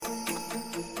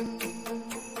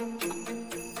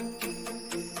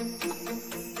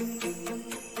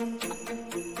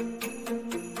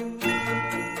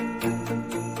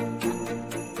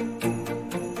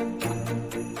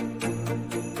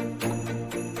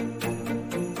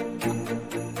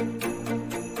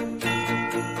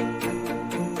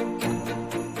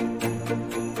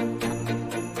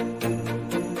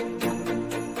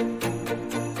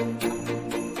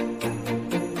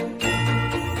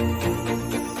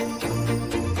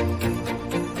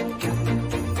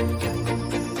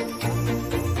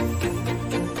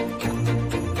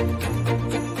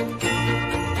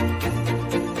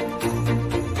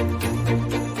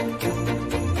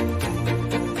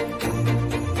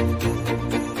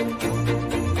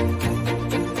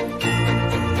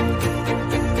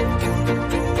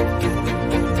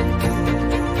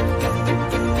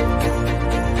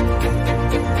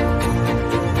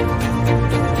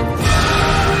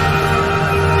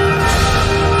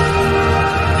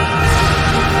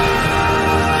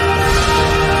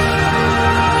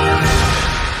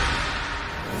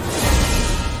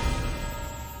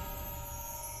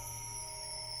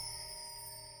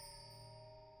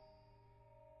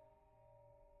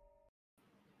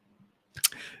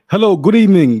Hello, good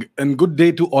evening, and good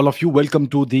day to all of you. Welcome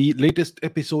to the latest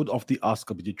episode of the Ask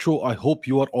Abhijit show. I hope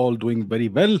you are all doing very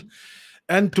well.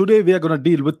 And today we are going to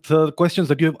deal with questions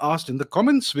that you have asked in the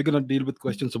comments. We're going to deal with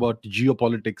questions about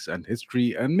geopolitics and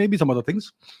history and maybe some other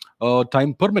things,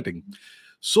 time permitting.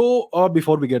 So,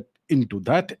 before we get into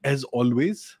that, as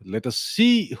always, let us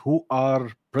see who are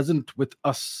present with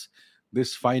us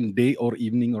this fine day or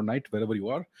evening or night, wherever you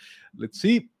are. Let's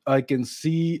see. I can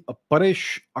see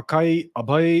Paresh, Akai,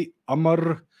 Abhay,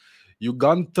 Amar,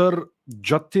 Yugantar,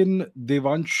 Jatin,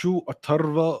 Devanshu,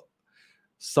 Atharva,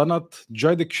 Sanat,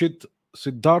 Jai Dikshit,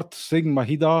 Siddharth Singh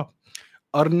Mahida,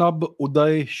 Arnab,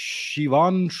 Uday,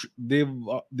 Shivansh,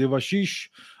 Devashish,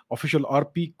 official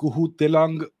RP, Kuhu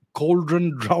Telang,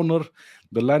 Cauldron Drowner,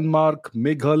 The Landmark,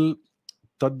 Meghal,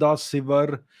 Tadda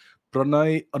Sivar,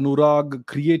 Pranay, Anurag,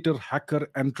 Creator, Hacker,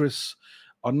 Antris,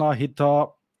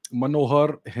 Anahita,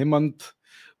 Manohar, Hemant,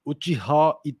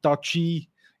 Uchiha, Itachi,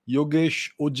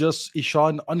 Yogesh, Ojas,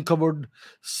 Ishan, Uncovered,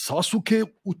 Sasuke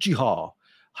Uchiha,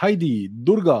 Heidi,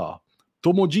 Durga,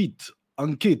 Tomojit,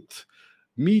 Ankit,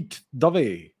 Meet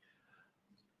Dave.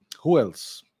 Who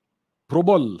else?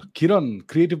 Probal, Kiran,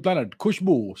 Creative Planet,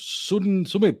 Kushbu,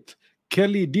 Sumit,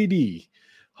 Kelly Didi,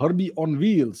 Herbie on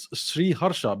Wheels, Sri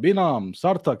Harsha, Benam,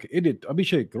 Sarthak, Edit,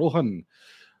 Abhishek, Rohan,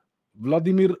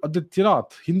 Vladimir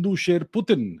Adityanath, Hindu Sher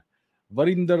Putin,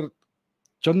 Varinder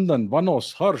Chandan,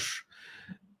 Vanos, Harsh,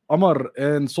 Amar,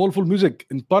 and Soulful Music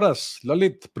in Paras,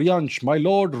 Lalit, Priyansh, My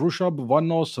Lord, Rushab,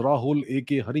 Vanos, Rahul,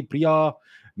 AK, Haripriya,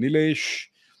 Nilesh,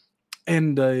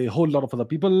 and a whole lot of other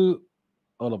people.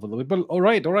 All of other people. All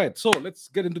right, all right. So let's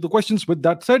get into the questions. With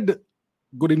that said,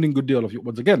 good evening, good day, all of you,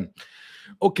 once again.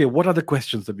 Okay, what are the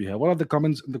questions that we have? What are the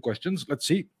comments in the questions? Let's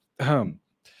see.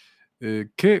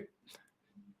 Okay.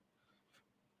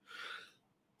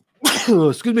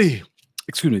 Excuse me.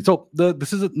 Excuse me. So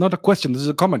this is not a question. This is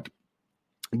a comment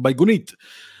by Gunit.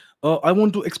 I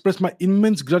want to express my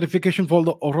immense gratification for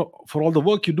all the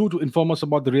work you do to inform us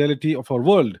about the reality of our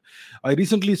world. I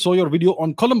recently saw your video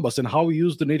on Columbus and how he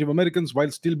used the Native Americans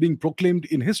while still being proclaimed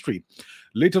in history.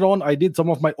 Later on, I did some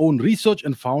of my own research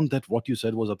and found that what you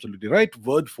said was absolutely right,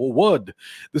 word for word.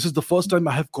 This is the first time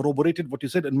I have corroborated what you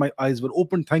said, and my eyes were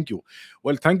open. Thank you.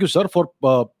 Well, thank you, sir, for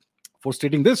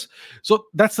stating this. So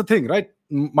that's the thing, right?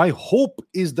 My hope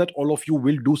is that all of you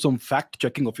will do some fact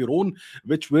checking of your own,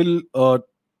 which will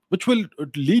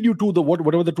lead you to the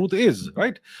whatever the truth is,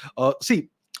 right? See,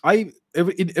 in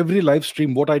every live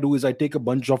stream, what I do is I take a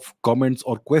bunch of comments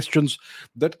or questions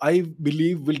that I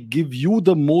believe will give you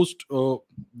the most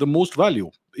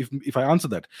value if I answer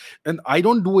that. And I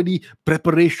don't do any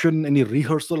preparation, any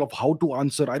rehearsal of how to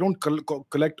answer. I don't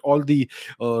collect all the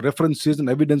references and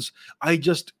evidence. I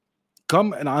just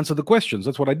come and answer the questions.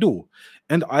 That's what I do.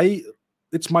 And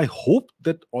it's my hope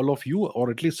that all of you,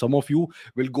 or at least some of you,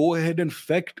 will go ahead and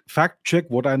fact check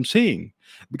what I'm saying,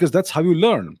 because that's how you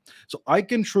learn. So I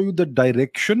can show you the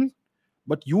direction,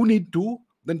 but you need to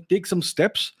then take some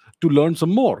steps to learn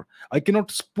some more. I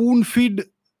cannot spoon feed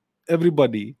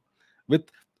everybody with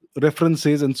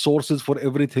references and sources for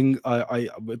everything I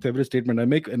with every statement I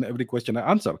make and every question I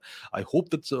answer. I hope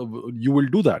that you will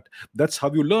do that. That's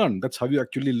how you learn. That's how you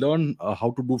actually learn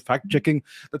how to do fact checking.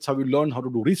 That's how you learn how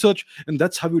to do research, and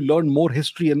that's how you learn more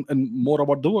history and more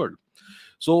about the world.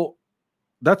 So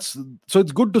that's so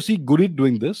it's good to see Gurit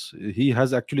doing this. He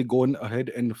has actually gone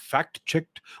ahead and fact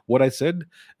checked what I said,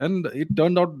 and it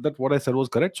turned out that what I said was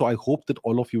correct. So I hope that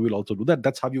all of you will also do that.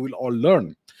 That's how you will all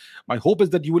learn. My hope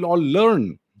is that you will all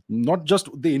learn not just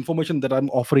the information that I'm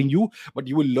offering you, but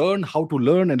you will learn how to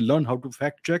learn and learn how to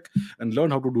fact check and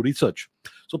learn how to do research.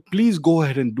 So please go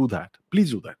ahead and do that.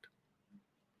 Please do that.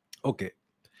 Okay.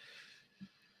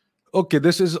 Okay,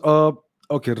 this is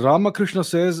okay. Ramakrishna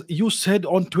says, you said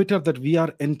on Twitter that we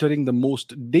are entering the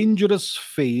most dangerous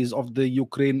phase of the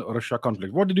Ukraine-Russia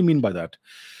conflict. What did you mean by that?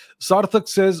 Sarthak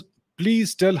says,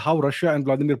 please tell how Russia and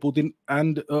Vladimir Putin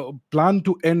and plan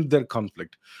to end their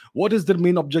conflict. What is their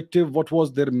main objective? What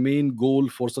was their main goal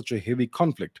for such a heavy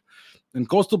conflict? And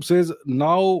Kostub says,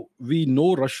 now we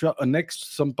know Russia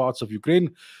annexed some parts of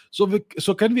Ukraine. So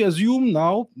can we assume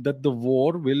now that the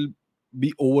war will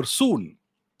be over soon?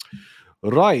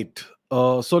 Right.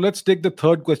 So let's take the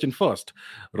third question first.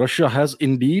 Russia has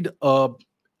indeed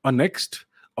annexed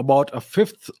about a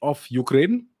fifth of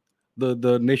Ukraine,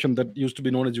 the nation that used to be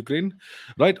known as Ukraine.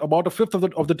 Right. About a fifth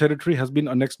of the territory has been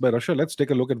annexed by Russia. Let's take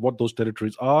a look at what those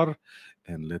territories are,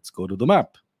 and let's go to the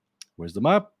map. Where's the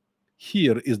map?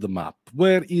 Here is the map.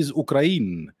 Where is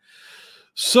Ukraine?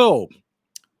 So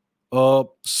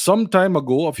some time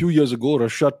ago, a few years ago,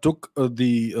 Russia took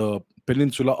the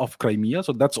peninsula of Crimea.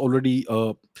 So that's already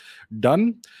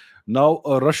done. Now,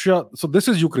 Russia. So this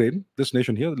is Ukraine, this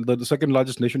nation here, the second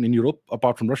largest nation in Europe,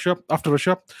 apart from Russia. After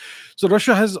Russia, so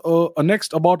Russia has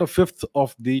annexed about a fifth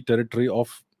of the territory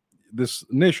of this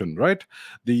nation, right?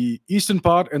 The eastern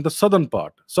part and the southern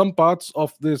part. Some parts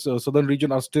of this southern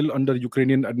region are still under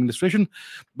Ukrainian administration,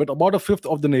 but about a fifth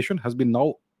of the nation has been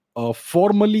now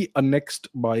formally annexed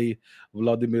by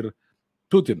Vladimir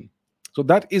Putin. So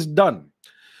that is done.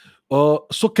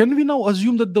 So can we now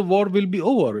assume that the war will be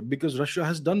over because Russia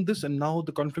has done this and now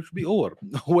the conflict should be over?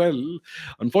 Well,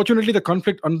 unfortunately, the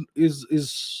conflict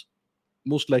is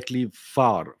most likely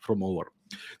far from over.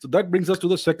 So that brings us to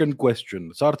the second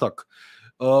question, Sarthak.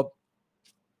 Uh,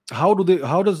 how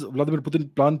does Vladimir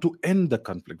Putin plan to end the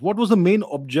conflict? What was the main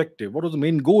objective? What was the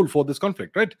main goal for this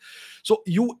conflict? Right. So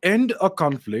you end a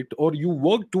conflict or you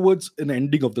work towards an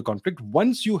ending of the conflict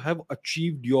once you have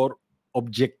achieved your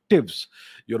objectives,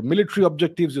 your military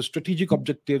objectives, your strategic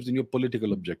objectives, and your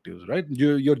political objectives, right?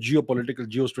 Your geopolitical,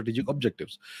 geostrategic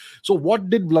objectives. So what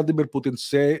did Vladimir Putin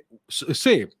say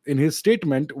in his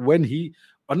statement when he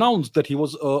announced that he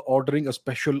was ordering a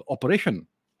special operation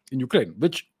in Ukraine,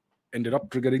 which ended up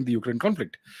triggering the Ukraine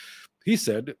conflict? He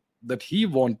said that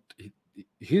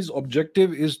his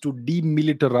objective is to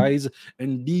demilitarize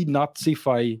and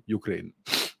denazify Ukraine.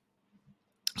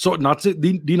 So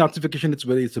denazification, it's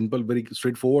very simple, very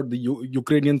straightforward. The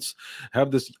Ukrainians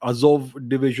have this Azov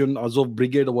division, Azov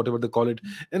brigade, or whatever they call it,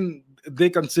 and they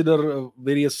consider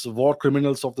various war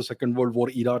criminals of the Second World War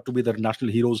era to be their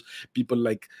national heroes. People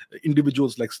like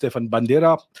individuals like Stefan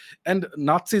Bandera. And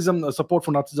Nazism, support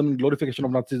for Nazism and glorification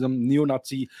of Nazism,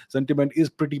 neo-Nazi sentiment is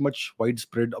pretty much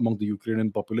widespread among the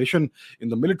Ukrainian population, in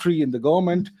the military, in the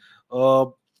government. uh,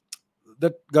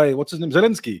 that guy, what's his name,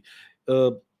 Zelensky,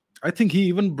 uh, I think he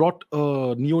even brought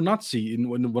a neo-Nazi in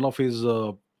one of his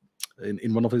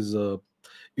in one of his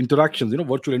interactions,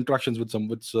 virtual interactions with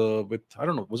with, I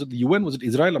don't know, was it the UN, was it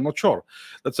Israel? I'm not sure.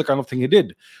 That's the kind of thing he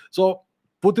did. So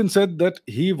Putin said that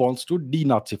he wants to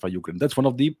denazify Ukraine. That's one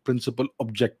of the principal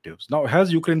objectives. Now,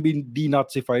 has Ukraine been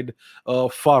denazified?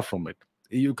 Far from it.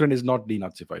 Ukraine is not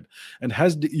denazified. And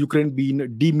has Ukraine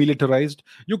been demilitarized?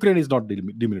 Ukraine is not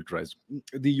demilitarized.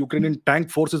 The Ukrainian tank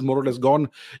force is more or less gone.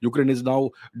 Ukraine is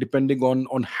now depending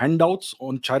on handouts,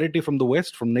 on charity from the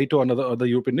West, from NATO and other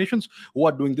European nations who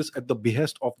are doing this at the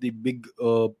behest of the big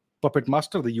puppet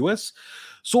master, the US.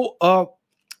 So,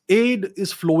 aid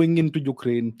is flowing into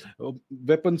Ukraine,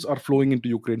 weapons are flowing into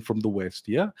Ukraine from the West,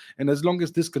 yeah. And as long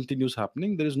as this continues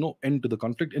happening, there is no end to the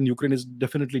conflict, and Ukraine is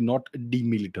definitely not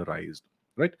demilitarized,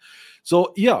 right?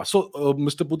 So yeah, so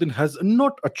Mr. Putin has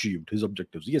not achieved his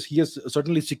objectives. Yes, he has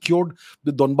certainly secured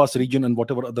the Donbas region and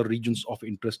whatever other regions of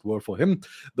interest were for him,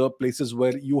 the places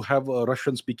where you have a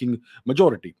Russian speaking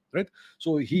majority, right?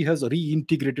 So he has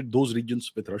reintegrated those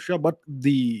regions with Russia, but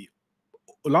the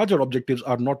larger objectives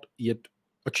are not yet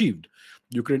achieved.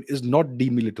 Ukraine is not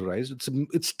demilitarized.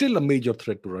 It's still a major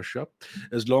threat to Russia,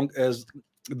 as long as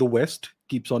the West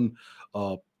keeps on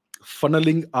uh,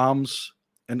 funneling arms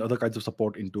and other kinds of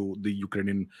support into the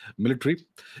Ukrainian military.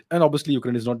 And obviously,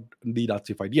 Ukraine is not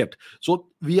denazified yet. So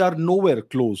we are nowhere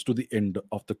close to the end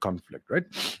of the conflict, right?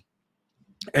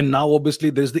 And now obviously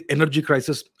there's the energy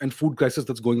crisis and food crisis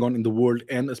that's going on in the world,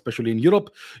 and especially in Europe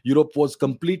was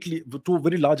completely, to a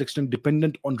very large extent,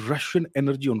 dependent on Russian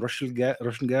energy, on Russian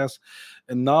gas.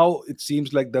 And now it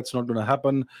seems like that's not going to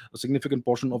happen. A significant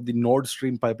portion of the Nord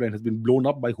Stream pipeline has been blown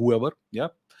up by whoever, yeah.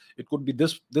 It could be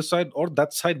this side or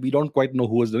that side. We don't quite know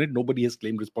who has done it. Nobody has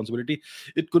claimed responsibility.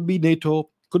 It could be NATO,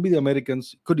 could be the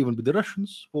Americans, could even be the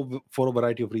Russians, for a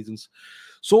variety of reasons.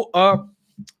 So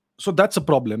so that's a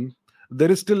problem. There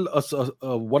is still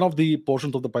one of the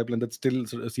portions of the pipeline that still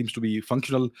seems to be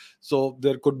functional, so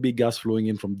there could be gas flowing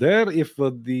in from there if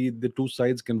the two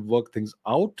sides can work things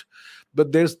out.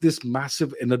 But there's this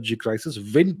massive energy crisis.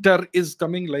 Winter is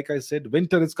coming, like I said,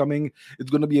 winter is coming. It's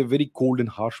going to be a very cold and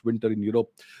harsh winter in Europe.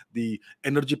 The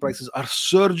energy prices are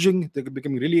surging, they're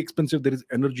becoming really expensive. There is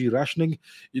energy rationing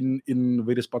in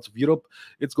various parts of Europe.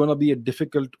 It's going to be a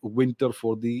difficult winter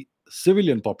for the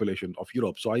civilian population of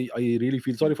Europe. So I really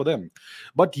feel sorry for them.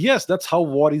 But yes, that's how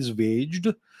war is waged,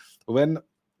 when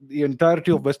the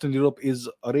entirety of Western Europe is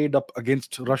arrayed up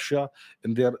against Russia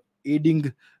and they are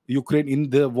aiding Ukraine in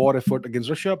the war effort against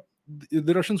Russia.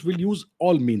 The Russians will use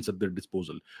all means at their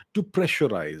disposal to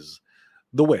pressurize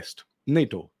the West,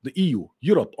 NATO, the EU,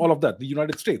 Europe, all of that, the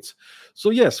United States. So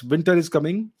yes, winter is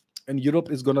coming and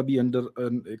Europe is going to be under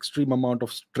an extreme amount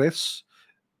of stress.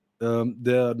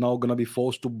 They're now going to be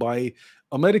forced to buy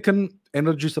American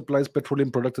energy supplies,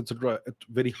 petroleum products, etc., at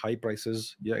very high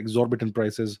prices, yeah, exorbitant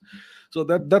prices. So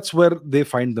that's where they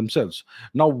find themselves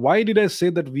now. Why did I say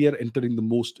that we are entering the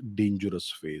most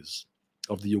dangerous phase?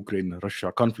 of the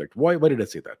Ukraine-Russia conflict. Why did I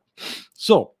say that?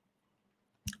 So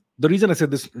the reason I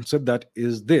said that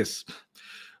is this: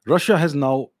 Russia has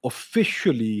now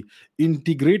officially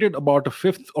integrated about a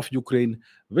fifth of Ukraine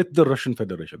with the Russian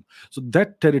Federation. So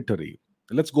that territory,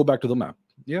 let's go back to the map.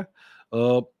 Yeah.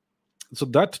 Uh, so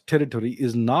that territory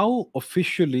is now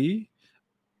officially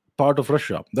part of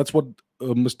Russia. That's what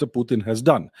Mr. Putin has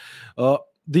done. Uh,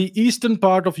 the eastern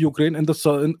part of Ukraine and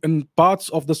and parts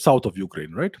of the south of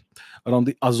Ukraine, right, around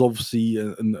the Azov Sea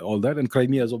and all that, and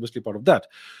Crimea is obviously part of that.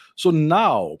 So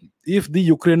now, if the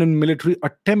Ukrainian military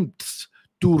attempts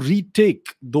to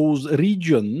retake those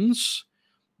regions,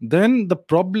 then the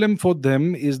problem for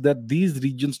them is that these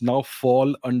regions now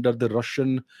fall under the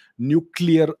Russian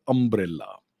nuclear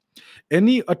umbrella.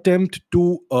 Any attempt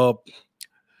to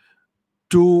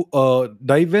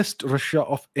divest Russia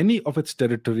of any of its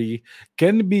territory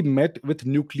can be met with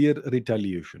nuclear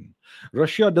retaliation.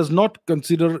 Russia does not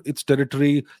consider its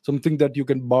territory something that you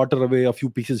can barter away a few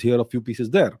pieces here, a few pieces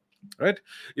there. Right?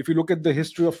 If you look at the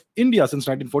history of India since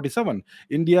 1947,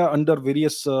 India, under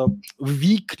various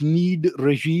weak need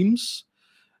regimes,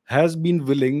 has been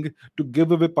willing to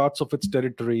give away parts of its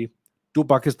territory to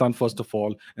Pakistan, first of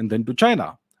all, and then to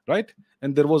China, right?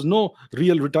 And there was no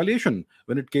real retaliation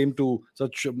when it came to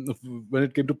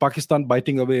Pakistan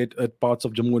biting away at parts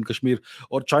of Jammu and Kashmir,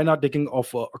 or China taking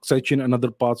off Aksai Chin and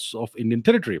other parts of Indian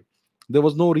territory. There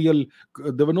were no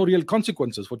real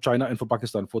consequences for China and for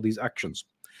Pakistan for these actions.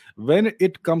 When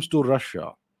it comes to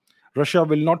Russia, Russia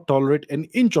will not tolerate an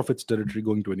inch of its territory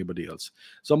going to anybody else.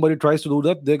 Somebody tries to do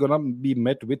that, they're going to be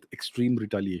met with extreme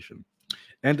retaliation.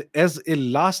 And as a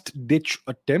last ditch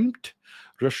attempt,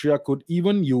 Russia could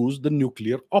even use the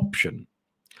nuclear option.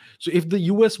 So if the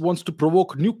US wants to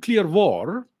provoke nuclear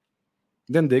war,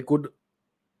 then they could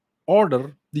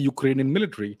order the Ukrainian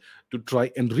military to try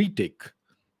and retake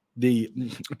the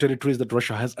territories that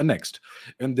Russia has annexed.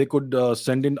 And they could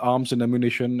send in arms and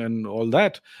ammunition and all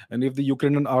that. And if the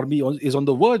Ukrainian army is on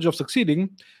the verge of succeeding,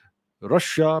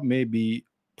 Russia may be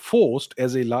forced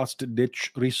as a last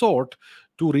ditch resort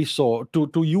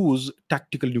to use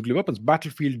tactical nuclear weapons,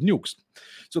 battlefield nukes.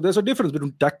 So there's a difference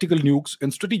between tactical nukes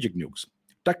and strategic nukes.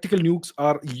 Tactical nukes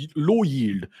are low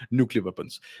yield nuclear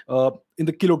weapons in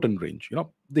the kiloton range,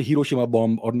 the Hiroshima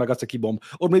bomb or Nagasaki bomb,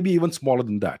 or maybe even smaller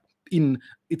than that in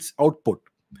its output.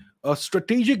 A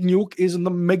strategic nuke is in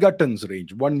the megatons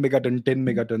range, 1 megaton, 10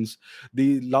 megatons.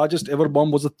 The largest ever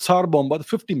bomb was the Tsar bomb, with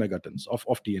 50 megatons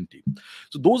of TNT.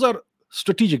 So those are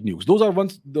strategic nukes. Those are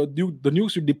ones the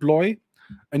nukes you deploy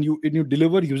and you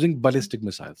deliver using ballistic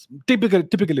missiles,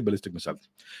 typically ballistic missiles.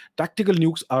 Tactical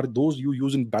nukes are those you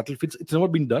use in battlefields. It's never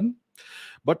been done,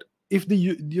 but if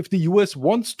the US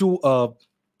wants to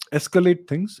escalate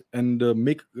things and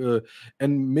make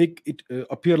it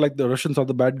appear like the Russians are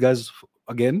the bad guys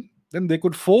again, then they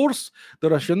could force the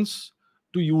Russians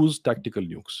to use tactical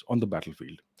nukes on the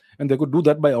battlefield. And they could do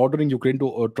that by ordering Ukraine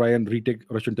to try and retake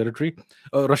Russian territory,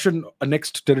 Russian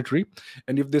annexed territory.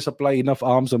 And if they supply enough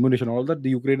arms, ammunition, all that, the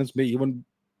Ukrainians may even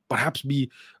perhaps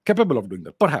be capable of doing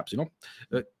that. Perhaps,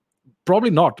 probably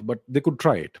not, but they could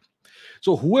try it.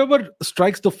 So whoever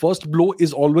strikes the first blow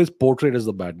is always portrayed as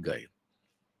the bad guy.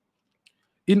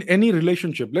 In any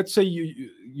relationship, let's say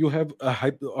you have a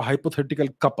hypothetical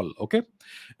couple, okay,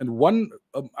 and one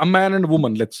a man and a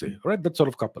woman, let's say, right, that sort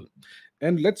of couple,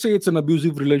 and let's say it's an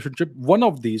abusive relationship. One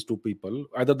of these two people,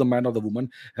 either the man or the woman,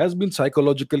 has been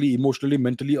psychologically, emotionally,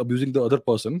 mentally abusing the other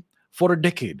person for a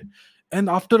decade, and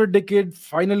after a decade,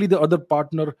 finally the other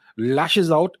partner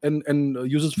lashes out and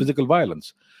uses physical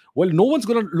violence. Well, no one's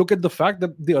going to look at the fact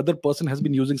that the other person has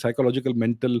been using psychological,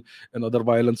 mental, and other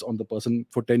violence on the person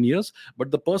for 10 years. But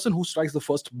the person who strikes the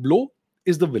first blow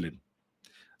is the villain.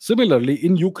 Similarly,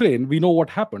 in Ukraine, we know what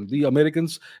happened. The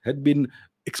Americans had been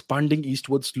expanding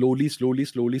eastward slowly,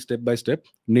 step by step.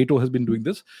 NATO has been doing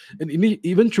this. And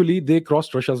eventually, they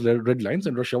crossed Russia's red lines,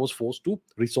 and Russia was forced to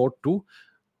resort to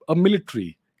a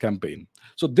military campaign.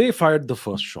 So they fired the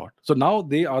first shot. So now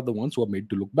they are the ones who are made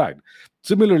to look bad.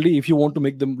 Similarly, if you want to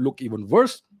make them look even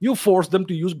worse, you force them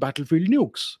to use battlefield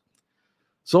nukes.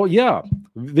 So yeah,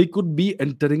 we could be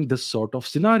entering this sort of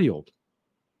scenario.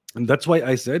 And that's why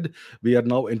I said we are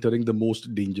now entering the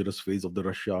most dangerous phase of the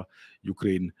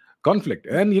Russia-Ukraine conflict.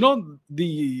 And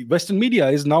the Western media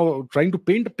is now trying to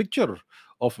paint a picture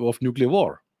of nuclear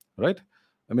war, right?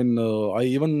 I mean, I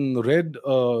even read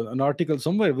an article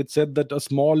somewhere which said that a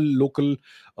small local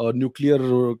nuclear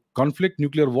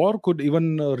nuclear war could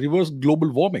even reverse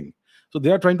global warming. So they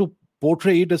are trying to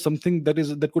portray it as something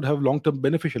that could have long-term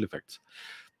beneficial effects.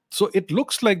 So it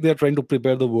looks like they are trying to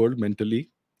prepare the world mentally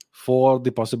for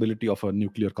the possibility of a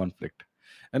nuclear conflict.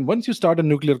 And once you start a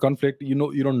nuclear conflict, you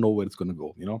don't know where it's going to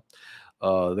go.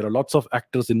 There are lots of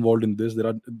actors involved in this.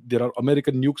 There are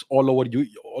American nukes all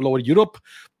over Europe,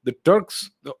 the Turks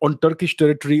on Turkish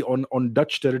territory, on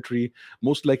Dutch territory,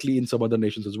 most likely in some other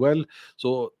nations as well.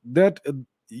 So that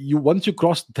you once you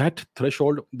cross that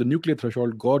threshold, the nuclear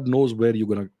threshold, God knows where you're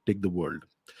going to take the world.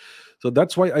 So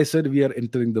that's why I said we are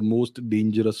entering the most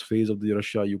dangerous phase of the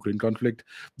Russia-Ukraine conflict.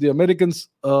 The Americans,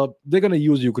 they're going to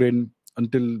use Ukraine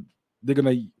until they're going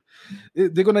to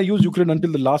they're going to use Ukraine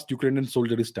until the last Ukrainian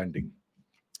soldier is standing,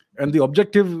 and the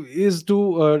objective is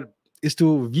to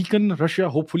weaken Russia,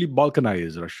 hopefully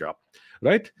balkanize Russia,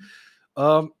 right?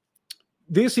 Um,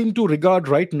 they seem to regard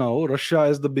right now Russia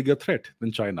as the bigger threat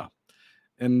than China,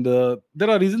 and there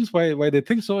are reasons why they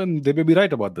think so, and they may be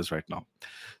right about this right now.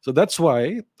 So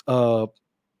uh,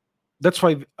 that's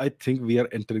why I think we are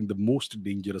entering the most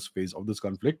dangerous phase of this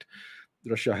conflict.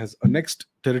 Russia has annexed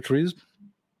territories.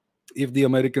 If the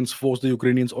Americans force the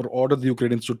Ukrainians or order the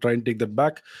Ukrainians to try and take that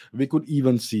back, we could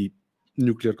even see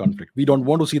nuclear conflict. We don't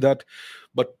want to see that,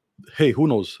 but hey, who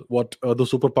knows what the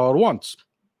superpower wants?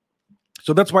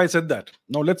 So that's why I said that.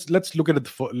 Now let's look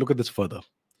at this further.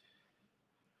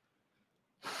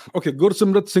 Okay,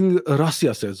 Gursimrat Singh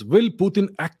Rasya says, will Putin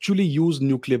actually use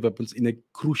nuclear weapons in a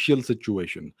crucial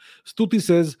situation? Stuti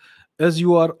says, as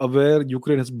you are aware,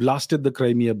 Ukraine has blasted the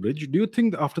Crimea bridge. Do you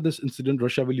think after this incident,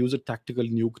 Russia will use a tactical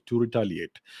nuke to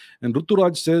retaliate? And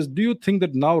Ruturaj says, do you think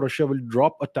that now Russia will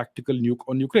drop a tactical nuke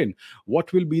on Ukraine?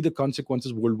 What will be the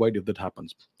consequences worldwide if that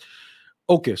happens?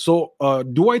 Okay, so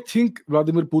do I think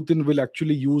Vladimir Putin will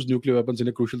actually use nuclear weapons in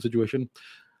a crucial situation?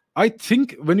 I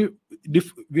think we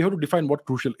have to define what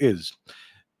crucial is.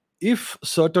 If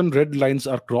certain red lines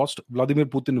are crossed, Vladimir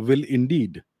Putin will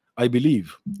indeed, I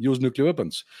believe, use nuclear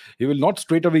weapons. He will not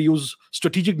straight away use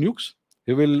strategic nukes.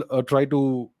 He will try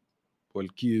to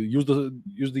use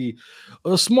the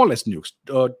smallest nukes,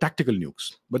 tactical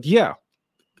nukes. But yeah,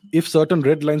 if certain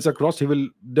red lines are crossed, he will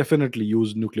definitely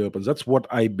use nuclear weapons. That's what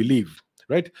I believe.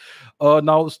 Right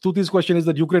now, Stuti's question is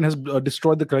that Ukraine has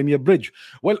destroyed the Crimea bridge.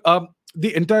 Well,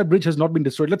 the entire bridge has not been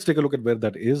destroyed. Let's take a look at where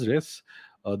that is. Yes,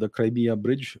 the Crimea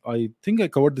bridge. I think I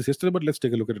covered this yesterday, but let's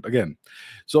take a look at it again.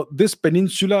 So this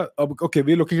peninsula. Okay,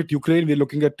 we're looking at Ukraine. We're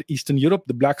looking at Eastern Europe,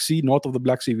 the Black Sea. North of the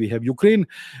Black Sea, we have Ukraine,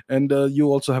 and you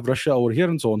also have Russia over here,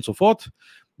 and so on and so forth.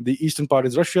 The eastern part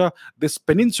is Russia. This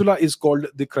peninsula is called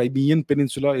the Crimean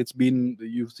Peninsula.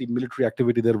 You've seen military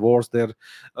activity there, wars there,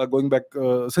 going back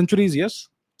centuries, yes.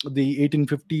 The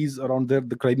 1850s, around there,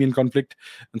 the Crimean conflict,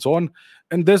 and so on.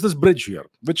 And there's this bridge here,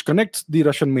 which connects the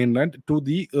Russian mainland to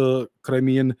the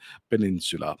Crimean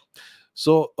Peninsula.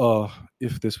 So,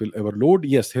 if this will ever load,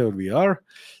 yes, here we are.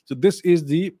 So this is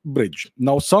the bridge.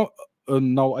 Now,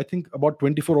 I think about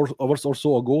 24 hours or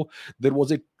so ago, there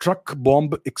was a truck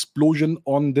bomb explosion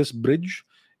on this bridge.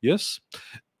 Yes.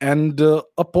 And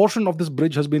a portion of this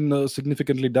bridge has been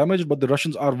significantly damaged, but the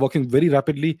Russians are working very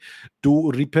rapidly to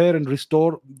repair and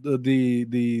restore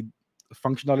the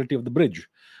functionality of the bridge,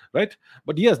 right?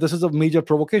 But yes, this is a major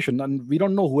provocation, and we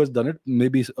don't know who has done it.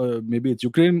 Maybe it's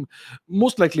Ukraine.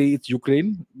 Most likely it's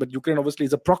Ukraine, but Ukraine obviously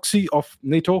is a proxy of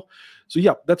NATO. So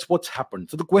yeah, that's what's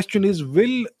happened. So the question is,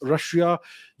 will Russia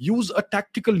use a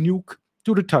tactical nuke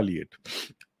to retaliate?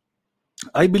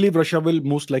 I believe Russia will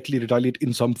most likely retaliate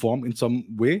in some form, in some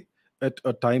way, at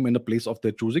a time and a place of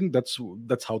their choosing. That's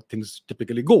how things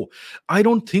typically go. I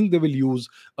don't think they will use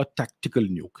a tactical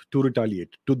nuke to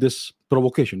retaliate to this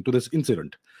provocation, to this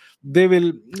incident. They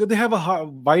have a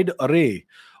wide array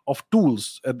of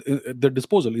tools at their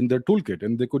disposal in their toolkit,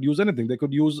 and they could use anything. They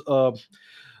could use a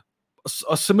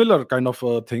similar kind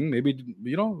of thing, maybe,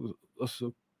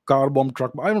 car bomb,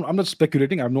 truck. I'm not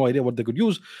speculating. I have no idea what they could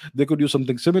use. They could use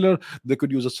something similar. They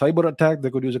could use a cyber attack. They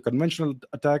could use a conventional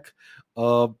attack,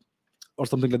 or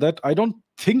something like that. I don't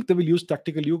think they will use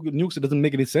tactical nukes. It doesn't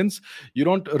make any sense. You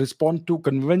don't respond to a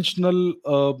conventional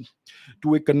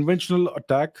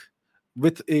attack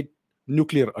with a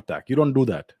nuclear attack. You don't do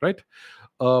that, right?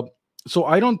 Uh, so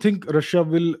I don't think Russia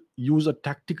will use a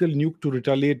tactical nuke to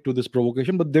retaliate to this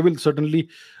provocation, but they will certainly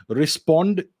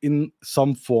respond in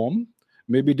some form.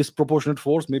 Maybe disproportionate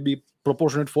force, maybe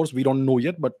proportionate force. We don't know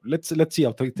yet, but let's see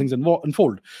how things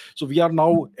unfold. So we are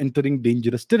now entering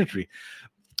dangerous territory.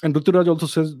 And Ruturaj also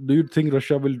says, do you think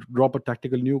Russia will drop a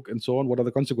tactical nuke and so on? What are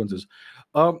the consequences?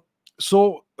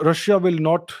 So Russia will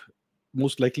not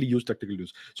most likely use tactical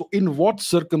nukes. So in what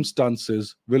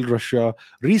circumstances will Russia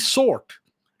resort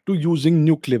to using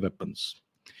nuclear weapons?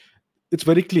 It's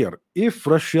very clear. If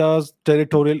Russia's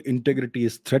territorial integrity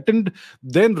is threatened,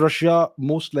 then Russia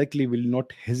most likely will not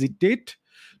hesitate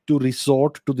to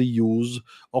resort to the use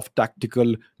of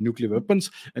tactical nuclear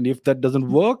weapons. And if that doesn't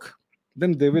work,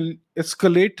 then they will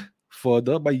escalate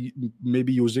further by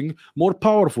maybe using more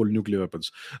powerful nuclear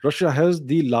weapons. Russia has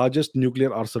the largest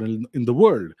nuclear arsenal in the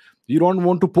world. You don't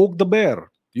want to poke the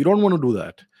bear. You don't want to do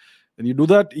that. And you do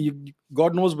that,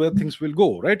 God knows where things will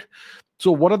go, right?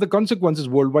 So, what are the consequences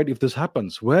worldwide if this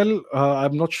happens? Well,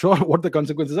 I'm not sure what the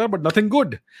consequences are, but nothing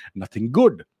good. Nothing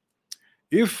good.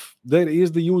 If there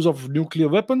is the use of nuclear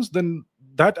weapons, then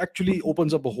that actually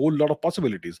opens up a whole lot of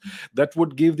possibilities that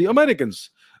would give the Americans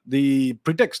the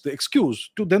pretext, the excuse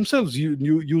to themselves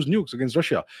use nukes against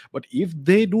Russia. But if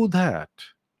they do that,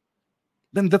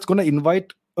 then that's going to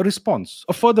invite a response,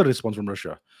 a further response from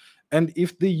Russia. And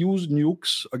if they use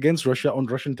nukes against Russia on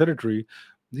Russian territory,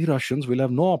 the Russians will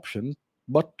have no option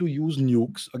but to use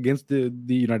nukes against the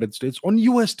United States on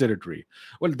US territory.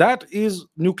 Well, that is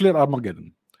nuclear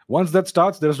Armageddon. Once that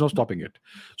starts, there is no stopping it.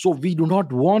 So we do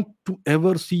not want to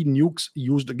ever see nukes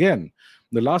used again.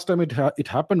 The last time it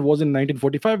happened was in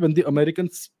 1945 when the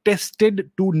Americans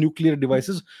tested two nuclear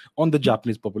devices on the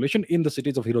Japanese population in the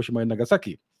cities of Hiroshima and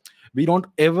Nagasaki. We don't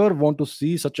ever want to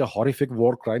see such a horrific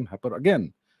war crime happen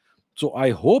again. So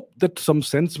I hope that some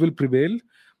sense will prevail.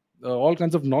 All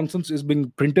kinds of nonsense is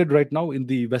being printed right now in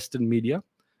the Western media,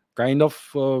 kind of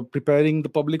preparing the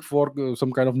public for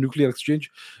some kind of nuclear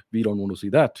exchange. We don't want to see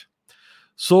that.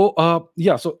 So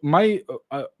yeah, so my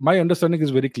understanding is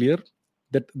very clear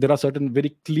that there are certain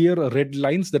very clear red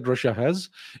lines that Russia has.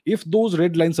 If those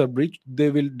red lines are breached, they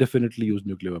will definitely use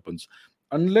nuclear weapons.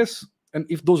 Unless and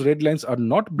if those red lines are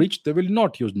not breached, they will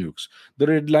not use nukes. The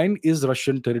red line is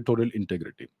Russian territorial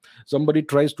integrity. Somebody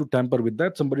tries to tamper with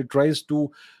that, somebody tries to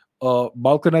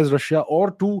balkanize Russia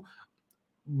or to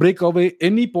break away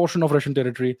any portion of Russian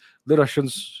territory, the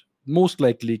Russians most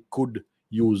likely could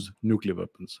use nuclear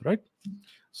weapons, right?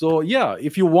 So yeah,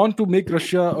 if you want to make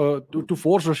Russia to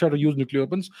force Russia to use nuclear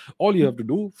weapons, all you have to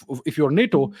do, if you're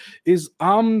NATO, is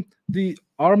arm the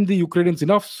Ukrainians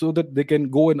enough so that they can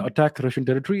go and attack Russian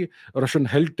territory, Russian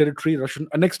held territory, Russian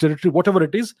annexed territory, whatever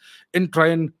it is, and try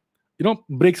and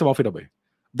break some of it away.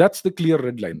 That's the clear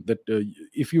red line. That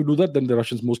if you do that, then the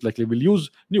Russians most likely will use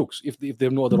nukes if they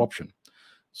have no other option.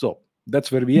 So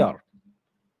that's where we are.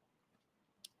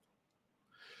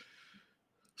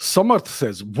 Samarth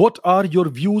says, what are your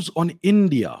views on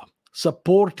India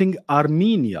supporting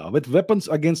Armenia with weapons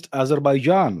against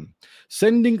Azerbaijan,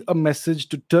 sending a message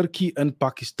to Turkey and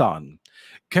Pakistan?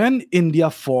 Can India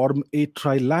form a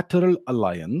trilateral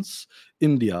alliance,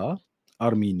 India,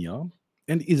 Armenia,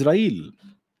 and Israel?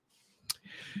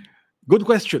 Good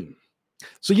question.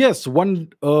 So yes,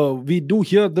 we do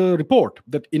hear the report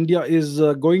that India is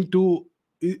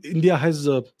India has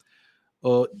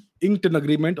inked an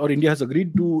agreement, or India has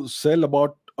agreed to sell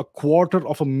about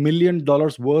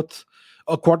 $250,000 worth,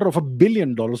 $250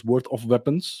 million worth of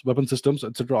weapon systems,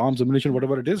 etc., arms, ammunition,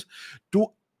 whatever it is, to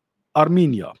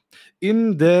Armenia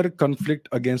in their conflict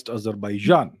against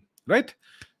Azerbaijan, right?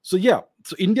 So yeah,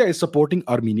 so India is supporting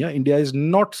Armenia. India is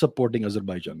not supporting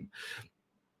Azerbaijan.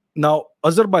 Now,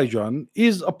 Azerbaijan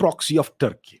is a proxy of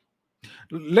Turkey.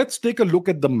 Let's take a look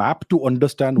at the map to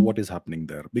understand what is happening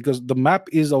there, because the map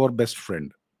is our best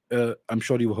friend. I'm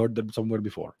sure you've heard that somewhere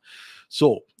before.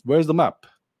 So, where's the map?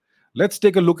 Let's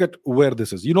take a look at where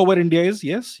this is. You know where India is?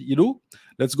 Yes, you do.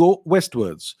 Let's go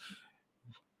westwards.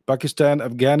 Pakistan,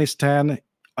 Afghanistan,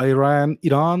 Iran,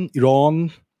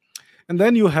 Iran. And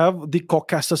then you have the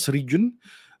Caucasus region.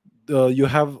 You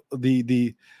have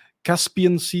the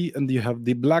Caspian Sea, and you have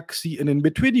the Black Sea, and in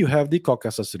between you have the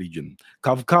Caucasus region,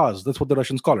 Kavkaz. That's what the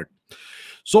Russians call it.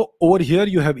 So over here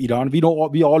you have Iran. We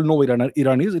all know where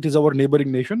Iran is. It is our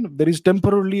neighboring nation. There is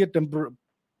temporarily a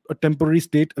temporary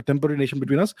state, a temporary nation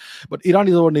between us, but Iran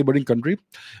is our neighboring country.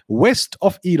 West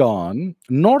of Iran,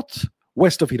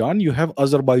 northwest of Iran, you have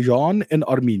Azerbaijan and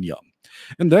Armenia,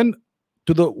 and then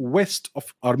to the west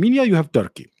of Armenia you have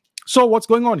Turkey. So what's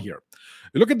going on here?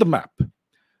 You look at the map.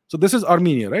 So this is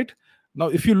Armenia, right? Now,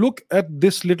 if you look at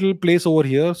this little place over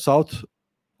here, south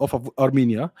of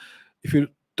Armenia, if you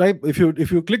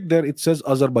click there, it says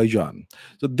Azerbaijan.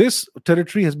 So this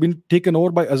territory has been taken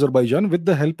over by Azerbaijan with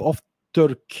the help of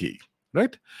Turkey,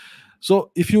 right?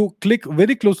 So if you click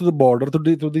very close to the border, to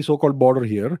the so-called border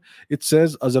here, it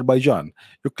says Azerbaijan.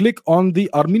 You click on the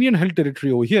Armenian-held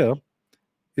territory over here,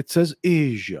 it says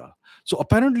Asia. So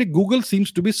apparently Google seems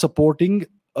to be supporting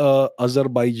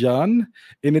Azerbaijan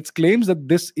in its claims that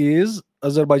this is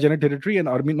Azerbaijani territory and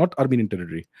not Armenian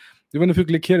territory. Even if you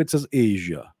click here, it says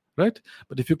Asia, right?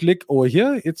 But if you click over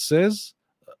here, it says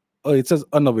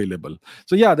unavailable.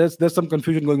 So yeah, there's some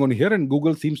confusion going on here, and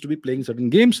Google seems to be playing certain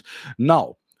games.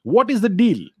 Now, what is the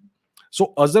deal?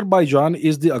 So Azerbaijan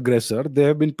is the aggressor. They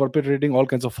have been perpetrating all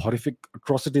kinds of horrific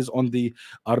atrocities on the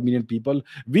Armenian people.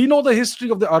 We know the history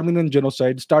of the Armenian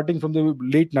genocide, starting from the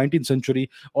late 19th century,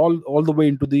 all the way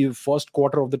into the first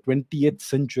quarter of the 20th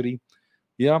century.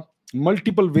 Yeah,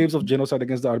 multiple waves of genocide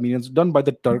against the Armenians done by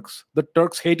the Turks. The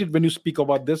Turks hate it when you speak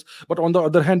about this, but on the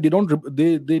other hand, they don't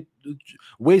they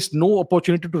waste no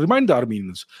opportunity to remind the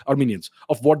Armenians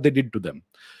of what they did to them.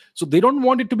 So they don't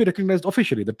want it to be recognized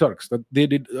officially, the Turks, that they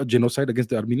did a genocide against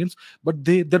the Armenians, but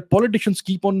their politicians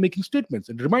keep on making statements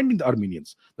and reminding the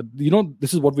Armenians that,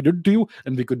 this is what we did to you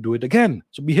and we could do it again.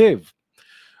 So behave.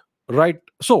 Right.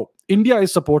 So India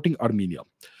is supporting Armenia.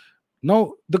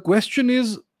 Now the question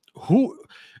is, who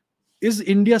is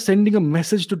India sending a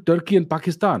message to Turkey and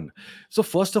Pakistan? So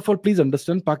first of all, please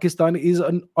understand, Pakistan is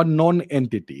a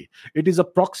non-entity. It is a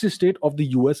proxy state of the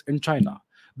US and China.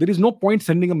 There is no point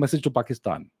sending a message to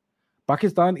Pakistan.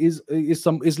 Pakistan is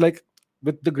like,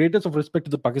 with the greatest of respect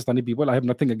to the Pakistani people, I have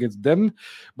nothing against them,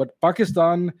 but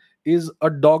Pakistan is a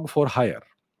dog for hire.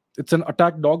 It's an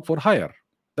attack dog for hire.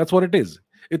 That's what it is.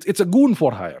 It's a goon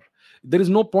for hire. There is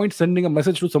no point sending a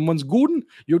message to someone's goon.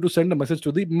 You have to send a message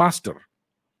to the master.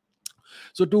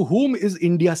 So to whom is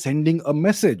India sending a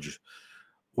message?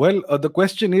 Well, the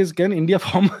question is, can India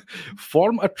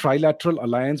form a trilateral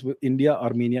alliance with India,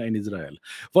 Armenia, and Israel?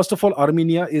 First of all,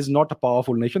 Armenia is not a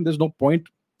powerful nation. There's no point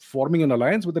forming an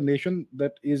alliance with a nation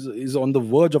that is on the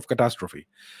verge of catastrophe.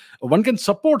 One can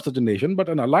support such a nation, but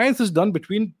an alliance is done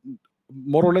between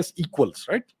more or less equals,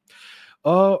 right?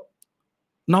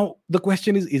 Now, the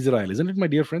question is Israel, isn't it, my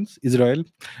dear friends? Israel.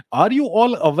 Are you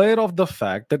all aware of the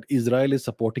fact that Israel is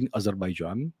supporting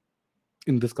Azerbaijan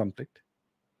in this conflict?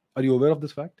 Are you aware of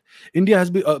this fact?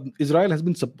 Israel has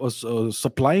been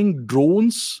supplying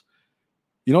drones,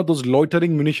 those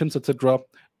loitering munitions, etc.,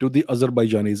 to the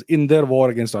Azerbaijanis in their war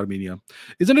against Armenia.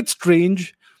 Isn't it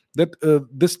strange that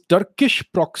this Turkish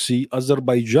proxy,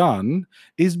 Azerbaijan,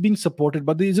 is being supported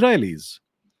by the Israelis?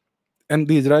 And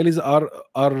the Israelis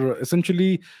are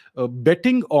essentially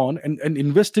betting on and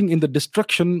investing in the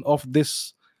destruction of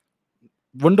this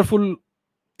wonderful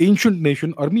ancient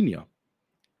nation, Armenia.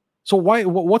 So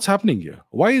what's happening here?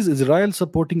 Why is Israel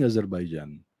supporting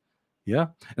Azerbaijan? Yeah.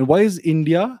 And why is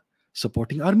India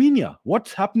supporting Armenia?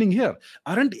 What's happening here?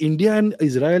 Aren't India and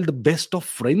Israel the best of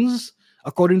friends,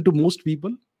 according to most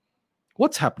people?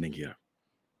 What's happening here?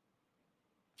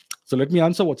 So let me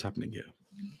answer what's happening here.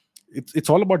 It's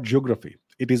all about geography.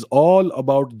 It is all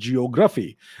about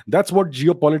geography. That's what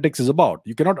geopolitics is about.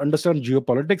 You cannot understand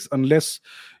geopolitics unless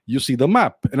you see the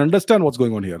map and understand what's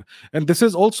going on here. And this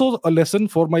is also a lesson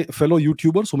for my fellow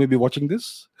YouTubers who may be watching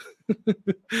this.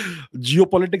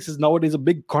 Geopolitics is nowadays a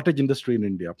big cottage industry in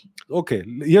India. Okay,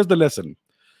 here's the lesson.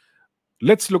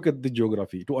 Let's look at the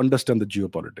geography to understand the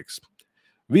geopolitics.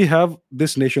 We have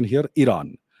this nation here,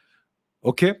 Iran.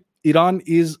 Okay, Iran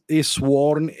is a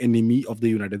sworn enemy of the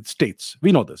United States.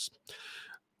 We know this.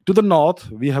 To the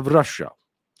north, we have Russia.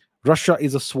 Russia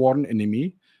is a sworn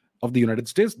enemy of the United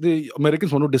States. The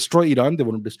Americans want to destroy Iran. They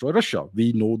want to destroy Russia.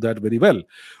 We know that very well.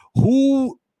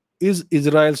 Who is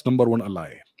Israel's number one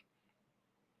ally?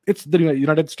 It's the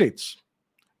United States.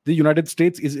 The United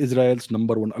States is Israel's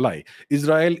number one ally.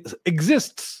 Israel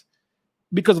exists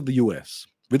because of the US.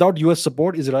 Without US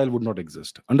support, Israel would not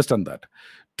exist. Understand that.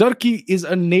 Turkey is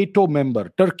a NATO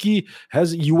member. Turkey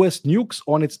has US nukes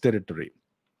on its territory.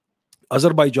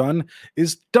 Azerbaijan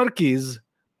is Turkey's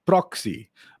proxy.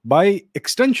 By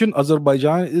extension,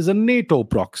 Azerbaijan is a NATO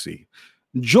proxy.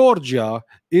 Georgia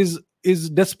is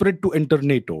desperate to enter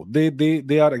NATO.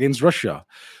 They are against Russia.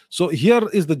 So here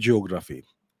is the geography.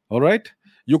 All right.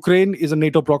 Ukraine is a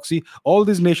NATO proxy. All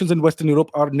these nations in Western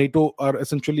Europe are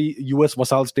essentially US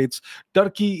vassal states.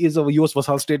 Turkey is a US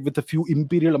vassal state with a few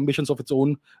imperial ambitions of its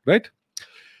own, right?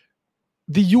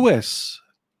 The US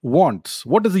wants,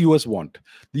 what does the US want?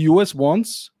 The US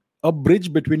wants a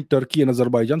bridge between Turkey and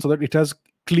Azerbaijan so that it has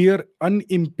clear,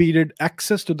 unimpeded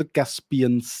access to the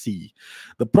Caspian Sea.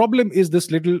 The problem is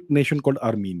this little nation called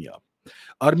Armenia.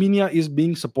 Armenia is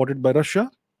being supported by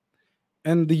Russia,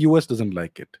 and the US doesn't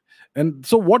like it. And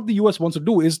so what the US wants to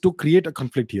do is to create a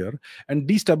conflict here and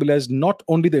destabilize not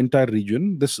only the entire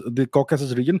region, the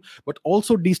Caucasus region, but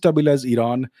also destabilize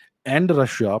Iran and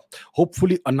Russia,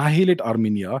 hopefully annihilate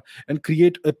Armenia and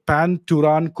create a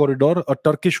pan-Turan corridor, a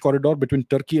Turkish corridor between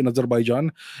Turkey and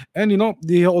Azerbaijan. And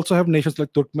they also have nations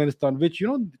like Turkmenistan, which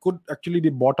could actually be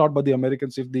bought out by the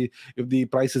Americans if the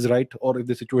price is right or if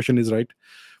the situation is right.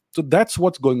 So that's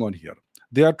what's going on here.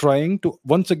 They are trying to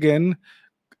once again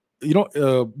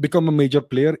become a major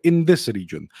player in this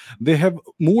region. They have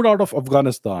moved out of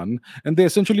Afghanistan, and they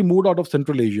essentially moved out of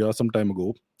Central Asia some time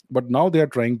ago, but now they are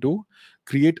trying to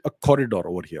create a corridor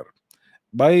over here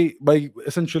by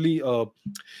essentially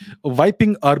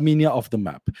wiping Armenia off the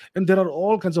map. And there are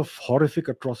all kinds of horrific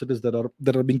atrocities that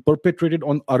are being perpetrated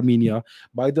on Armenia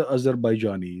by the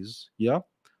Azerbaijanis. Yeah,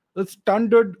 the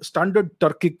standard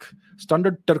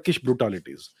Turkish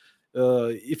brutalities.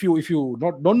 If you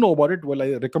not don't know about it, well,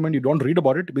 I recommend you don't read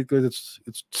about it because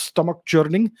it's stomach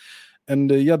churning.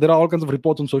 And yeah, there are all kinds of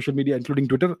reports on social media, including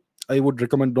Twitter. I would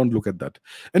recommend don't look at that.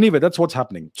 Anyway, that's what's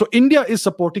happening. So India is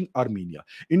supporting Armenia.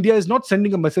 India is not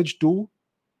sending a message to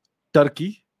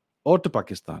Turkey or to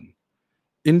Pakistan.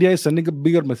 India is sending a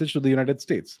bigger message to the United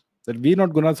States that we're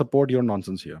not going to support your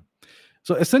nonsense here.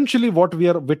 So essentially, what we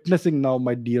are witnessing now,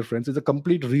 my dear friends, is a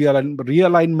complete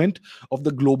realignment of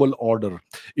the global order.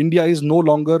 India is no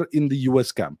longer in the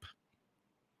US camp.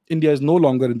 India is no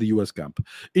longer in the US camp.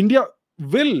 India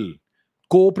will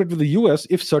cooperate with the US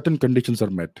if certain conditions are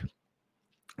met.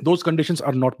 Those conditions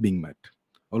are not being met.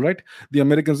 All right, the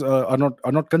Americans are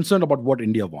not concerned about what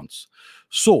India wants.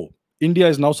 So India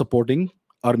is now supporting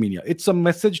Armenia. It's a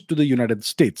message to the United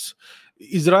States.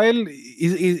 Israel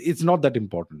is it's not that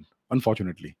important,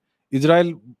 unfortunately.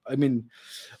 Israel, I mean,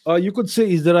 you could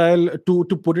say Israel, to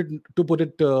put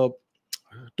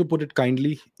it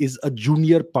kindly, is a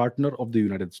junior partner of the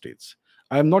United States.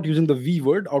 I am not using the V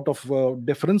word out of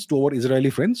deference to our Israeli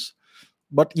friends,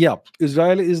 but yeah,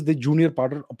 Israel is the junior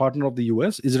partner of the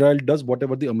US. Israel does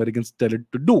whatever the Americans tell it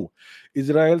to do.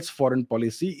 Israel's foreign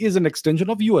policy is an extension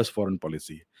of US foreign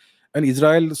policy. And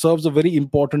Israel serves a very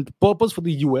important purpose for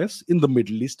the US in the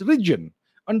Middle East region.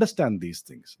 Understand these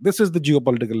things. This is the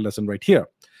geopolitical lesson right here.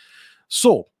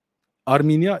 So,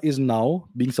 Armenia is now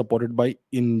being supported by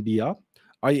India.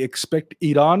 I expect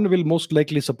Iran will most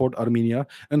likely support Armenia,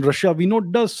 and Russia, we know,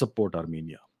 does support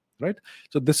Armenia, right?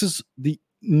 So, this is the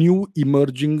new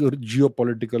emerging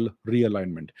geopolitical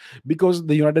realignment because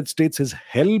the United States is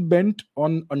hell bent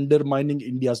on undermining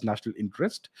India's national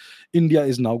interest. India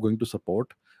is now going to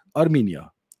support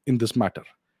Armenia in this matter,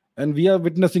 and we are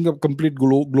witnessing a complete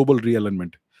global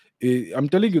realignment. I'm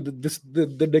telling you that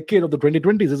the decade of the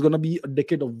 2020s is going to be a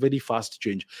decade of very fast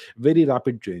change, very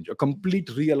rapid change, a complete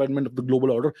realignment of the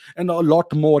global order, and a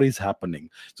lot more is happening.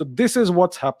 So this is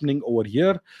what's happening over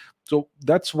here. So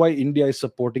that's why India is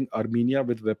supporting Armenia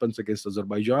with weapons against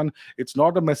Azerbaijan. It's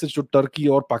not a message to Turkey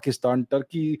or Pakistan.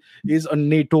 Turkey is a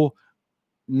NATO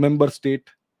member state,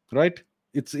 right?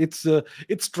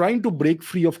 It's trying to break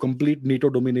free of complete NATO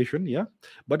domination, yeah,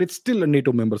 but it's still a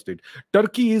NATO member state.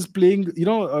 Turkey is playing,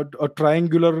 a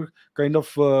triangular kind of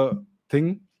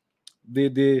thing.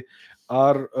 They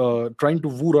are trying to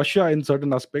woo Russia in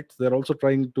certain aspects. They're also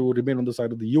trying to remain on the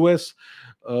side of the US,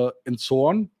 and so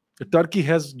on. Turkey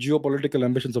has geopolitical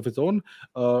ambitions of its own.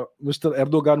 Mr.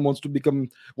 Erdogan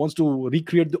wants to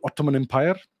recreate the Ottoman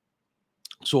Empire.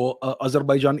 So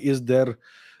Azerbaijan is their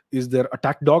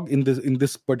attack dog in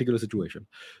this particular situation.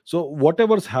 So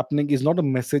whatever's happening is not a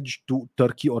message to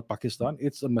Turkey or Pakistan.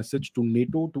 It's a message to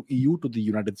NATO, to EU, to the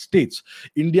United States.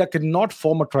 India cannot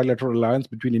form a trilateral alliance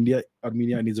between India,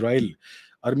 Armenia, and Israel.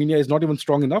 Armenia is not even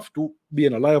strong enough to be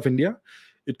an ally of India.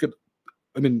 It could,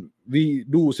 I mean, we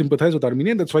do sympathize with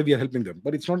Armenia, and that's why we are helping them,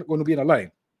 but it's not going to be an ally.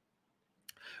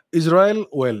 Israel,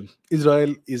 well,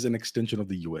 Israel is an extension of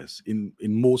the US in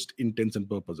most intents and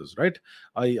purposes, right?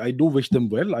 I do wish them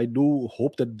well. I do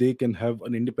hope that they can have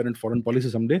an independent foreign policy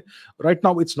someday. Right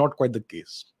now, it's not quite the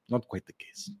case. Not quite the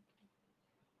case.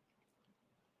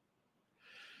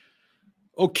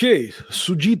 Okay,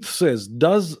 Sujit says,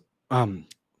 does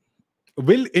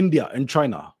will India and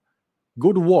China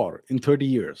go to war in 30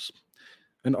 years?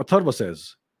 And Atharva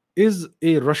says, is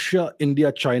a Russia,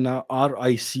 India, China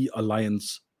RIC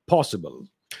alliance possible?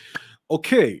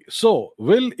 Okay, so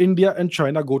will India and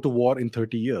China go to war in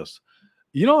 30 years?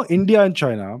 India and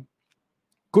China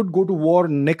could go to war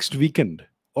next weekend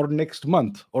or next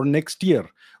month or next year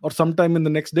or sometime in the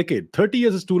next decade. 30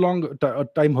 years is too long a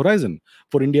time horizon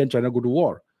for India and China going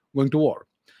to war.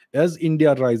 As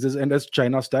India rises and as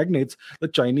China stagnates, the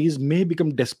Chinese may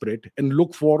become desperate and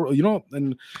look for,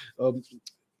 and um,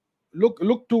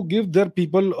 look to give their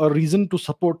people a reason to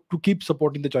keep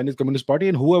supporting the Chinese Communist Party,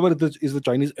 and whoever is the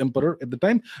Chinese emperor at the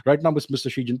time. Right now is Mr.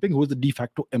 Xi Jinping, who is the de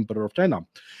facto emperor of China.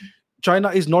 China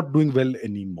is not doing well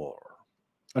anymore.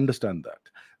 Understand that.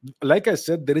 Like I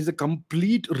said, there is a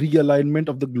complete realignment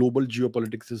of the global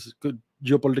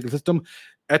geopolitical system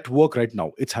at work right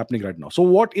now. It's happening right now. So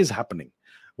what is happening?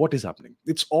 What is happening?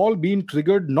 It's all being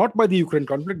triggered not by the Ukraine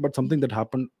conflict, but something that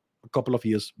happened a couple of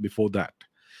years before that.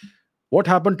 What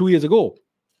happened 2 years ago?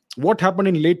 What happened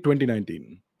in late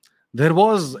 2019? There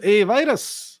was a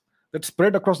virus that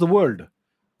spread across the world,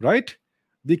 right?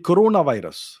 The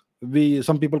coronavirus.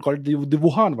 Some people call it the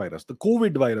Wuhan virus, the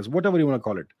COVID virus, whatever you want to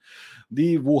call it.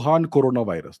 The Wuhan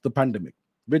coronavirus, the pandemic,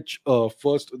 which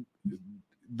first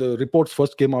the reports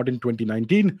first came out in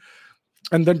 2019,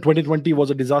 and then 2020 was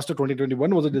a disaster,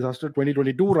 2021 was a disaster,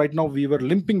 2022 right now we were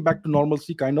limping back to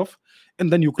normalcy kind of,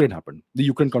 and then Ukraine happened, the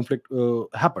Ukraine conflict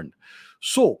happened.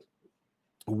 So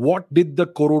what did the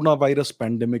coronavirus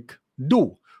pandemic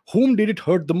do? Whom did it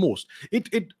hurt the most?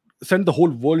 It sent the whole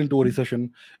world into a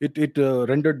recession. It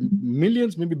rendered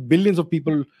millions, maybe billions of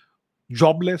people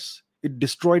jobless. It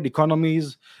destroyed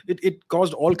economies. It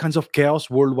caused all kinds of chaos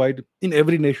worldwide in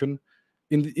every nation,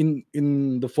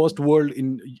 in the first world,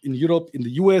 in Europe, in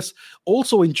the US,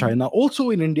 also in China, also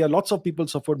in India. Lots of people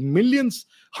suffered. Millions,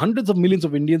 hundreds of millions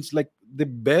of Indians, like, they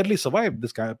barely survived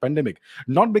this kind of pandemic,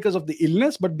 not because of the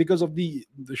illness, but because of the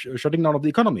shutting down of the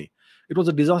economy. It was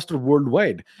a disaster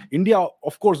worldwide. India,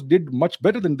 of course, did much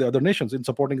better than the other nations in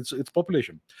supporting its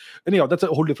population. Anyhow, that's a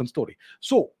whole different story.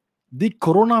 So the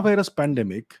coronavirus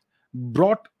pandemic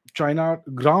brought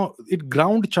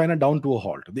ground China down to a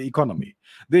halt, the economy.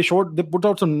 They put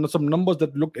out some numbers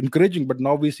that looked encouraging, but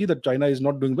now we see that China is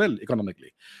not doing well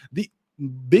economically. The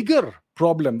bigger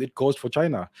problem it caused for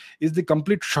China is the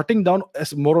complete shutting down,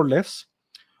 as more or less,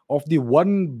 of the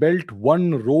One Belt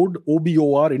One Road,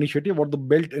 OBOR initiative, or the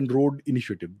Belt and Road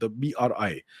Initiative, the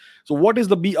BRI. So what is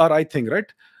the BRI thing,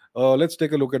 right? Let's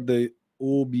take a look at the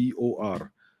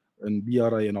OBOR and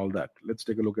BRI and all that. Let's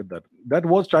take a look at that. That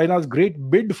was China's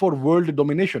great bid for world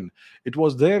domination. It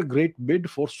was their great bid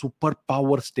for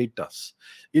superpower status.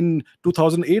 In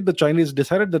 2008, the Chinese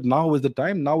decided that now is the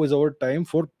time. Now is our time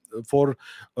for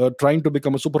trying to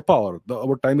become a superpower.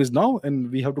 Our time is now,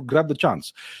 and we have to grab the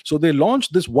chance. So they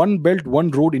launched this One Belt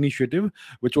One Road initiative,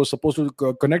 which was supposed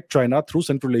to connect China through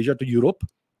Central Asia to Europe.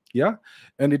 Yeah,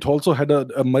 and it also had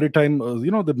a maritime,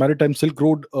 the maritime Silk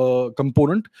Road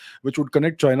component, which would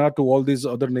connect China to all these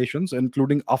other nations,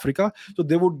 including Africa. So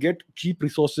they would get cheap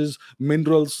resources,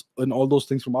 minerals, and all those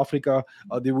things from Africa.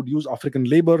 They would use African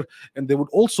labor, and they would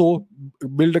also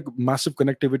build a massive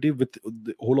connectivity with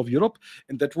the whole of Europe,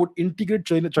 and that would integrate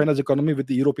China's economy with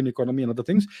the European economy and other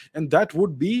things, and that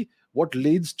would be what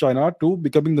leads China to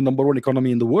becoming the number one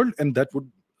economy in the world, and that would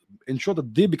ensure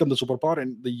that they become the superpower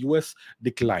and the US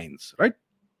declines, right?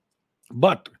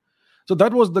 But so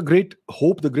that was the great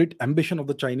hope, the great ambition of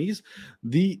the Chinese.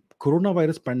 The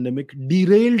coronavirus pandemic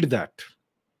derailed that.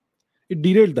 It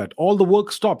derailed that. All the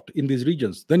work stopped in these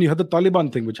regions. Then you had the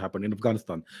Taliban thing, which happened in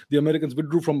Afghanistan. The Americans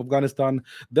withdrew from Afghanistan.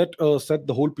 That set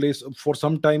the whole place for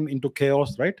some time into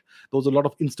chaos, right? There was a lot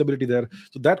of instability there.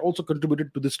 So that also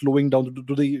contributed to the slowing down,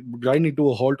 to the grinding to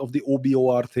a halt of the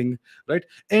OBOR thing, right?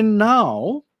 And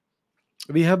now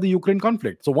we have the Ukraine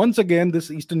conflict. So once again, this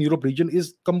Eastern Europe region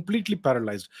is completely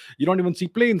paralyzed. You don't even see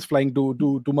planes flying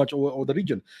too much over the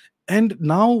region. And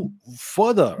now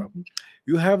further,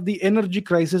 you have the energy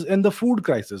crisis and the food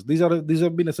crisis. These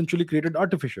have been essentially created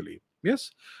artificially.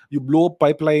 Yes, you blow up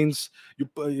pipelines.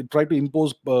 You try to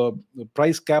impose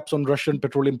price caps on Russian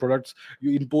petroleum products.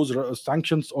 You impose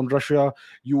sanctions on Russia.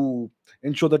 You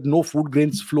ensure that no food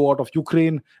grains flow out of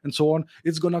Ukraine, and so on.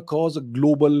 It's gonna cause a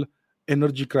global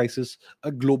energy crisis,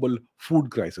 a global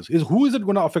food crisis. Who is it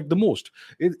going to affect the most?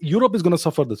 Europe is going to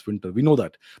suffer this winter. We know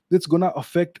that. It's going to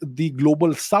affect the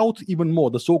global south even more,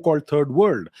 the so-called third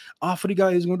world. Africa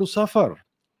is going to suffer.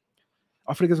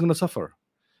 Africa is going to suffer.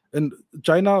 And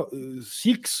China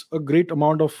seeks a great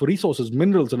amount of resources,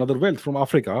 minerals, and other wealth from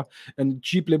Africa, and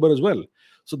cheap labor as well.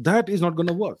 So that is not going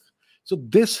to work. So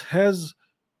this has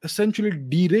essentially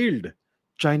derailed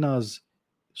China's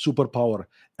superpower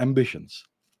ambitions,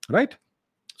 right?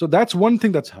 So that's one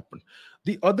thing that's happened.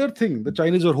 The other thing the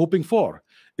Chinese are hoping for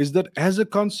is that, as a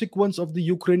consequence of the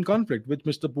Ukraine conflict, which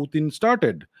Mr. Putin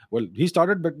started, well, he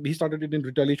started, but he started it in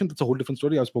retaliation. That's a whole different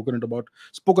story. I've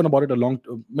spoken about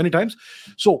it many times.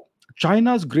 So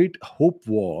China's great hope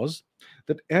was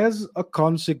that, as a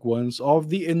consequence of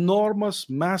the enormous,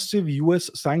 massive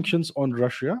US sanctions on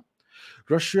Russia,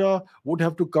 Russia would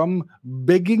have to come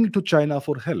begging to China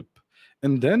for help.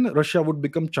 And then Russia would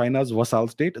become China's vassal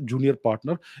state, a junior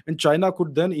partner, and China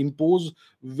could then impose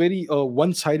very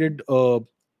one-sided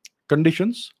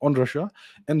conditions on Russia,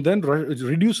 and then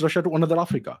reduce Russia to another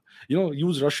Africa.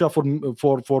 Use Russia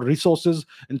for resources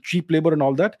and cheap labor and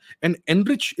all that, and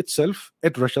enrich itself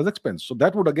at Russia's expense. So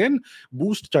that would again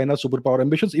boost China's superpower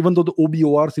ambitions, even though the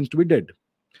OBOR seems to be dead.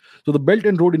 So the Belt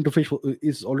and Road interface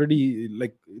is already,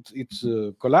 like, it's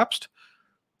collapsed,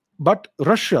 but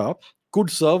Russia could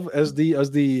serve as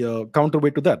the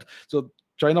counterweight to that. So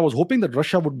China was hoping that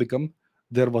Russia would become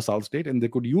their vassal state, and they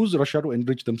could use Russia to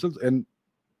enrich themselves and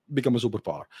become a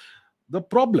superpower. The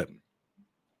problem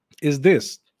is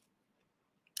this: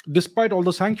 despite all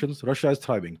the sanctions, Russia is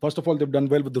thriving. First of all, they've done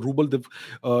well with the ruble. They've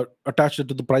attached it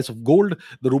to the price of gold.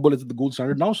 The ruble is the gold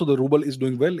standard now, so the ruble is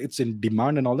doing well. It's in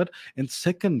demand and all that. And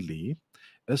secondly,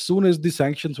 as soon as the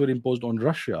sanctions were imposed on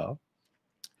Russia,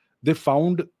 they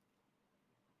found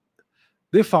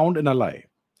they found an ally.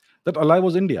 That ally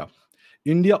was India.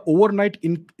 India overnight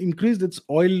increased its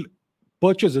oil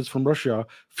purchases from Russia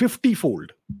 50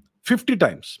 fold, 50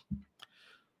 times.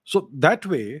 So that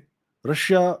way,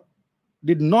 Russia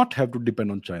did not have to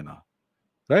depend on China,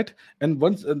 right? And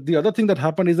once the other thing that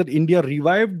happened is that India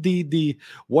revived the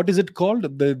what is it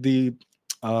called, the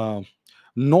uh,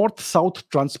 north south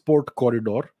transport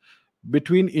corridor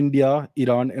between India,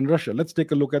 Iran, and Russia. Let's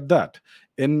take a look at that.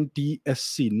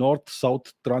 NTSC, North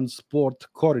South Transport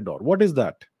Corridor. What is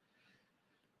that?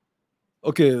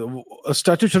 Okay, a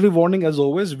statutory warning as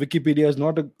always. Wikipedia is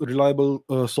not a reliable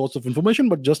source of information,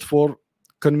 but just for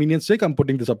convenience sake, I'm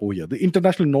putting this up over here. The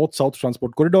International North South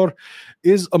Transport Corridor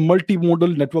is a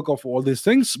multimodal network of all these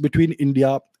things between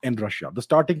India and Russia. The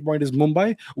starting point is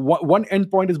Mumbai. One end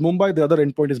point is Mumbai, the other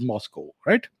end point is Moscow,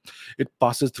 right? It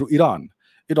passes through Iran.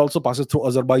 It also passes through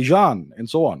Azerbaijan and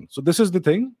so on. So, this is the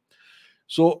thing.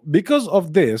 So, because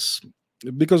of this,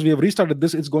 because we have restarted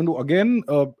this, it's going to again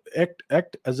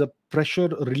act as a pressure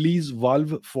release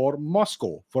valve for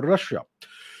Moscow, for Russia.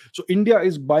 So India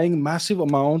is buying massive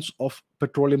amounts of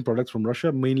petroleum products from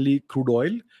Russia, mainly crude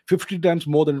oil, 50 times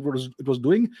more than it was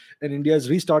doing. And India is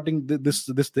restarting this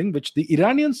thing, which the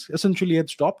Iranians essentially had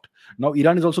stopped. Now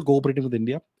Iran is also cooperating with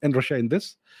India and Russia in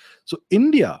this. So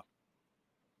India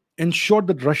ensured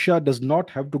that Russia does not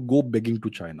have to go begging to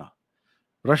China.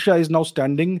 Russia is now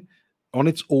standing on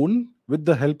its own with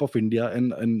the help of India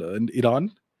and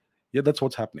Iran. Yeah, that's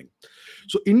what's happening.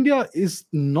 So India is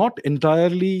not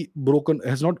entirely broken,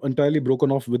 has not entirely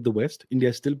broken off with the West. India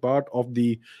is still part of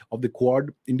the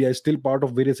Quad. India is still part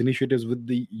of various initiatives with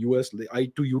the US, the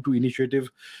I2U2 initiative.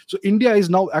 So India is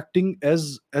now acting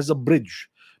as a bridge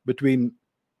between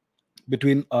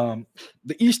the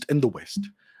East and the West.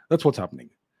 That's what's happening.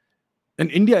 And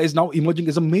India is now emerging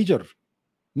as a major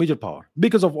power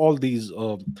because of all these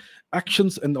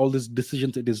actions and all these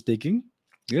decisions it is taking.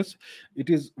 Yes, it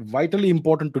is vitally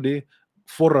important today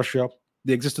for Russia,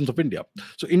 the existence of India.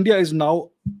 So India is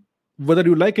now, whether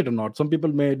you like it or not, some people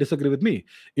may disagree with me.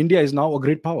 India is now a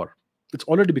great power. It's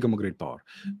already become a great power.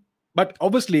 But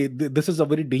obviously, this is a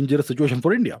very dangerous situation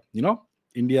for India.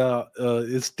 India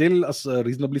is still a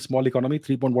reasonably small economy,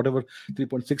 3 point whatever,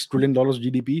 $3.6 trillion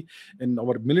GDP, and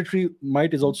our military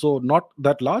might is also not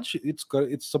that large. It's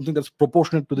something that's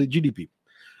proportionate to the GDP.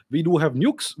 We do have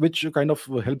nukes, which kind of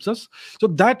helps us. So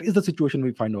that is the situation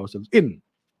we find ourselves in.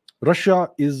 Russia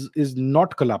is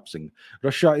not collapsing.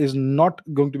 Russia is not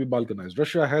going to be balkanized.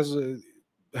 Russia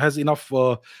has enough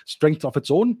strength of its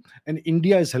own, and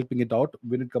India is helping it out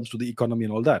when it comes to the economy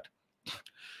and all that.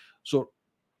 So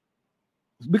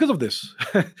because of this,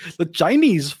 the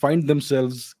Chinese find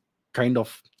themselves kind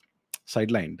of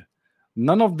sidelined.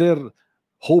 None of their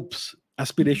hopes,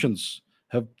 aspirations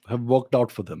have worked out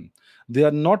for them. They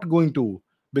are not going to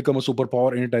become a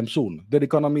superpower anytime soon. Their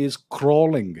economy is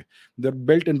crawling. Their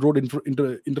Belt and Road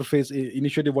Interface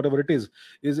initiative, whatever it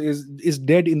is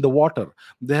dead in the water.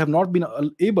 They have not been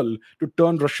able to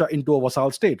turn Russia into a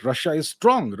vassal state. Russia is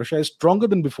strong. Russia is stronger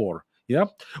than before. Yeah,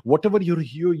 whatever you're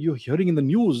hearing in the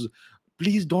news,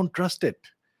 please don't trust it.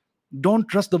 Don't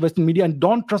trust the Western media, and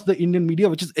don't trust the Indian media,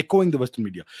 which is echoing the Western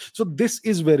media. So this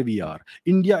is where we are.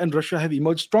 India and Russia have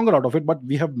emerged stronger out of it, but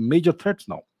we have major threats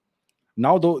now.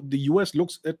 Now, though, the US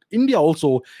looks at India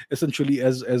also essentially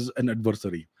as an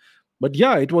adversary. But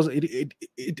yeah,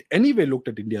 it anyway looked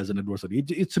at India as an adversary.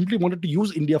 It simply wanted to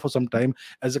use India for some time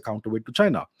as a counterweight to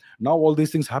China. Now all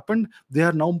these things happened. They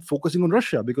are now focusing on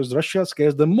Russia because Russia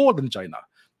scares them more than China.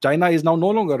 China is now no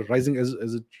longer rising as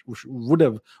it would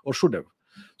have or should have.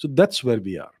 So that's where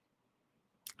we are.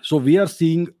 So we are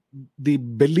seeing the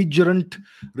belligerent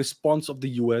response of the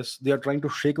US. They are trying to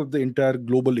shake up the entire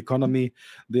global economy.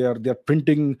 They are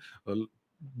printing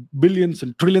billions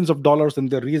and trillions of dollars,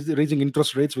 and they're raising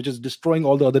interest rates, which is destroying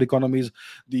all the other economies.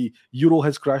 The euro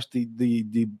has crashed.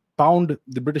 The pound,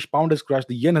 the British pound has crashed.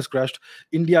 The yen has crashed.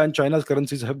 India and China's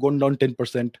currencies have gone down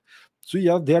 10%. So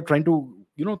yeah, they are trying to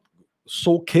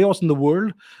sow chaos in the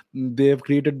world. They have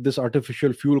created this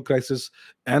artificial fuel crisis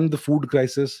and the food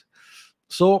crisis.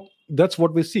 So that's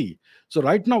what we see. So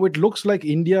right now it looks like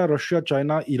India, Russia,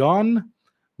 China, Iran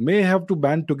may have to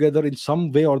band together in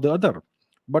some way or the other.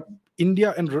 But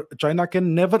India and China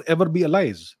can never ever be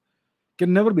allies.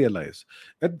 can never be allies.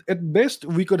 At best,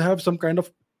 we could have some kind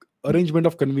of arrangement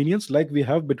of convenience like we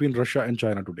have between Russia and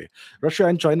China today. Russia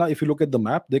and China, if you look at the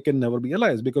map, they can never be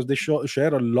allies because they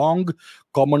share a long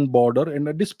common border and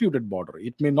a disputed border.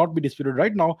 It may not be disputed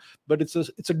right now, but it's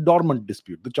a dormant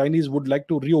dispute. The Chinese would like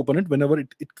to reopen it whenever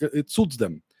it suits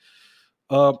them.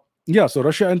 uh, yeah, so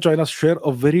Russia and China share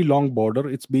a very long border.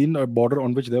 It's been a border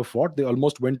on which they have fought. They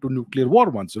almost went to nuclear war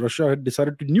once. Russia had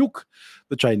decided to nuke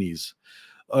the Chinese,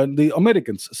 and the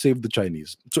Americans saved the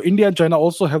Chinese. So India and China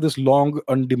also have this long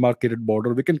undemarcated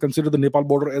border. We can consider the Nepal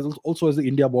border as also as the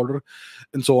India border,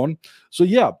 and so on. So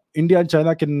yeah, India and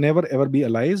China can never ever be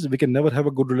allies. We can never have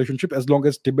a good relationship as long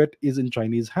as Tibet is in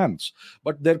Chinese hands.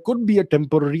 But there could be a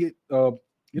temporary,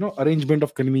 arrangement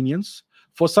of convenience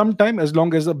for some time as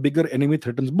long as a bigger enemy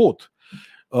threatens both.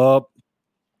 Uh,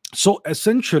 so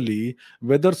essentially,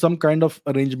 whether some kind of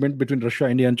arrangement between Russia,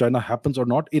 India, and China happens or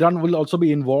not, Iran will also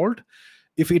be involved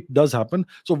if it does happen.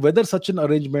 So whether such an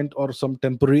arrangement or some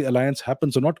temporary alliance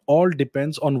happens or not, all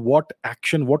depends on what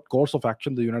course of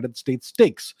action the United States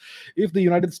takes. If the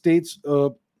United States,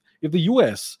 if the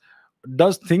US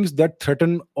does things that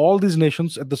threaten all these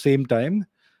nations at the same time,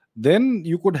 then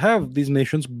you could have these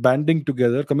nations banding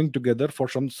together, coming together for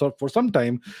some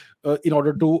time, in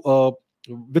order to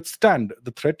withstand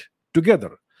the threat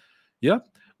together. Yeah,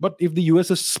 but if the US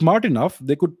is smart enough,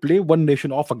 they could play one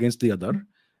nation off against the other,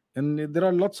 and there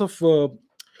are lots of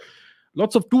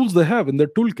tools they have in their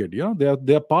toolkit. Yeah,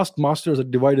 they are past masters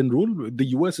at divide and rule. The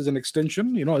US is an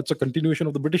extension. It's a continuation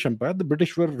of the British Empire. The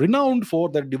British were renowned for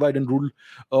their divide and rule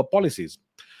policies.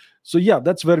 So yeah,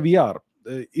 that's where we are.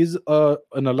 Is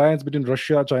an alliance between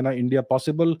Russia, China, India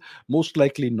possible? Most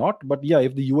likely not. But yeah,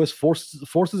 if the US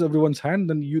forces everyone's hand,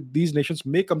 then these nations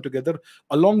may come together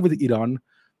along with Iran,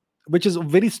 which is a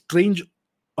very strange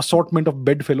assortment of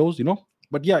bedfellows.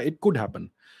 But yeah, it could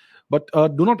happen. But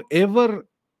do not ever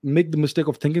make the mistake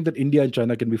of thinking that India and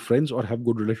China can be friends or have a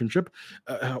good relationship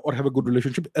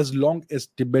as long as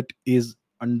Tibet is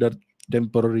under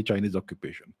temporary Chinese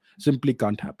occupation. Simply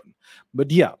can't happen. But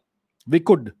yeah, we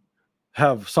could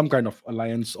have some kind of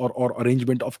alliance or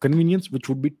arrangement of convenience which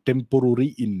would be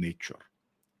temporary in nature.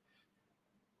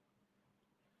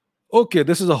 Okay,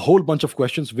 this is a whole bunch of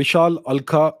questions. Vishal,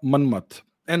 Alka, Manmat,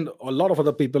 and a lot of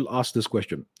other people asked this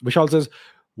question. Vishal says,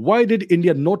 why did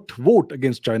India not vote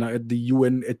against China at the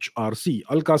UNHRC?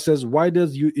 Alka says, why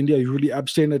does India usually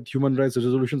abstain at human rights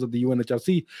resolutions at the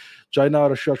UNHRC? China,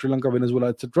 Russia, Sri Lanka, Venezuela,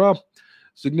 etc.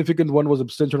 Significant one was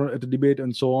abstention at the debate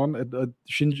and so on at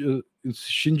in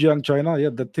Xinjiang, China. Yeah,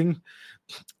 that thing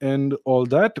and all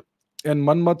that. And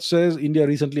Manmat says India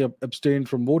recently abstained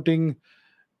from voting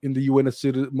in the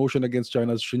UNSC motion against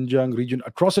China's Xinjiang region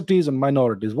atrocities and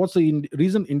minorities. What's the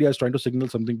reason India is trying to signal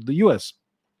something to the US?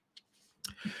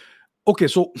 Okay,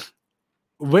 so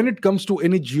when it comes to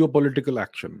any geopolitical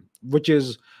action, which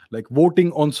is like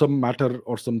voting on some matter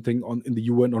or something in the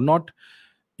UN or not,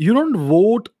 you don't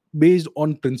vote based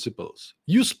on principles.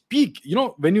 You speak,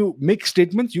 when you make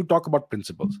statements, you talk about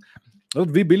principles.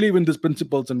 We believe in these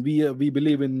principles, and we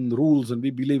believe in rules, and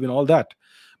we believe in all that.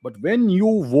 But when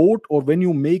you vote or when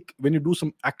you do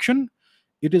some action,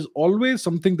 it is always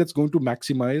something that's going to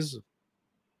maximize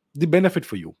the benefit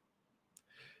for you.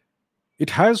 It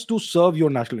has to serve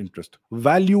your national interest,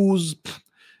 values,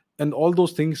 and all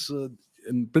those things,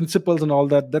 and principles and all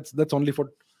that. That's only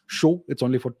for show. It's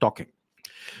only for talking.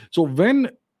 So when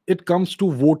it comes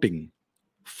to voting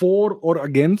for or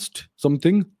against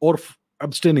something or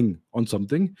abstaining on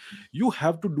something, you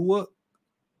have to do a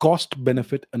cost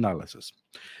benefit analysis.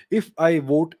 If I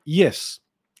vote yes,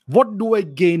 what do I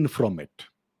gain from it?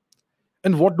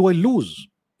 And what do I lose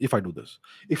if I do this?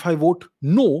 If I vote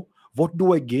no, what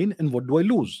do I gain and what do I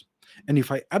lose? And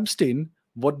if I abstain,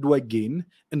 what do I gain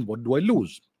and what do I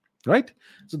lose? Right?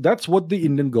 So that's what the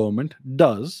Indian government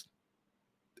does.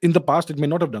 In the past, it may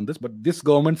not have done this, but this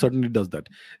government certainly does that.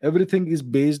 Everything is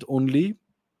based only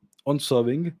on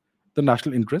serving the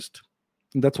national interest.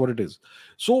 And that's what it is.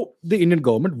 So the Indian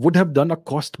government would have done a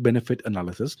cost benefit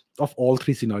analysis of all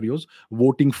three scenarios: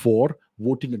 voting for,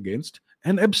 voting against,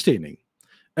 and abstaining.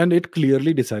 And it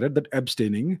clearly decided that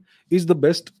abstaining is the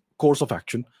best course of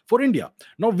action for India.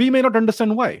 Now, we may not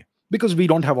understand why, because we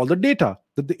don't have all the data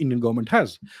that the Indian government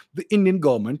has. The Indian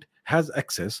government has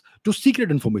access to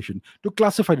secret information, to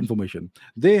classified information.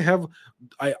 They have,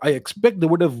 I expect they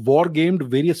would have war gamed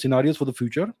various scenarios for the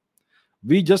future.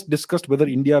 We just discussed whether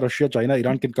India, Russia, China,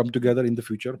 Iran can come together in the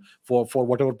future for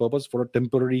whatever purpose, for a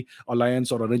temporary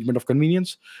alliance or arrangement of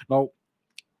convenience. Now,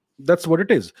 that's what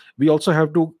it is. We also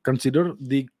have to consider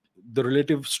the the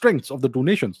relative strengths of the two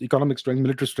nations, economic strength,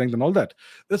 military strength, and all that.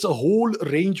 There's a whole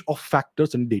range of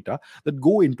factors and data that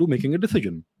go into making a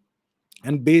decision.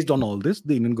 And based on all this,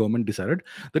 the Indian government decided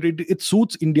that it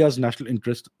suits India's national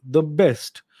interest the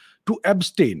best to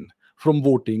abstain from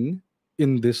voting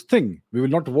in this thing. We will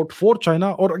not vote for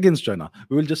China or against China.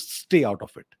 We will just stay out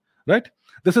of it. Right?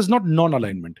 This is not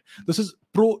non-alignment. This is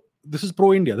pro. This is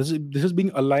pro India. This is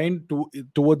being aligned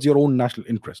towards your own national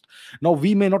interest. Now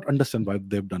we may not understand why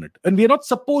they've done it, and we are not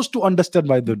supposed to understand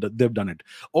why they've done it.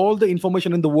 All the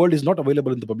information in the world is not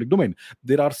available in the public domain.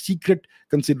 There are secret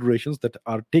considerations that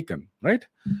are taken. Right?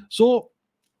 So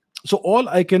all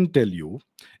I can tell you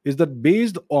is that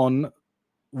based on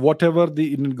whatever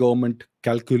the Indian government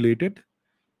calculated,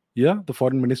 yeah, the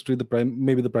foreign ministry,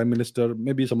 maybe the prime minister,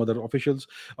 maybe some other officials,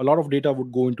 a lot of data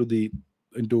would go into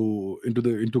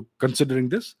considering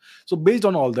this. So based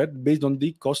on all that, based on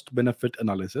the cost benefit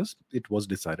analysis, it was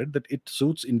decided that it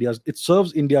serves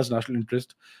India's national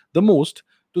interest the most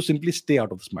to simply stay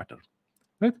out of this matter.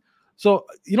 Right? So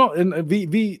and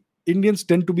we Indians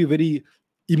tend to be very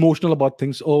emotional about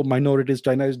things. Oh, minorities,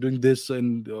 China is doing this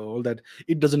and all that.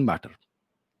 It doesn't matter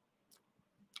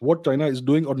what China is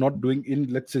doing or not doing in,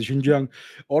 let's say, Xinjiang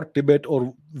or Tibet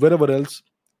or wherever else,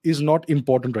 is not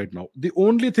important right now. The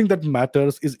only thing that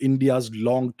matters is India's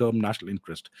long-term national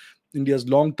interest, India's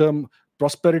long-term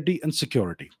prosperity and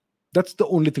security. That's the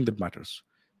only thing that matters.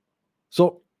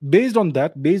 So based on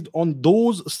that, based on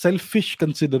those selfish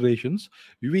considerations,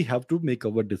 we have to make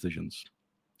our decisions.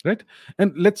 Right?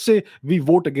 And let's say we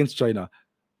vote against China.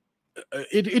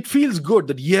 It feels good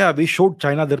that, yeah, we showed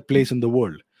China their place in the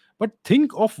world. But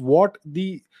think of what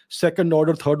the second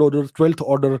order, third order, 12th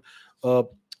order uh,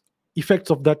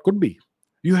 effects of that could be.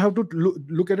 You have to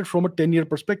look at it from a 10-year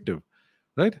perspective,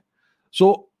 right?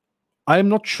 So I am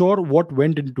not sure what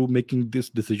went into making this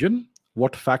decision,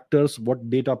 what factors,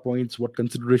 what data points, what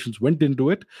considerations went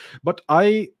into it. But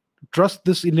I trust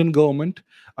this Indian government.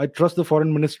 I trust the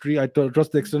foreign ministry. I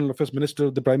trust the external affairs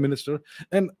minister, the prime minister,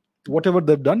 and whatever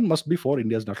they've done must be for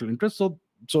India's national interest.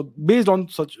 So based on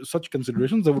such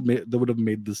considerations, they would have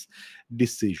made this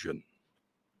decision.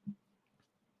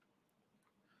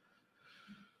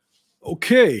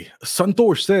 Okay,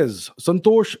 Santosh,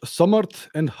 Samarth,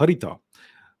 and Harita.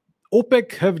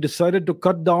 OPEC have decided to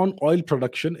cut down oil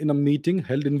production in a meeting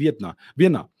held in Vienna.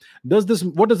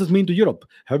 What does this mean to Europe?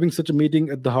 Having such a meeting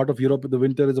at the heart of Europe, the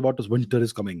winter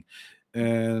is coming,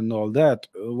 and all that.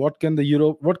 What can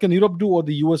Europe do or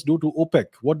the US do to OPEC?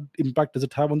 What impact does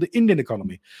it have on the Indian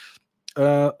economy?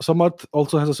 Samarth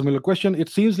also has a similar question. It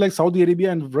seems like Saudi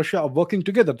Arabia and Russia are working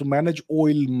together to manage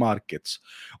oil markets.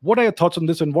 What are your thoughts on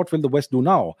this, and what will the West do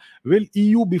now? Will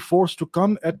EU be forced to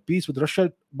come at peace with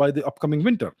Russia by the upcoming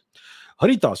winter?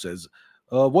 Harita says,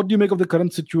 what do you make of the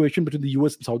current situation between the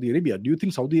US and Saudi Arabia? Do you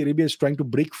think Saudi Arabia is trying to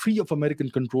break free of American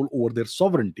control over their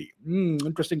sovereignty?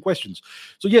 Interesting questions.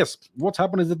 So yes, what's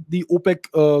happened is that the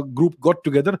OPEC group got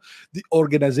together, the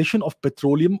Organization of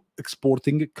Petroleum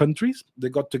Exporting Countries, they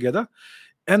got together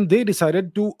and they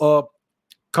decided to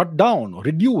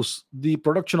reduce the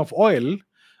production of oil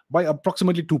by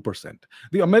approximately 2%.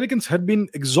 The Americans had been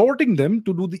exhorting them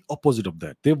to do the opposite of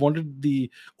that. They wanted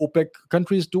the OPEC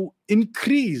countries to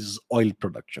increase oil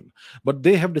production. But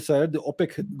the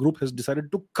OPEC group has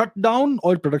decided to cut down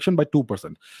oil production by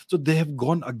 2%. So they have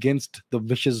gone against the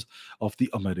wishes of the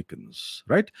Americans,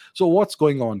 right? So what's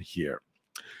going on here?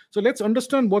 So let's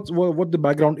understand what the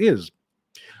background is.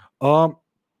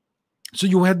 So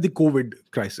you had the COVID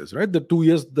crisis, right? The 2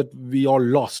 years that we all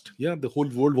lost. Yeah, the whole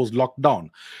world was locked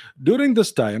down. During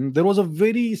this time, there was a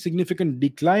very significant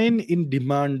decline in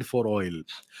demand for oil.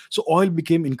 So oil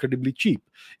became incredibly cheap.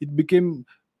 It became,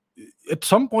 at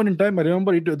some point in time, I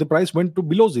remember the price went to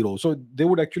below zero. So they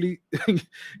would actually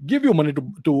give you money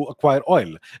to acquire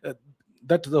oil.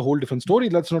 That's a whole different story.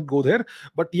 Let's not go there.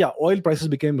 But yeah, oil prices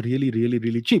became really, really,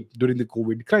 really cheap during the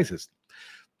COVID crisis.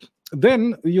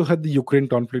 Then you had the Ukraine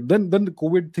conflict. Then the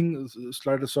COVID thing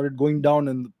started going down,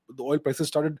 and the oil prices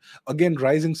started again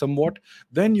rising somewhat.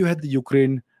 Then you had the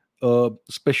Ukraine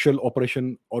special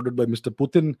operation ordered by Mr.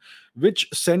 Putin, which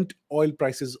sent oil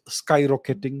prices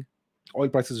skyrocketing. Oil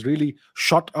prices really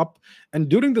shot up, and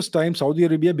during this time, Saudi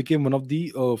Arabia became one of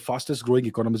the fastest growing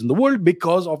economies in the world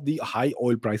because of the high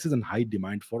oil prices and high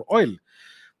demand for oil.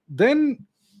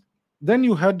 Then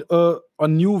you had a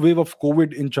new wave of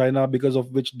COVID in China, because of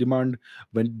which demand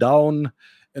went down.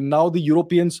 And now the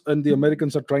Europeans and the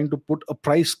Americans are trying to put a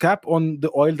price cap on the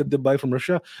oil that they buy from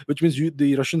Russia, which means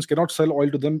the Russians cannot sell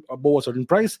oil to them above a certain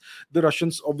price. The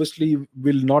Russians obviously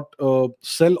will not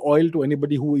sell oil to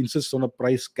anybody who insists on a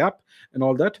price cap and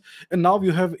all that. And now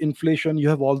you have inflation, you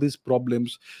have all these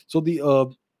problems. So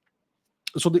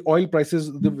So the oil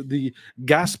prices, the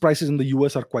gas prices in the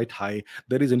US are quite high.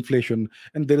 There is inflation,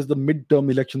 and there is the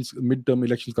midterm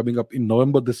elections coming up in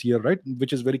November this year, right,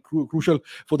 which is very crucial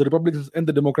for the Republicans and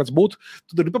the Democrats both.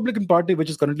 So the Republican Party, which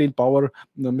is currently in power,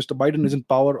 Mr. Biden is in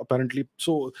power apparently,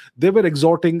 so they were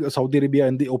exhorting Saudi Arabia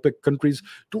and the OPEC countries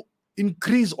to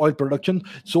increase oil production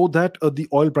so that the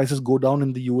oil prices go down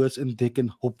in the US and they can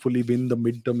hopefully win the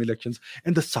midterm elections.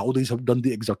 And the Saudis have done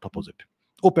the exact opposite.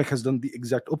 OPEC has done the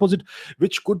exact opposite,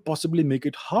 which could possibly make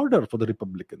it harder for the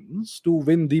Republicans to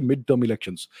win the midterm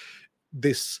elections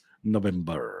this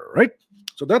November, right?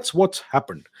 So that's what's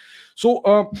happened. So,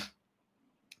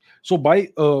 by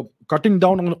cutting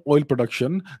down on oil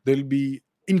production, there'll be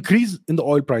increase in the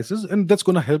oil prices, and that's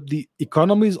going to help the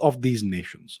economies of these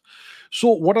nations. So,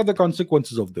 what are the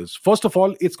consequences of this? First of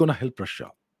all, it's going to help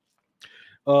Russia.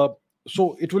 Uh,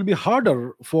 so it will be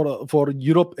harder for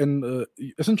Europe and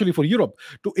essentially for Europe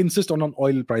to insist on an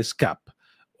oil price cap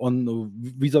on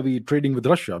vis-a-vis trading with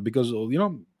Russia, because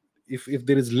if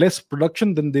there is less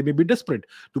production, then they may be desperate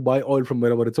to buy oil from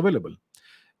wherever it's available.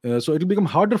 So it will become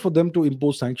harder for them to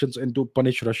impose sanctions and to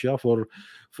punish Russia for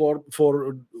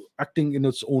acting in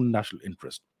its own national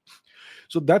interest.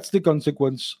 So that's the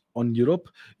consequence on Europe.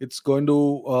 It's going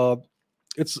to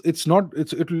it's not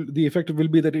it's it will the effect will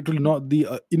be that it will not the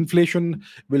inflation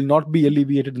will not be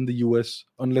alleviated in the US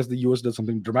unless the US does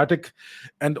something dramatic,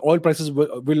 and oil prices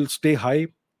will stay high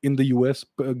in the US.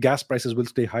 Gas prices will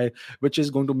stay high, which is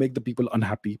going to make the people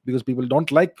unhappy because people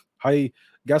don't like high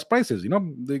gas prices.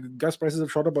 The gas prices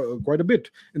have shot up quite a bit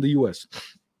in the US.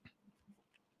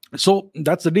 So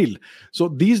that's the deal. So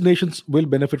these nations will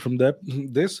benefit from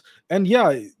this, and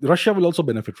yeah, Russia will also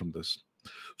benefit from this.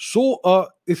 So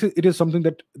it is something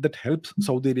that helps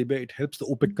Saudi Arabia, it helps the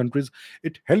OPEC countries,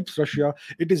 it helps Russia.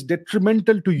 It is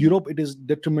detrimental to Europe, it is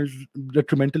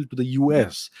detrimental to the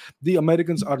US. The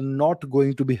Americans are not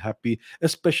going to be happy,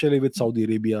 especially with Saudi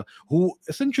Arabia, who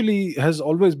essentially has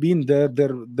always been their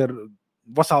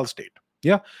vassal state.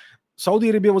 Yeah, Saudi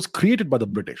Arabia was created by the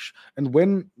British, and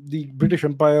when the British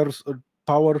Empire's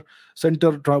power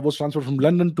center was transferred from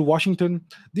London to Washington,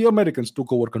 the Americans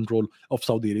took over control of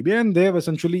Saudi Arabia, and they have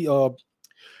essentially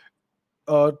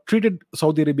treated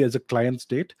Saudi Arabia as a client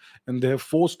state, and they have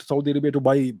forced Saudi Arabia to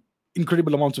buy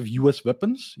incredible amounts of US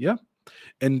weapons, yeah,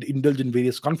 and indulge in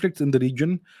various conflicts in the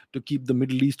region to keep the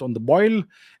Middle East on the boil.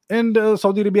 And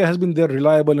Saudi Arabia has been their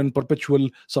reliable and perpetual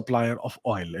supplier of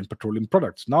oil and petroleum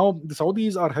products. Now the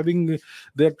Saudis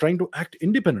they're trying to act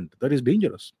independent. That is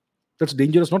dangerous. That's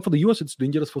dangerous not for the US, it's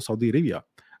dangerous for Saudi Arabia,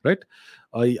 right?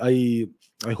 I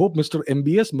hope Mr.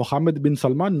 MBS Mohammed bin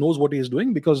Salman knows what he is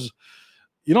doing, because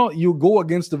you go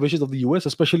against the wishes of the US,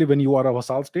 especially when you are a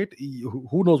vassal state.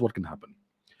 Who knows what can happen?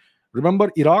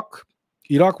 Remember Iraq?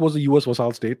 Iraq was a US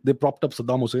vassal state. They propped up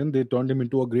Saddam Hussein. They turned him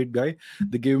into a great guy.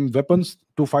 They gave him weapons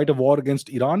to fight a war against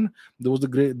Iran. There was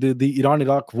the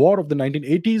Iran-Iraq war of the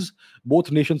 1980s. Both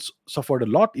nations suffered a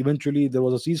lot. Eventually, there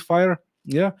was a ceasefire.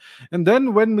 Yeah. And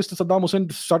then when Mr. Saddam Hussein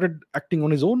started acting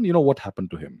on his own, you know what happened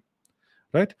to him,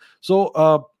 right? So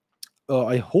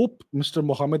I hope Mr.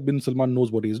 Mohammed bin Salman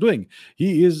knows what he is doing.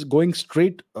 He is going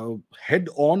straight head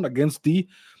on against the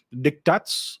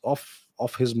diktats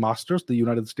of his masters, the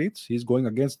United States. He's going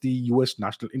against the US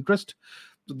national interest.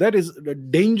 So that is a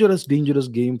dangerous, dangerous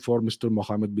game for Mr.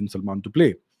 Mohammed bin Salman to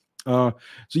play. So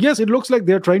yes, it looks like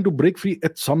they're trying to break free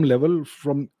at some level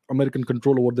from American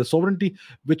control over their sovereignty,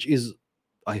 which is,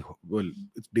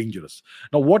 it's dangerous.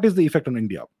 Now, what is the effect on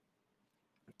India?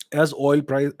 As oil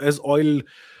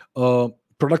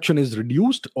production is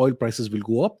reduced, oil prices will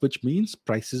go up, which means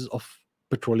prices of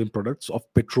petroleum products, of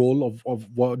petrol,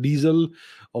 of diesel,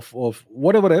 of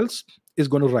whatever else is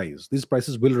going to rise. These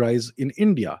prices will rise in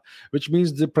India, which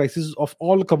means the prices of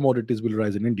all commodities will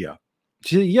rise in India.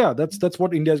 So, yeah, that's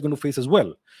what India is going to face as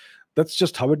well. That's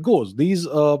just how it goes. These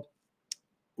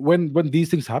when these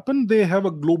things happen, they have a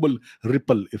global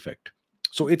ripple effect.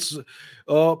 So it's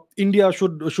India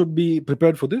should be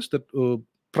prepared for this. That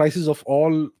prices of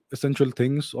all essential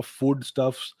things, of food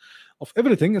stuffs, of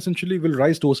everything, essentially will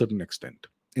rise to a certain extent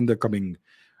in the coming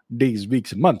days,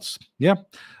 weeks, and months. Yeah,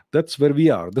 that's where we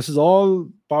are. This is all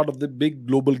part of the big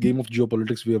global game of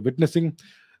geopolitics we are witnessing.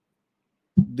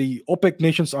 The OPEC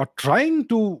nations are trying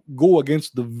to go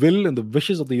against the will and the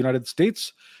wishes of the United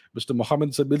States. Mr.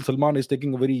 Mohammed bin Salman is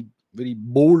taking a very, very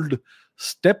bold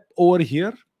step over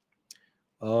here.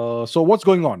 So what's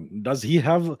going on? Does he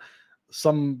have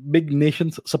some big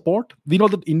nations support? We know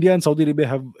that India and Saudi Arabia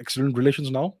have excellent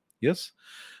relations now. Yes.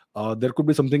 There could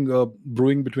be something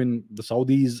brewing between the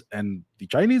Saudis and the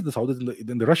Chinese, the Saudis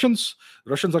and the Russians.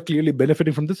 The Russians are clearly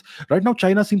benefiting from this. Right now,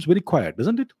 China seems very quiet,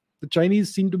 doesn't it? The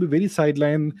Chinese seem to be very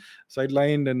sidelined,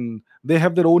 and they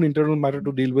have their own internal matter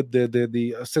to deal with.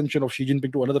 The ascension of Xi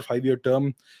Jinping to another 5-year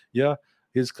term. Yeah,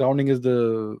 his crowning is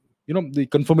the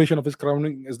confirmation of his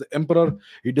crowning as the emperor.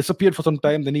 He disappeared for some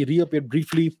time, then he reappeared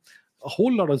briefly. A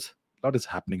whole lot is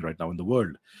happening right now in the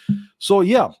world. So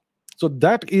yeah, so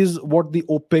that is what the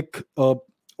OPEC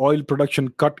oil production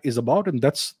cut is about, and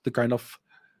that's the kind of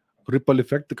ripple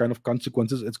effect, the kind of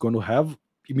consequences it's going to have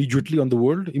immediately on the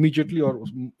world, immediately, or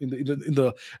in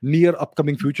the near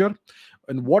upcoming future,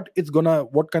 and what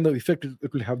kind of effect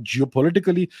it will have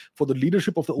geopolitically for the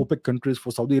leadership of the OPEC countries,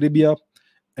 for Saudi Arabia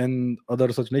and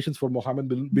other such nations, for Mohammed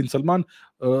bin Salman,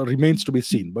 remains to be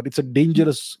seen. But it's a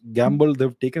dangerous gamble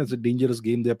they've taken. It's a dangerous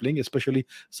game they're playing, especially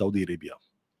Saudi Arabia.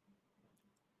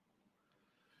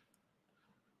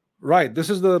 Right. This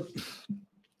is the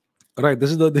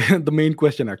main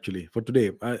question actually for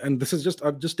today. And this is just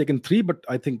I've just taken three, but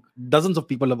I think dozens of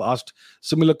people have asked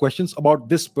similar questions about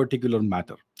this particular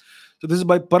matter. So this is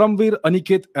by Paramveer,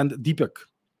 Aniket, and Deepak.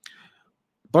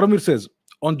 Paramveer says,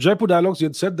 on Jaipur Dialogues, you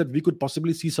had said that we could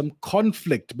possibly see some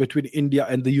conflict between India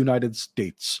and the United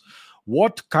States.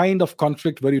 What kind of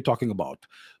conflict were you talking about?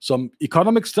 Some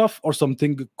economic stuff or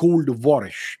something Cold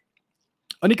Warish?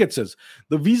 Aniket says,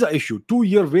 the visa issue,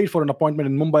 2-year wait for an appointment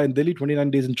in Mumbai and Delhi,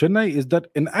 29 days in Chennai. Is that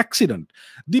an accident?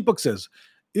 Deepak says,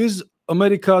 is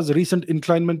America's recent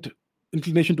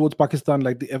inclination towards Pakistan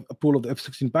like the approval of the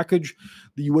F-16 package,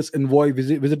 the US envoy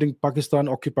visiting Pakistan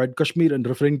occupied Kashmir and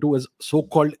referring to as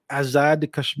so-called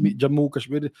Azad Kashmir, Jammu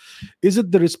Kashmir, is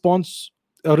it the response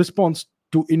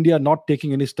to India not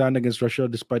taking any stand against Russia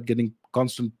despite getting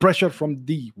constant pressure from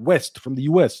the West, from the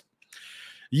US?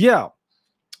 Yeah.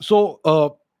 So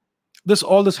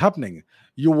all this happening.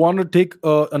 You want to take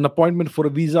an appointment for a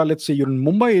visa. Let's say you're in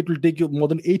Mumbai, it will take you more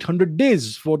than 800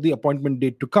 days for the appointment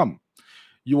date to come.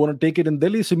 You want to take it in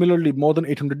Delhi, similarly, more than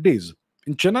 800 days.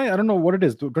 In Chennai, I don't know what it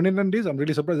is, 29 days. I'm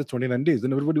really surprised it's 29 days.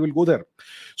 Then everybody will go there.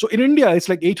 So in India, it's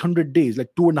like 800 days, like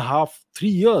 2.5, 3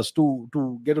 years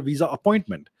to get a visa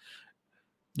appointment.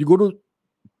 You go to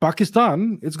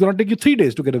Pakistan, it's going to take you 3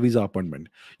 days to get a visa appointment.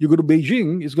 You go to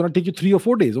Beijing, it's going to take you 3 or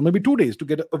 4 days, or maybe 2 days to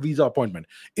get a visa appointment.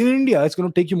 In India, it's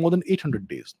going to take you more than 800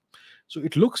 days. So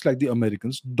it looks like the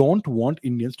Americans don't want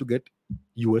Indians to get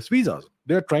US visas.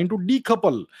 They're trying to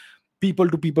decouple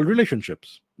people-to-people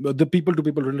relationships, the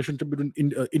people-to-people relationship between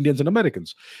Indians and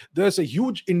Americans. There's a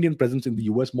huge Indian presence in the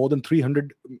US. More than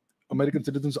 300 American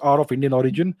citizens are of Indian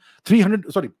origin.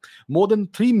 More than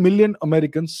 3 million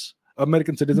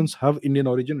American citizens have Indian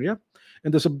origin, yeah.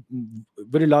 And there's a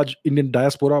very large Indian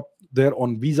diaspora there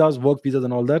on visas, work visas,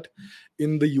 and all that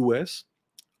in the US.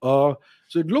 So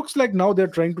it looks like now they're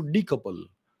trying to decouple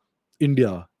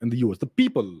India and the US, the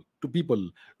people-to-people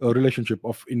relationship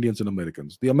of Indians and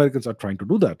Americans. The Americans are trying to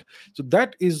do that. So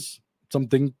that is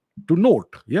something to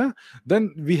note, yeah.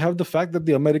 Then we have the fact that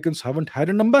the Americans haven't had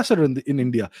an ambassador in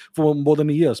India for more than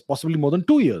a year, possibly more than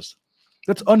 2 years.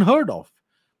 That's unheard of.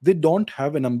 They don't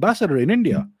have an ambassador in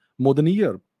India more than a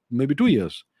year, maybe 2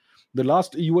 years. The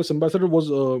last US ambassador was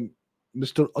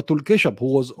Mr. Atul Keshap,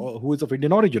 who is of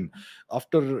Indian origin.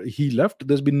 After he left,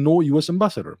 there's been no US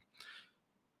ambassador.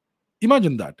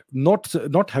 Imagine that,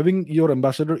 not having your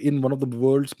ambassador in one of the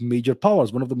world's major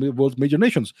powers, one of the world's major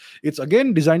nations. It's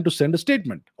again designed to send a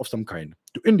statement of some kind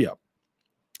to India.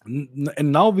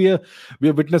 And now we are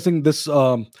witnessing this,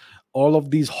 all of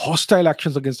these hostile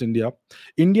actions against India.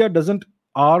 India doesn't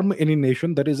arm any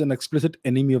nation that is an explicit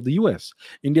enemy of the US.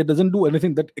 India doesn't do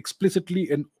anything that explicitly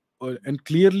and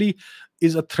clearly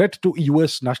is a threat to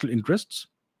US national interests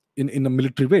in a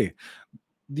military way.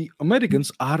 The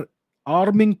Americans are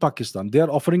arming Pakistan. They are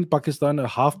offering Pakistan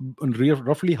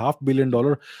roughly $500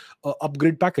 million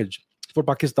upgrade package for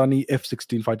Pakistani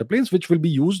F-16 fighter planes, which will be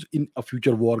used in a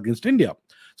future war against India.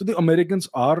 So the Americans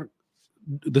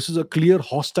this is a clear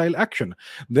hostile action.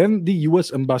 Then the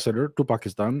US ambassador to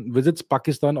Pakistan visits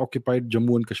Pakistan occupied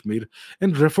Jammu and Kashmir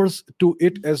and refers to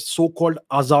it as so-called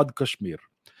Azad Kashmir.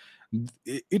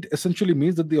 It essentially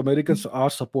means that the Americans are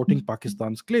supporting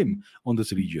Pakistan's claim on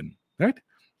this region, right?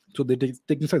 So they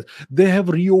taking sides. They have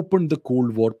reopened the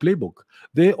Cold War playbook.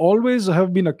 They always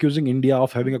have been accusing India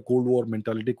of having a Cold War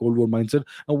mentality, Cold War mindset.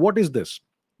 Now, what is this?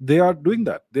 They are doing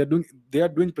that. They are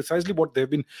doing precisely what they've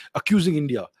been accusing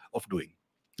India of doing,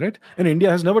 right? And India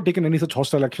has never taken any such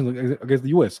hostile action against the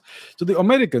US. So the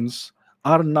Americans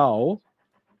are now,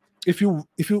 if you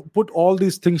put all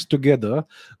these things together,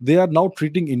 they are now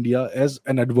treating India as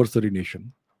an adversary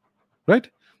nation, right?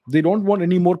 They don't want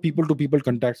any more people-to-people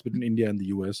contacts between India and the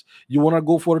US. You want to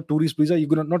go for a tourist visa,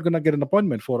 you're not going to get an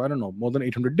appointment for, I don't know, more than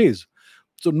 800 days.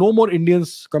 So no more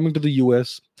Indians coming to the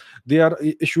US. They are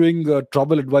issuing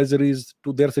travel advisories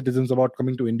to their citizens about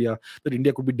coming to India, that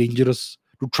India could be dangerous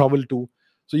to travel to.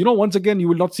 So, once again, you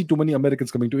will not see too many Americans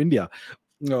coming to India.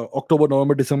 October,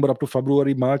 November, December, up to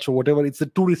February, March, or whatever. It's the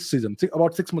tourist season,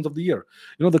 about 6 months of the year.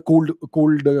 The cold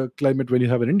climate when you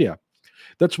have in India.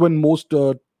 That's when most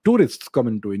tourists come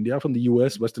into India from the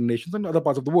US, Western nations, and other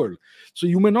parts of the world. So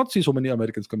you may not see so many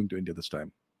Americans coming to India this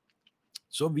time.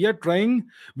 So we are trying,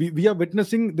 we are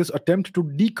witnessing this attempt to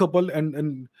decouple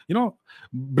and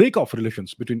break off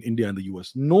relations between India and the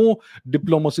US. No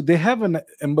diplomacy. They have an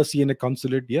embassy and a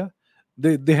consulate, yeah.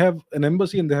 They have an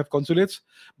embassy and they have consulates,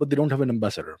 but they don't have an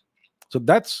ambassador. So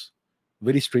that's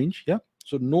very strange, yeah.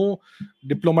 So no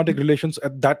diplomatic relations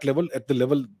at that level, at the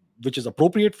level which is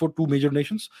appropriate for two major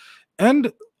nations,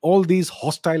 and all these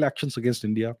hostile actions against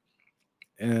India,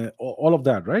 all of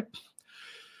that, right?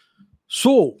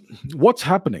 So what's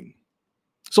happening?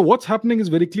 So what's happening is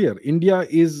very clear. India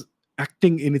is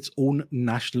acting in its own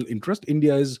national interest.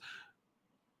 India is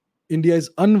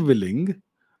unwilling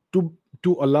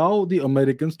to allow the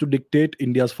Americans to dictate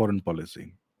India's foreign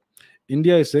policy.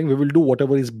 India is saying we will do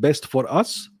whatever is best for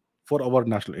us, for our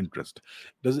national interest.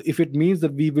 If it means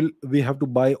that we have to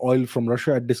buy oil from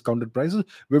Russia at discounted prices,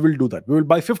 we will do that. We will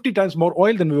buy 50 times more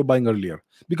oil than we were buying earlier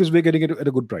because we're getting it at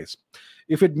a good price.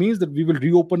 If it means that we will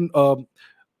reopen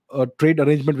a trade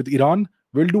arrangement with Iran,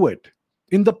 we'll do it.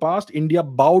 In the past, India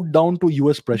bowed down to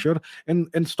US pressure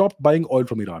and stopped buying oil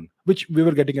from Iran, which we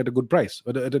were getting at a good price,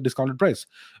 at a discounted price.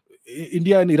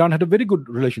 India and Iran had a very good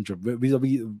relationship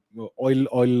vis-a-vis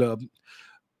oil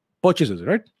purchases,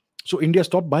 right? So India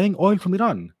stopped buying oil from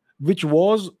Iran, which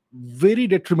was very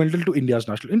detrimental to India's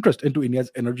national interest and to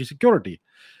India's energy security.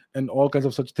 And all kinds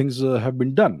of such things have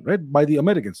been done, right, by the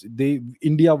Americans.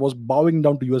 India was bowing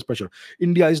down to US pressure.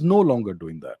 India is no longer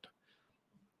doing that.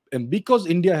 And because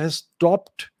India has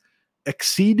stopped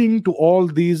acceding to all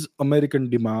these American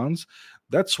demands,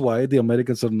 that's why the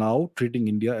Americans are now treating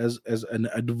India as an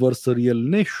adversarial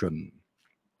nation,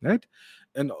 right?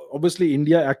 And obviously,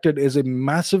 India acted as a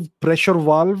massive pressure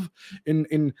valve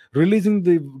in releasing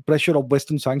the pressure of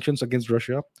Western sanctions against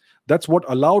Russia. That's what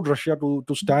allowed Russia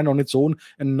to stand on its own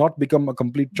and not become a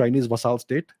complete Chinese vassal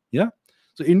state. Yeah.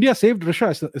 So India saved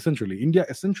Russia essentially. India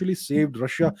essentially saved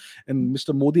Russia, and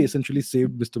Mr. Modi essentially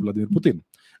saved Mr. Vladimir Putin.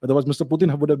 Otherwise, Mr.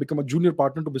 Putin would have become a junior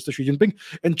partner to Mr. Xi Jinping,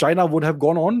 and China would have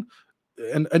gone on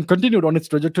and continued on its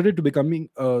trajectory to becoming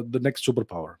the next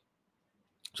superpower.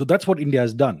 So that's what India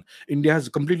has done. India has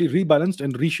completely rebalanced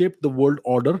and reshaped the world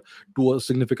order to a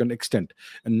significant extent.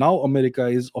 And now America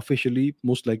is officially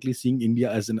most likely seeing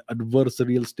India as an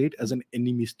adversarial state, as an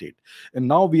enemy state. And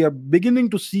now we are beginning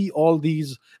to see all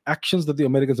these actions that the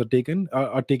Americans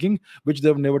are taking, which they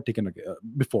have never taken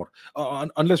before.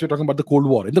 Unless we're talking about the Cold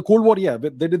War. In the Cold War, yeah,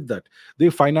 they did that. They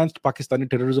financed Pakistani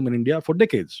terrorism in India for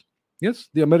decades. Yes,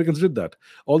 the Americans did that.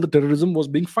 All the terrorism was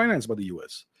being financed by the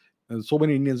US. And so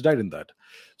many Indians died in that.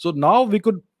 So now we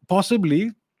could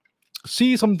possibly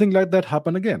see something like that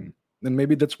happen again. And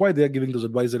maybe that's why they are giving those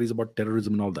advisories about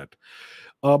terrorism and all that.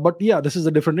 But yeah, this is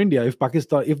a different India. If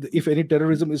Pakistan, if any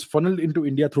terrorism is funneled into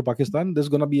India through Pakistan, there's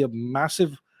going to be a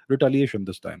massive retaliation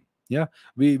this time. Yeah,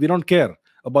 we don't care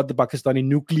about the Pakistani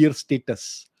nuclear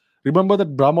status. Remember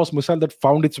that BrahMos missile that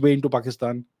found its way into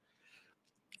Pakistan?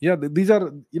 Yeah, these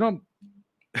are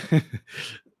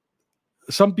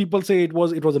some people say it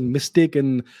was a mistake,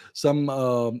 and some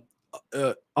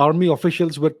army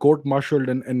officials were court-martialed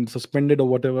and suspended or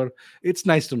whatever. It's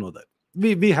nice to know that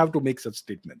we have to make such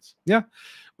statements. Yeah,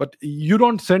 but you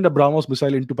don't send a BrahMos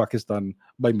missile into Pakistan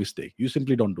by mistake. You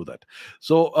simply don't do that.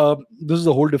 So this is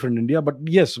a whole different India. But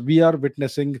yes, we are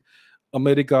witnessing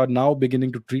America now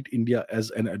beginning to treat India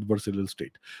as an adversarial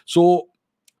state. So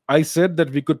I said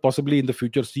that we could possibly in the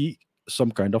future see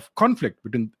some kind of conflict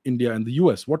between India and the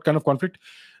US. What kind of conflict?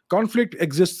 Conflict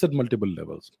exists at multiple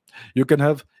levels. You can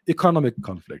have economic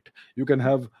conflict. You can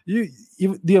have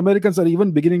the Americans are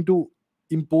even beginning to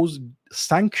impose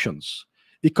sanctions,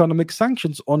 economic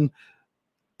sanctions on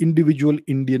individual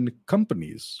Indian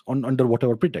companies under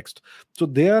whatever pretext. So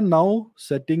they are now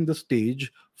setting the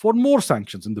stage for more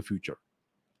sanctions in the future.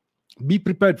 Be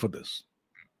prepared for this.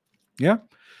 Yeah.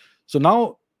 So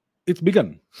now it's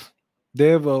begun. They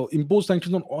have imposed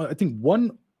sanctions on, I think,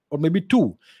 one or maybe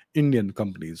two Indian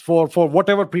companies for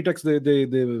whatever pretext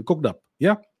they cooked up.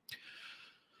 Yeah.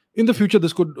 In the future, they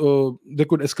could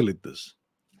escalate this.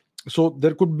 So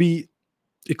there could be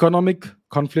economic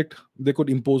conflict. They could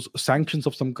impose sanctions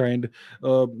of some kind.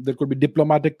 There could be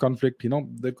diplomatic conflict.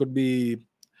 There could be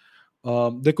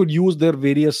they could use their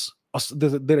various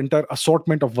their entire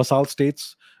assortment of vassal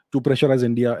states to pressurize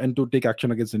India and to take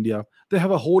action against India. They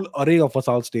have a whole array of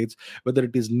vassal states, whether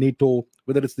it is NATO,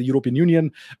 whether it's the European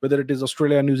Union, whether it is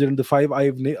Australia, New Zealand, the Five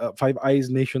Eyes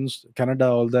nations, Canada,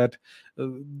 all that. Uh,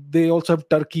 they also have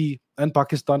Turkey and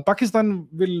Pakistan. Pakistan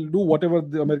will do whatever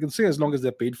the Americans say as long as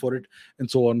they're paid for it, and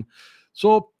so on.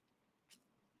 So,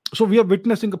 so we are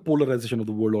witnessing a polarization of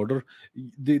the world order.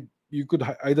 You could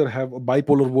either have a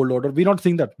bipolar world order. We're not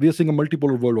seeing that. We are seeing a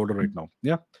multipolar world order right now.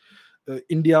 Yeah,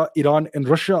 India, Iran, and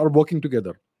Russia are working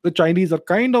together. The Chinese are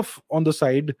kind of on the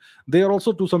side. They are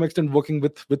also to some extent working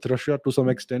with Russia to some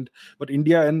extent. But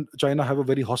India and China have a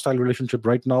very hostile relationship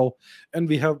right now, and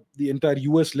we have the entire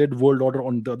US-led world order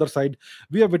on the other side.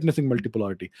 We are witnessing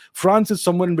multipolarity. France is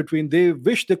somewhere in between. They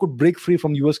wish they could break free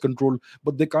from US control,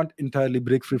 but they can't entirely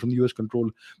break free from US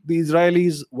control. The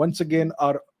Israelis once again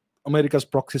are America's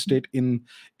proxy state in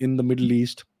the Middle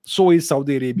East. So is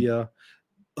Saudi Arabia.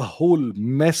 A whole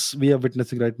mess we are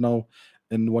witnessing right now,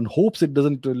 and one hopes it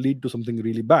doesn't lead to something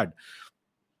really bad.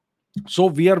 So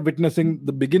we are witnessing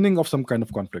the beginning of some kind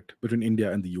of conflict between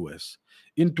India and the US.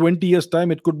 In 20 years time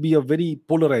it could be a very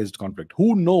polarized conflict.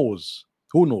 Who knows?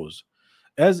 Who knows?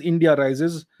 As India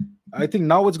rises, I think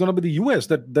now it's going to be the US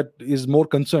that is more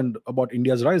concerned about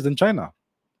India's rise than China,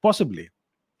 possibly.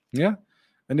 Yeah.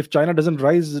 And if China doesn't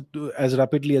rise as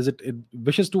rapidly as it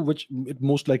wishes to, which it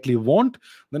most likely won't,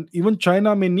 then even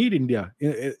China may need India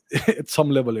at some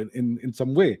level, in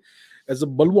some way, as a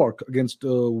bulwark against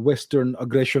Western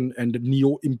aggression and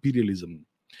neo imperialism.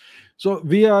 So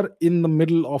we are in the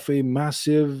middle of a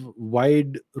massive,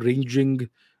 wide ranging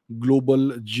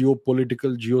global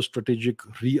geopolitical, geostrategic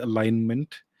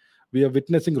realignment. We are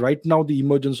witnessing right now the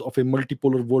emergence of a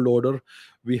multipolar world order.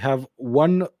 We have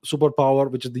one superpower,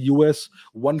 which is the US,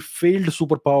 one failed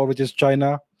superpower, which is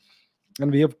China,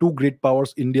 and we have two great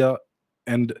powers, India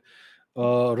and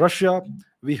Russia.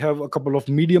 We have a couple of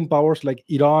medium powers like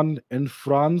Iran and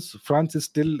France. France is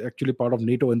still actually part of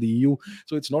NATO and the EU,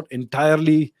 so it's not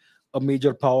entirely a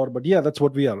major power, but yeah, that's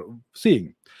what we are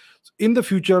seeing. In the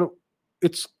future,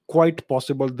 it's quite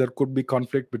possible there could be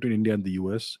conflict between India and the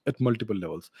US at multiple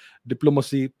levels: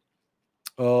 diplomacy,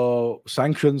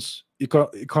 sanctions,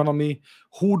 economy.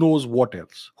 Who knows what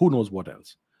else? Who knows what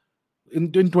else?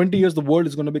 In 20 years, the world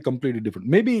is going to be completely different.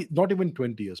 Maybe not even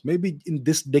 20 years. Maybe in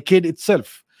this decade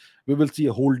itself, we will see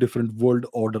a whole different world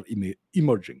order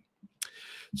emerging.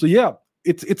 So yeah,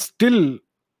 it's still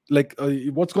like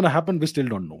what's going to happen. We still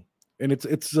don't know, and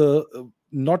it's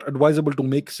not advisable to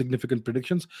make significant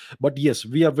predictions. But yes,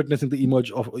 we are witnessing the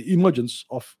emergence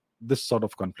of this sort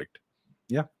of conflict.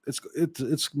 Yeah,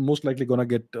 it's most likely going to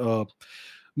get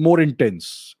more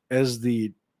intense as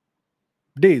the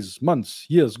days, months,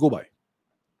 years go by.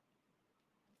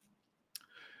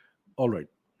 All right.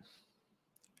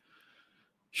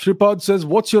 Shripad says,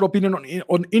 "What's your opinion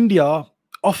on India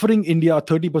offering India a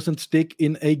 30% stake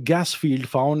in a gas field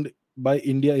found by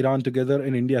India, Iran together,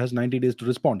 and India has 90 days to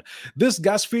respond?" This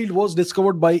gas field was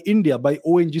discovered by India, by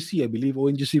ONGC, I believe,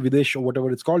 ONGC Videsh or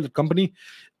whatever it's called, the company,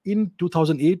 in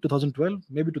 2008, 2012,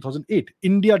 maybe 2008.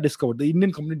 The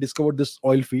Indian company discovered this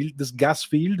oil field, this gas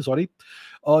field, sorry.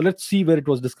 Let's see where it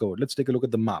was discovered. Let's take a look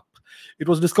at the map. It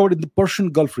was discovered in the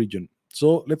Persian Gulf region.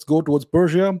 So let's go towards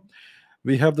Persia.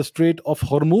 We have the Strait of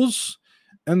Hormuz,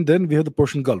 and then we have the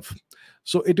Persian Gulf.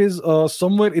 So it is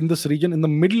somewhere in this region, in the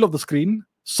middle of the screen,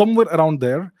 somewhere around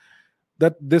there,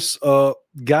 that this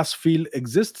gas field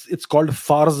exists. It's called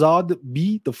Farzad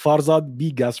B, the Farzad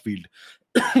B gas field.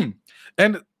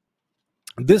 And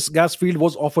this gas field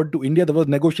was offered to India. There were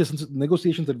negotiations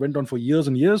that went on for years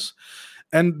and years,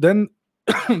 and then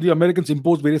the Americans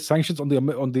imposed various sanctions on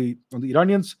the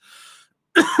Iranians.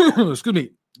 Excuse me.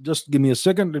 Just give me a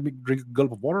second. Let me drink a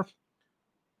gulp of water.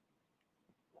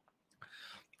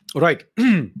 Right.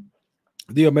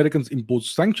 The Americans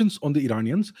imposed sanctions on the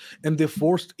Iranians, and they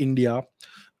forced India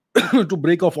to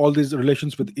break off all these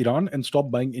relations with Iran and stop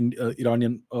buying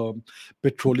Iranian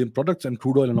petroleum products and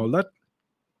crude oil and all that.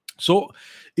 So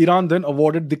Iran then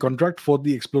awarded the contract for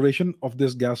the exploration of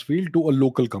this gas field to a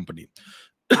local company.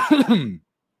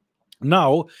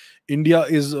 Now, India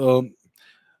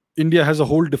has a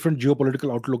whole different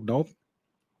geopolitical outlook now.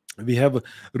 We have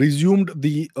resumed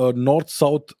the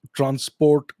north-south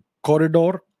transport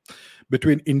corridor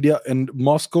between India and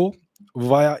Moscow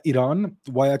via Iran,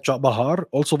 via Chabahar,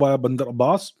 also via Bandar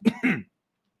Abbas.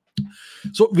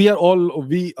 So we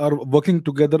are working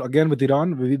together again with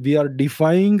Iran. We are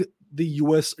defying the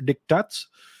US diktats,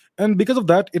 and because of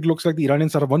that, it looks like the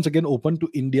Iranians are once again open to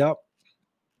India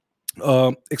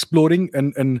exploring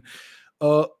and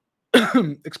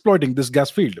exploiting this gas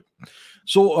field.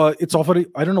 So it's offering,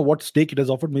 I don't know what stake it has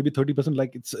offered, maybe 30%,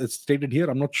 like it's stated here.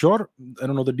 I'm not sure. I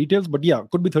don't know the details, but yeah,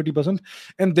 could be 30%.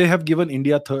 And they have given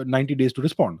India 90 days to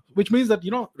respond, which means that,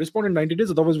 respond in 90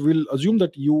 days. Otherwise, we'll assume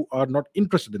that you are not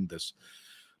interested in this.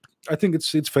 I think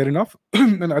it's fair enough.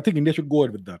 And I think India should go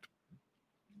ahead with that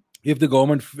if the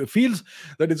government feels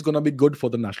that it's going to be good for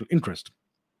the national interest.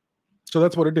 So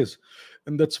that's what it is.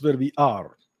 And that's where we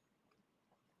are.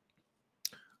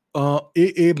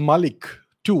 A Malik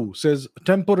too says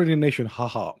temporary nation,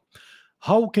 haha.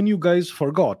 How can you guys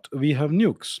forgot we have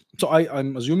nukes? So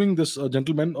I'm assuming this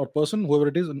gentleman or person, whoever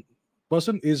it is,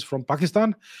 person is from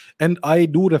Pakistan, and I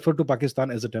do refer to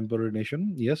Pakistan as a temporary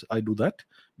nation. Yes, I do that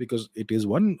because it is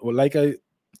one. Like I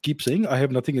keep saying, I have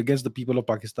nothing against the people of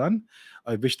Pakistan.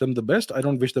 I wish them the best. I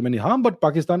don't wish them any harm. But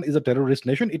Pakistan is a terrorist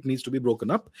nation. It needs to be broken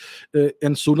up,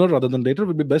 and sooner rather than later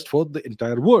will be best for the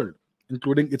entire world,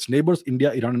 including its neighbors,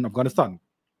 India, Iran, and Afghanistan.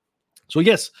 So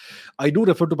yes, I do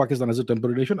refer to Pakistan as a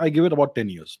temporary nation. I give it about 10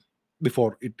 years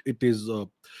before it is, you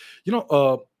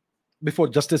know, before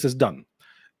justice is done.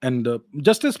 And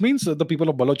justice means the people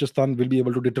of Balochistan will be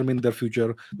able to determine their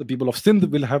future. The people of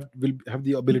Sindh will have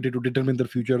the ability to determine their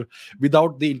future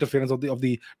without the interference of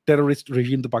the terrorist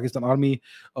regime, the Pakistan army.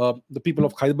 The people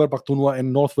of Khyber Pakhtunkhwa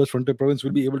and Northwest Frontier Province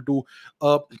will be able to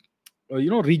uh,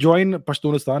 rejoin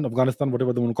Pashtunistan, Afghanistan,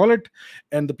 whatever they want to call it,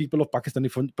 and the people of Pakistani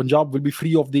Punjab will be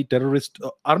free of the terrorist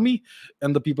army,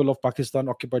 and the people of Pakistan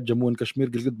occupied Jammu and Kashmir,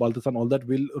 Gilgit Baltistan, all that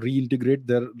will reintegrate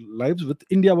their lives with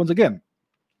India once again.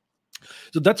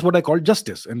 So that's what I call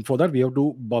justice, and for that we have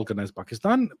to balkanize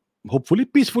Pakistan, hopefully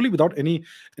peacefully, without any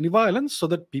violence, so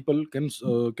that people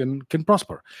can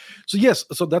prosper. So yes,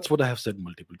 so that's what I have said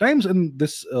multiple times. And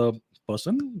this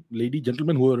person, lady,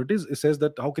 gentleman, whoever it says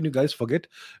that how can you guys forget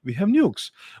we have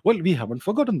nukes? Well, we haven't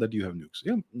forgotten that you have nukes.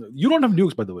 Yeah, you don't have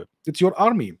nukes, by the way. It's your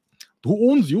army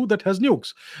who owns you that has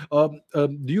nukes.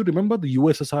 Do you remember the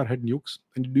USSR had nukes?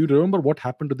 And do you remember what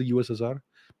happened to the USSR?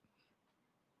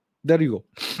 There you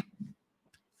go.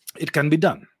 It can be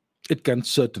done. It can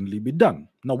certainly be done.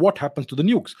 Now, what happens to the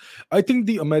nukes? I think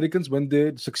the Americans, when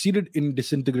they succeeded in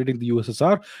disintegrating the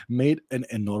USSR, made an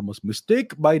enormous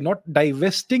mistake by not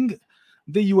divesting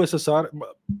the USSR,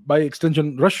 by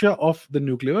extension, Russia, of the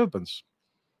nuclear weapons.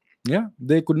 Yeah,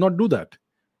 they could not do that.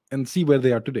 And see where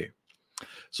they are today.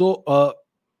 So,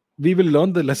 we will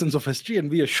learn the lessons of history, and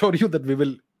we assure you that we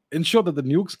will ensure that the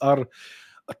nukes are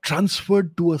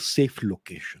transferred to a safe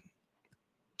location.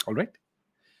 All right?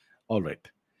 All right.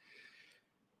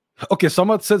 Okay,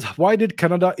 Samad says, why did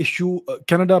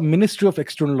Canada Ministry of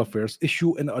External Affairs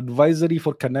issue an advisory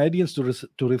for Canadians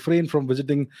to refrain from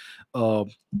visiting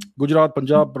Gujarat,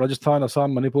 Punjab, Rajasthan,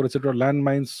 Assam, Manipur, etc.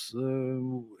 Landmines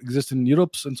exist in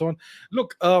Europe and so on.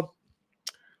 Look,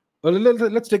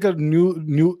 let's take a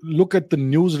new look at the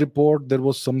news report. There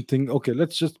was something. Okay,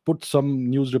 let's just put some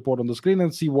news report on the screen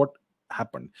and see what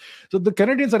happened. So the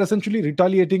Canadians are essentially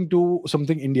retaliating to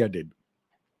something India did.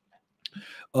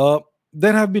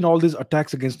 There have been all these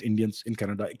attacks against Indians in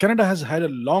Canada. Canada has had a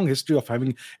long history of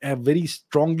having a very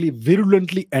strongly,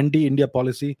 virulently anti-India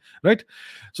policy, right?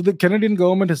 So the Canadian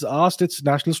government has asked its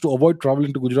nationals to avoid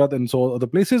traveling to Gujarat and so other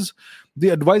places. The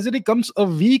advisory comes a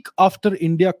week after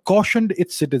India cautioned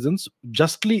its citizens,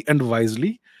 justly and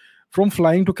wisely, from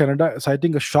flying to Canada,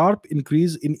 citing a sharp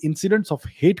increase in incidents of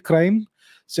hate crime,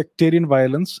 sectarian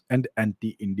violence, and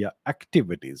anti-India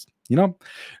activities.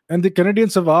 And the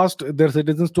Canadians have asked their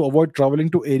citizens to avoid traveling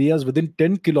to areas within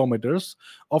 10 kilometers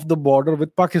of the border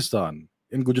with Pakistan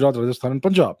in Gujarat, Rajasthan, and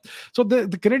Punjab. So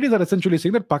the Canadians are essentially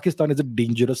saying that Pakistan is a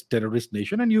dangerous terrorist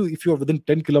nation, and if you are within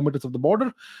 10 kilometers of the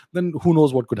border, then who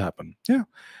knows what could happen. Yeah,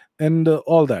 and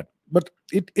all that. But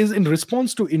it is in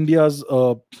response to India's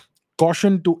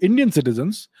caution to Indian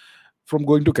citizens from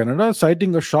going to Canada,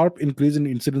 citing a sharp increase in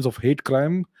incidents of hate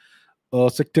crime,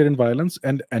 sectarian violence,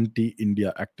 and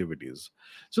anti-India activities.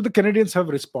 So the Canadians have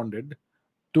responded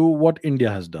to what India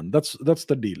has done. That's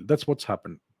the deal. That's what's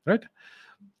happened, right?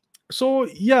 So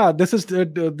yeah, this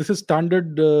is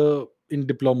standard in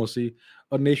diplomacy.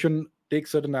 A nation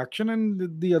takes certain action,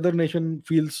 and the other nation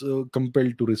feels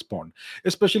compelled to respond.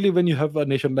 Especially when you have a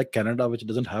nation like Canada, which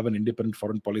doesn't have an independent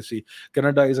foreign policy.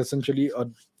 Canada is essentially a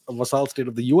vassal state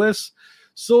of the U.S.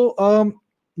 So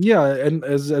yeah, and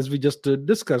as we just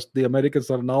discussed, the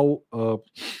Americans are now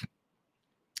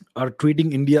are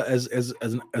treating India as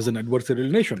an adversarial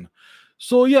nation.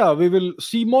 So yeah, we will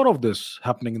see more of this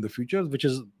happening in the future,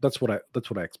 that's what I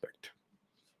expect.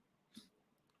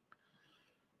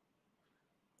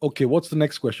 Okay, what's the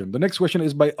next question? The next question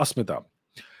is by Asmita.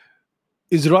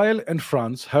 Israel and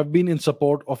France have been in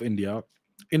support of India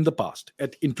in the past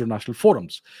at international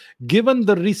forums, given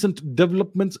the recent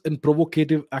developments and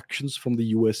provocative actions from the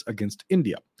US against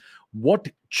India? What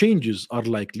changes are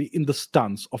likely in the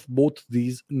stance of both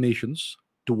these nations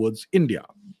towards India?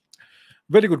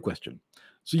 Very good question.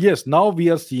 So, yes, now we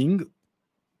are seeing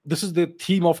this is the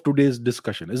theme of today's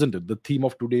discussion, isn't it? The theme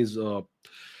of today's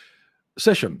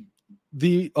session.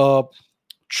 The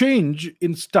change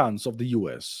in stance of the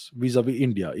US vis-a-vis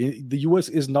India. The US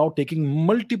is now taking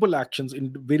multiple actions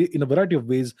in a variety of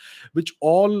ways, which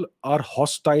all are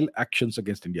hostile actions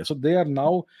against India. So they are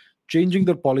now changing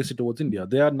their policy towards India.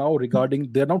 They are now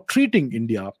treating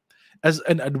India as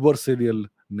an adversarial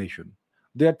nation.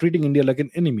 They are treating India like an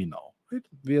enemy now. Right?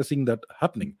 We are seeing that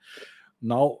happening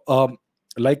now.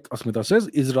 Like Asmita says,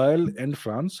 Israel and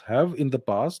France have in the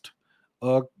past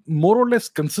more or less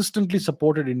consistently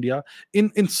supported India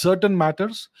in certain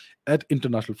matters at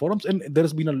international forums, and there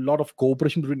has been a lot of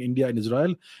cooperation between India and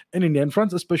Israel and India and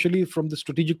France, especially from the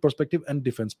strategic perspective and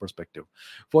defense perspective.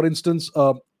 For instance,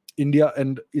 India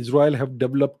and Israel have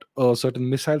developed certain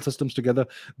missile systems together.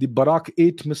 The Barak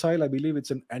 8 missile, I believe,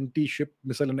 it's an anti-ship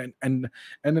missile and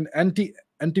an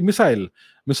anti-missile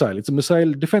missile. It's a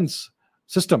missile defense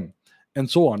system, and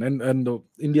so on. And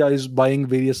India is buying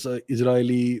various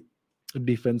Israeli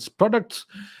defense products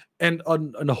and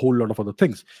a whole lot of other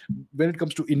things. When it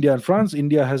comes to India and France,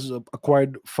 India has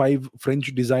acquired 5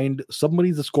 French designed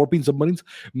submarines, the Scorpion submarines,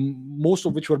 most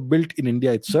of which were built in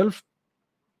India itself.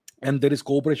 And there is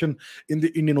cooperation in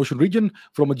the Indian Ocean region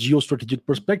from a geostrategic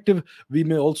perspective. We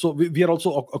are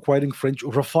also acquiring French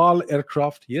Rafale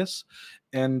aircraft, yes,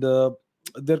 and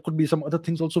there could be some other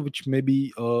things also which may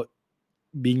be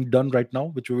being done right now,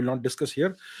 which we will not discuss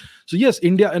here. So yes,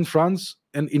 India and France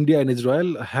and India and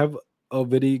Israel have a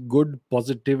very good,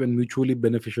 positive, and mutually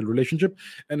beneficial relationship,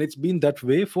 and it's been that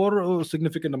way for a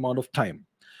significant amount of time.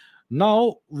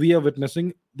 Now we are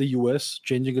witnessing the US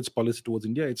changing its policy towards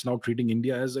India. It's now treating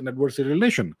India as an adversarial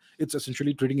nation. It's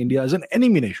essentially treating India as an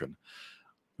enemy nation.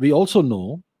 We also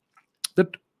know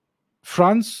that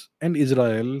France and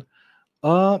Israel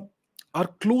uh, are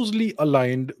closely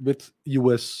aligned with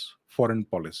US foreign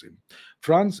policy.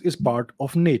 France is part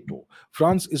of NATO.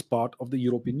 France is part of the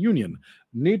European Union.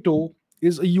 NATO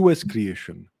is a US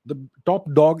creation. The top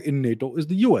dog in NATO is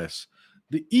the US.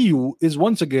 The EU is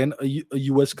once again a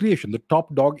US creation. The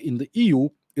top dog in the EU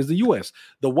is the US.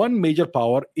 The one major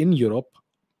power in Europe,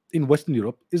 in Western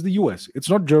Europe, is the US. It's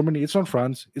not Germany, it's not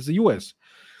France, it's the US.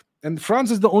 And France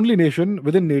is the only nation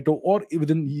within NATO or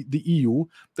within the EU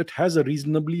that has a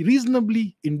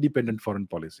reasonably independent foreign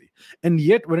policy. And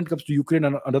yet, when it comes to Ukraine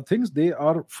and other things, they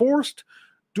are forced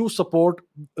to support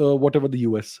whatever the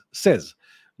US says.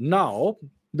 Now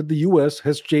that the US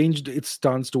has changed its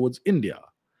stance towards India,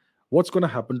 what's going to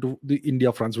happen to the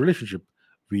India-France relationship?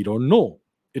 We don't know.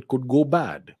 It could go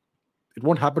bad. It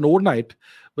won't happen overnight,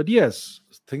 but yes,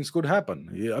 things could happen.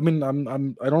 Yeah, I mean,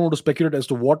 I don't want to speculate as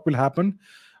to what will happen,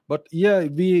 but yeah,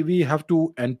 we have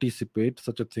to anticipate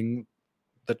such a thing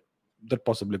that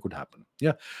possibly could happen.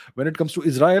 Yeah, when it comes to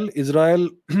Israel,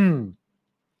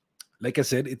 like I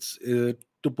said, it's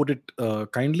to put it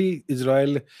kindly,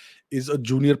 Israel is a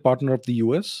junior partner of the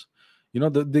US. You know,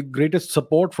 the greatest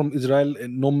support from Israel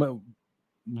in the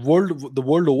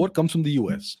world over comes from the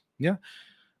US. Yeah,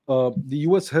 the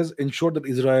US has ensured that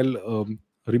Israel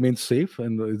remains safe,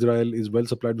 and Israel is well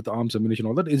supplied with arms, ammunition,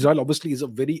 all that. Israel obviously is a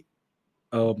very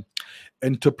um,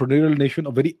 entrepreneurial nation,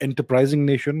 a very enterprising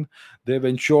nation. They've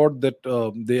ensured that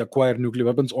they acquire nuclear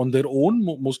weapons on their own,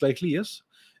 most likely, yes.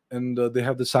 And they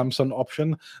have the Samsung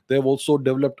option. They have also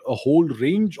developed a whole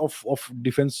range of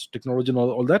defense technology and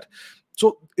all that.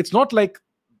 So it's not like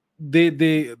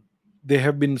they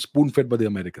have been spoon fed by the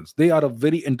Americans. They are a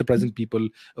very enterprising people,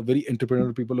 a very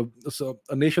entrepreneurial people,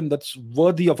 a nation that's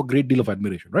worthy of a great deal of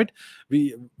admiration, right?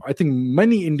 I think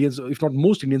many Indians, if not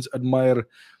most Indians, admire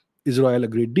Israel a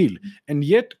great deal, and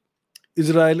yet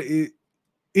Israel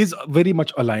is very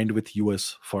much aligned with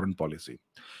US foreign policy.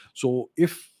 So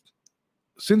if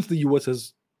since the US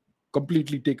has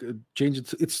completely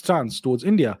changed its stance towards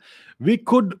India, we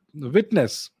could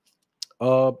witness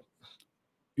uh,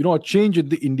 a change in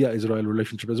the India-Israel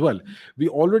relationship as well. We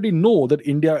already know that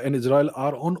India and Israel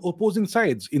are on opposing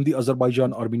sides in the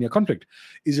Azerbaijan-Armenia conflict.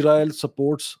 Israel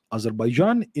supports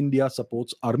Azerbaijan, India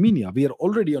supports Armenia. We are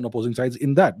already on opposing sides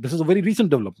in that. This is a very recent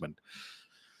development.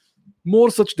 More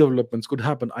such developments could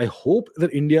happen. I hope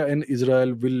that India and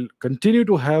Israel will continue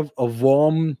to have a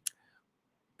warm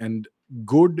and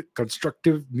good,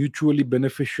 constructive, mutually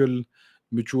beneficial,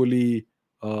 mutually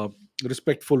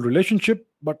respectful relationship.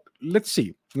 But let's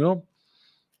see.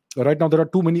 Right now there are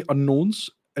too many unknowns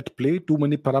at play, too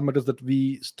many parameters that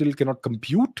we still cannot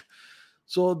compute.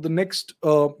 So the next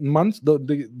months,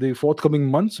 the forthcoming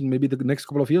months, and maybe the next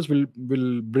couple of years will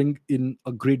bring in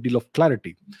a great deal of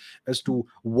clarity as to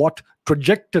what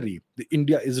trajectory the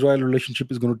India-Israel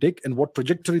relationship is going to take, and what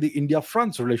trajectory the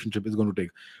India-France relationship is going to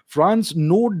take. France,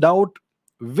 no doubt,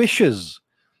 wishes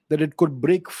that it could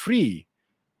break free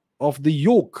of the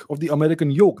yoke, of the American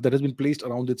yoke that has been placed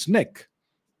around its neck.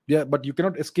 Yeah, but you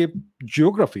cannot escape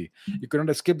geography. You cannot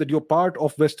escape that you're part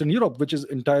of Western Europe, which is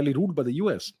entirely ruled by the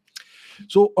US.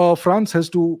 So France has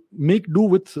to make do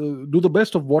with, do the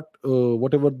best of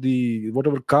whatever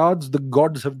cards the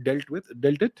gods have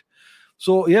dealt it.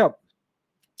 So yeah,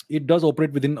 it does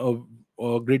operate within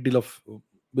a great deal of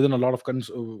within a lot of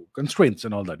constraints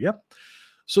and all that. Yeah.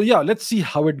 So yeah, let's see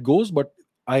how it goes, but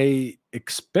I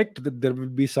expect that there will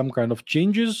be some kind of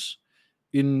changes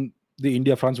in the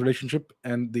India France relationship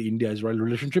and the India Israel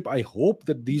relationship. I hope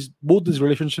that these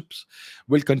relationships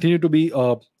will continue to be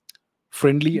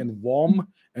friendly and warm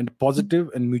and positive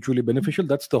and mutually beneficial.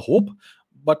 That's the hope.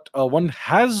 But one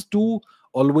has to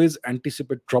always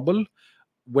anticipate trouble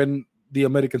when the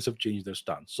Americans have changed their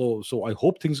stance. So I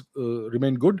hope things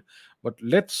remain good, but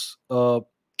let's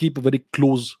keep a very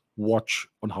close watch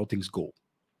on how things go.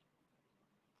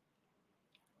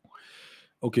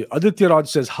 Okay, Aditya Raj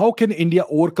says, how can India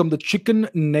overcome the chicken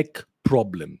neck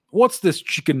problem? What's this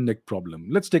chicken neck problem?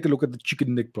 Let's take a look at the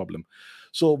chicken neck problem.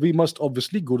 So we must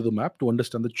obviously go to the map to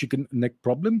understand the chicken neck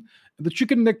problem. The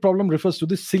chicken neck problem refers to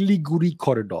the Siliguri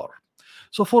corridor.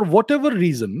 So for whatever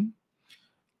reason,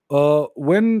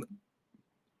 when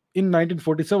in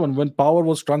 1947, when power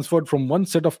was transferred from one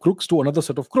set of crooks to another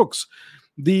set of crooks,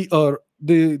 the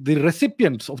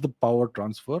recipients of the power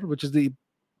transfer, which is the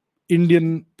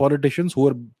Indian politicians who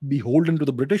were beholden to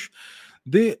the British,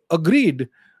 they agreed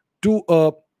to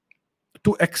uh,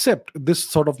 to accept this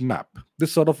sort of map,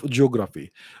 this sort of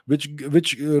geography, this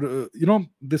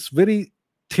very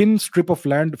thin strip of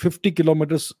land, 50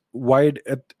 kilometers wide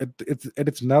at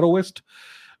its narrowest,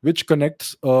 which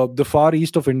connects the far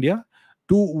east of India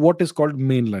to what is called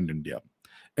mainland India.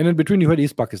 And in between, you had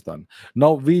East Pakistan.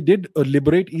 Now, we did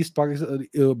liberate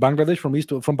Bangladesh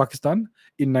from Pakistan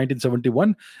in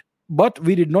 1971, but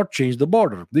we did not change the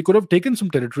border. We could have taken some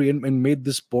territory and made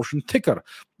this portion thicker.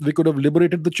 We could have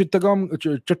liberated the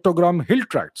Chittagram hill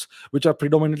tracts, which are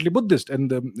predominantly Buddhist,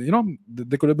 and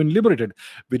they could have been liberated.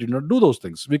 We did not do those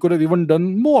things. We could have even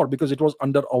done more because it was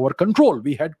under our control.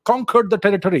 We had conquered the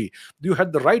territory. You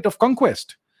had the right of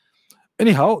conquest.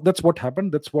 Anyhow, that's what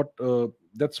happened. That's what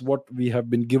we have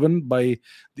been given by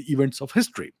the events of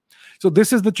history. So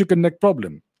this is the chicken neck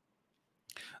problem.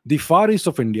 The far east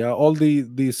of India, all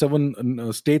the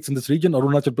seven states in this region: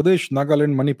 Arunachal Pradesh,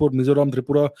 Nagaland, Manipur, Mizoram,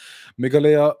 Tripura,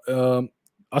 Meghalaya,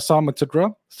 Assam,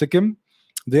 etc., Sikkim,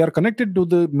 they are connected to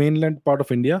the mainland part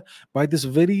of India by this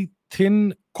very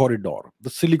thin corridor,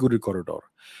 the Siliguri corridor.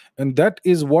 And that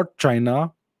is what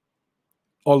China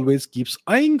always keeps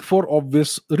eyeing for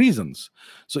obvious reasons.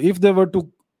 So if they were to,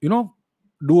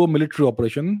 do a military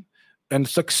operation and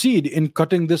succeed in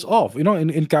cutting this off,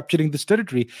 in capturing this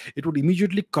territory, it would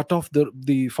immediately cut off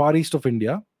the far east of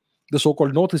India, the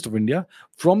so-called northeast of India,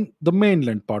 from the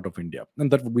mainland part of India. And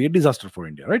that would be a disaster for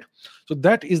India, right? So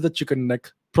that is the chicken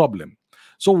neck problem.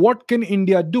 So what can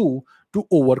India do to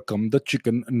overcome the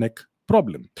chicken neck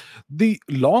problem? The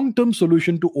long-term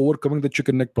solution to overcoming the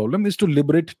chicken neck problem is to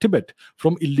liberate Tibet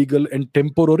from illegal and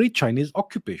temporary Chinese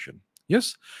occupation.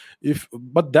 Yes,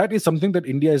 but that is something that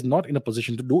India is not in a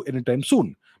position to do anytime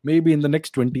soon. Maybe in the next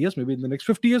 20 years, maybe in the next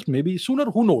 50 years, maybe sooner.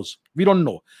 Who knows? We don't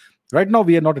know. Right now,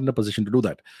 we are not in a position to do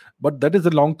that. But that is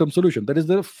the long-term solution. That is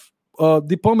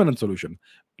the permanent solution.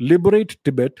 Liberate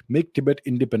Tibet, make Tibet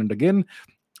independent again.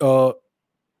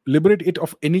 Liberate it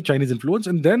of any Chinese influence,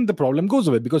 and then the problem goes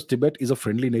away, because Tibet is a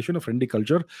friendly nation, a friendly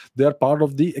culture. They are part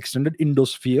of the extended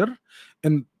Indosphere,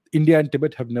 and India and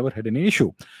Tibet have never had any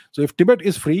issue. So if Tibet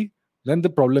is free, then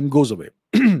the problem goes away.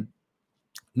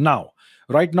 Now,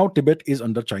 right now, Tibet is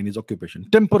under Chinese occupation,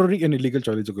 temporary and illegal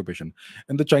Chinese occupation,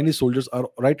 and the Chinese soldiers are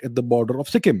right at the border of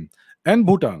Sikkim and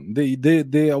Bhutan.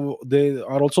 They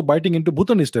are also biting into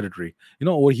Bhutanese territory.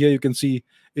 Over here you can see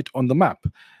it on the map,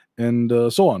 and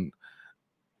so on.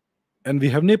 And we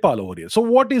have Nepal over here. So,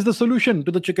 what is the solution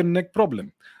to the chicken neck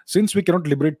problem? Since we cannot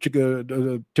liberate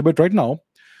Tibet right now,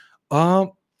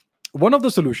 one of the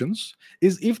solutions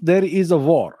is, if there is a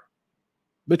war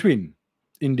between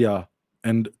India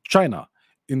and China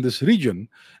in this region,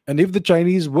 and if the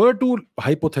Chinese were to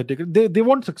hypothetically, they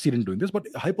won't succeed in doing this, but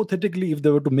hypothetically, if they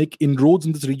were to make inroads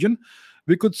in this region,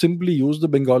 we could simply use the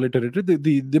Bengali territory,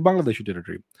 the Bangladeshi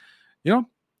territory.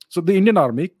 So the Indian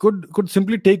army could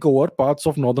simply take over parts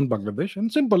of northern Bangladesh,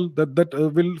 and simple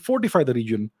that will fortify the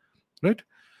region, right?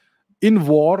 In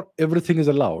war, everything is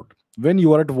allowed. When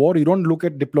you are at war, you don't look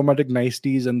at diplomatic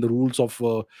niceties and the rules of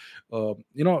uh,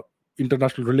 you know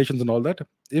international relations and all that.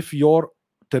 If your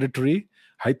territory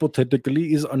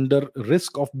hypothetically is under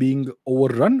risk of being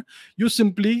overrun, you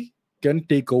simply can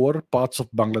take over parts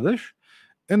of Bangladesh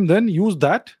and then use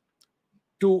that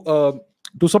to uh,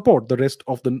 to support the rest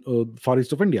of the far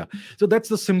east of India. So that's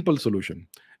the simple solution.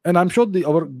 And I'm sure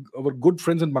our good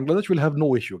friends in Bangladesh will have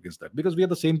no issue against that, because we are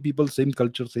the same people, same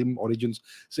culture, same origins,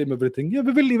 same everything. Yeah,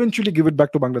 we will eventually give it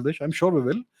back to Bangladesh. I'm sure we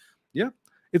will. Yeah,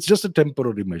 it's just a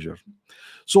temporary measure.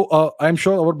 So I'm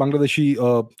sure our Bangladeshi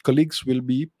colleagues will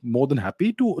be more than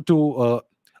happy to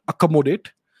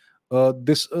accommodate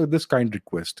this kind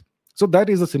request. So that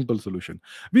is a simple solution.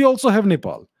 We also have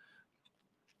Nepal.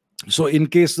 So in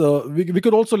case we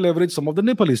could also leverage some of the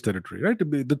Nepalese territory, right?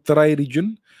 The Tarai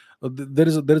region, there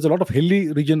is a lot of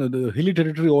hilly region, the hilly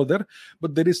territory over there,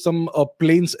 but there is some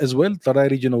plains as well, Tarai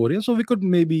region over here. So we could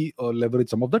maybe leverage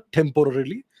some of that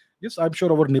temporarily. Yes, I'm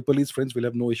sure our Nepalese friends will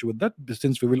have no issue with that,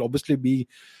 since we will obviously be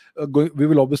going, we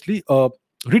will obviously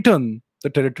return the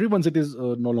territory once it is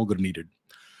no longer needed.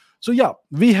 So yeah,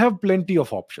 we have plenty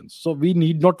of options, so we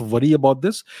need not worry about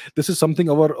this. This is something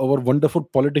our wonderful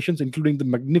politicians, including the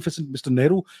magnificent Mr.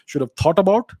 Nehru, should have thought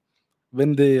about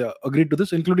when they agreed to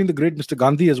this, including the great Mr.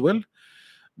 Gandhi as well.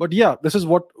 But yeah, this is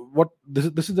what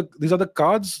these are the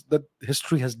cards that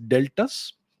history has dealt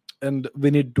us, and we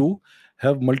need to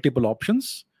have multiple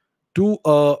options to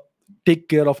take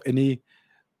care of any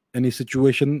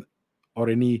situation or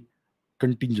any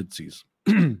contingencies.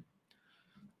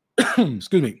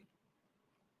 Excuse me.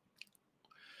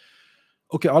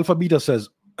 Okay, Alpha Beta says,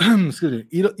 excuse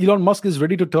me, Elon Musk is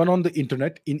ready to turn on the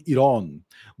internet in Iran.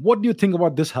 What do you think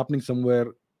about this happening somewhere,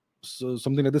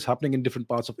 something like this happening in different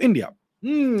parts of India?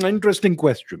 Interesting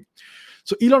question.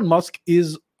 So Elon Musk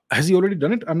has he already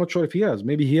done it? I'm not sure if he has.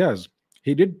 Maybe he has.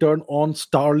 He did turn on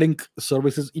Starlink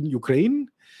services in Ukraine,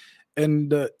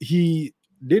 and he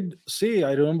did say,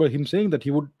 I remember him saying that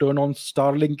he would turn on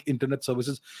Starlink internet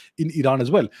services in Iran as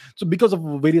well. So because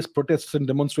of various protests and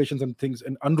demonstrations and things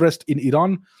and unrest in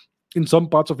Iran, in some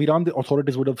parts of Iran, the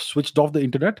authorities would have switched off the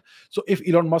internet. So if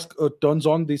Elon Musk turns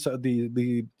on the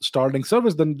Starlink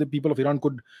service, then the people of Iran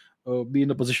could be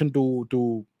in a position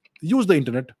to use the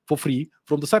internet for free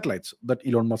from the satellites that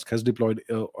Elon Musk has deployed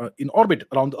in orbit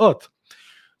around the Earth.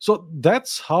 So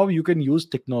that's how you can use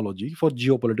technology for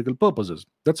geopolitical purposes.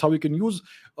 That's how you can use,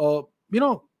 you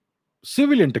know,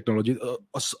 civilian technology,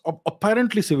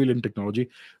 apparently civilian technology,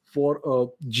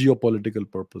 for geopolitical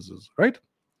purposes, right?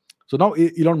 So now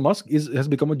Elon Musk has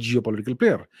become a geopolitical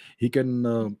player. He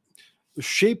can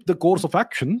shape the course of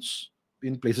actions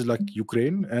in places like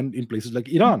Ukraine and in places like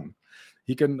Iran.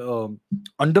 He can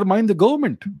undermine the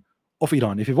government of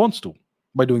Iran if he wants to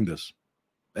by doing this.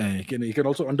 And he can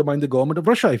also undermine the government of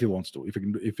Russia if he wants to,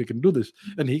 if he can do this,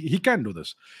 and he can do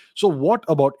this. So what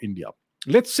about India?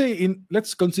 Let's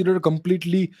consider a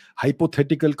completely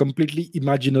hypothetical, completely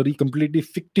imaginary, completely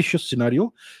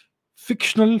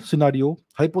fictional scenario,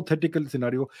 hypothetical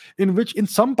scenario, in which in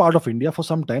some part of India for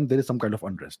some time there is some kind of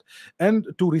unrest, and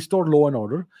to restore law and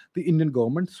order, the Indian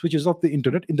government switches off the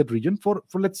internet in that region for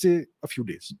let's say a few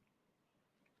days.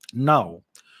 Now,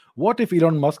 what if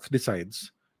Elon Musk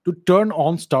decides to turn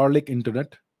on Starlink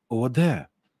internet over there?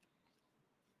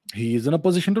 He is in a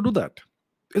position to do that,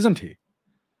 isn't he?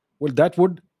 Well, that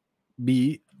would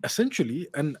be essentially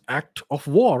an act of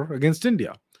war against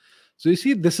India. So you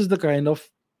see, this is the kind of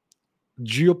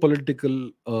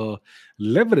geopolitical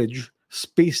leverage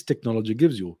space technology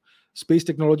gives you. Space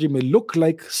technology may look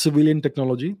like civilian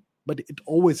technology, but it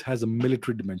always has a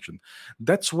military dimension.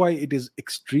 That's why it is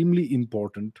extremely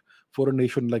important for a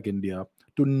nation like India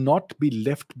to not be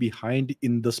left behind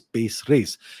in the space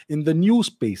race, in the new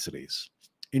space race.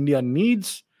 India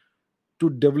needs to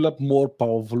develop more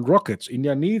powerful rockets.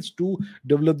 India needs to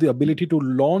develop the ability to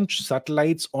launch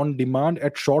satellites on demand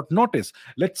at short notice.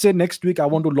 Let's say next week I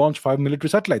want to launch 5 military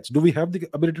satellites. Do we have the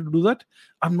ability to do that?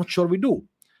 I'm not sure we do.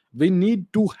 We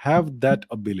need to have that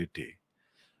ability.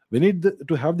 We need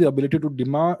to have the ability to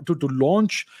demand to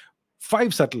launch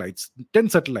 5 satellites, 10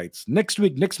 satellites next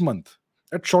week, next month,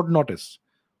 at short notice.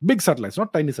 Big satellites,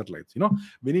 not tiny satellites.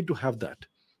 We need to have that.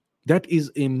 That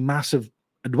is a massive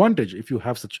advantage if you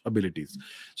have such abilities.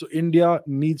 So India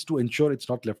needs to ensure it's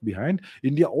not left behind.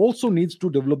 India also needs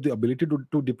to develop the ability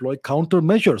to deploy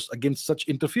countermeasures against such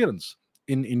interference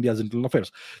in India's internal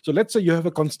affairs. So let's say you have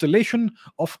a constellation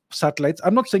of satellites.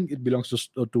 I'm not saying it belongs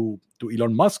to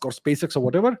Elon Musk or SpaceX or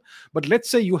whatever, but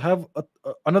let's say you have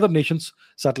another nation's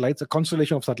satellites, a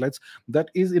constellation of satellites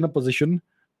that is in a position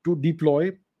to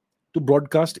deploy, to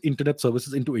broadcast internet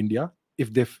services into India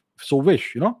if they so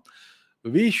wish.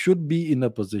 we should be in a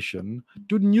position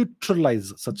to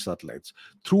neutralize such satellites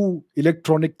through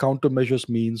electronic countermeasures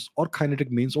means or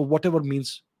kinetic means or whatever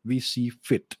means we see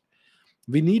fit.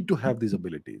 We need to have these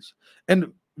abilities,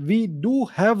 and we do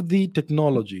have the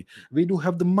technology, we do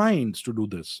have the minds to do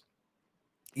this.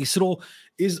 ISRO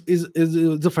is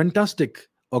a fantastic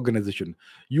organization.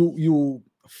 You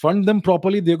fund them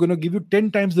properly, they're going to give you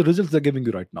 10 times the results they're giving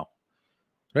you right now,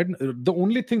 right? The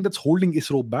only thing that's holding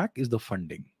ISRO back is the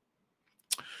funding.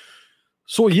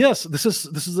 So yes, this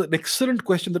is an excellent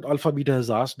question that Alpha Beta has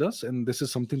asked us, and this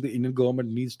is something the Indian government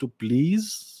needs to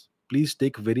please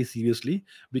take very seriously.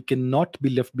 We cannot be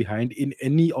left behind in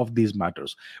any of these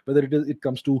matters, whether it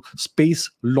comes to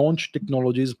space launch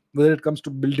technologies, whether it comes to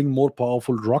building more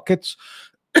powerful rockets,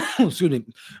 excuse me,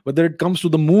 whether it comes to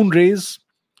the moon race,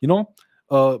 you know,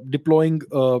 deploying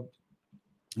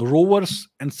rovers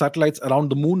and satellites around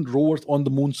the moon, rovers on the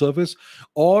moon surface,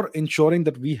 or ensuring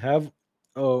that we have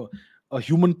uh, a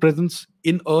human presence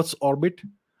in Earth's orbit,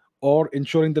 or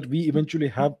ensuring that we eventually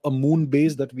have a moon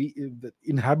base that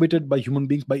inhabited by human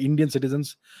beings, by Indian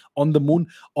citizens on the moon.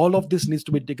 All of this needs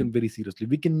to be taken very seriously.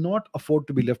 We cannot afford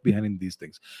to be left behind in these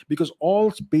things, because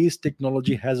all space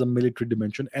technology has a military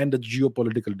dimension and a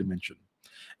geopolitical dimension.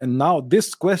 And now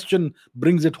this question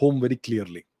brings it home very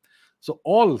clearly. So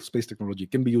all space technology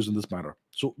can be used in this manner.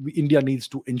 So India needs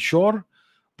to ensure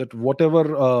that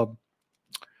whatever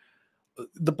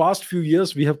the past few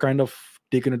years we have kind of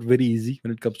taken it very easy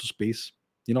when it comes to space,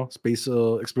 space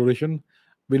exploration.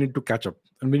 We need to catch up,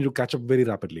 and we need to catch up very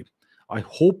rapidly. I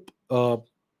hope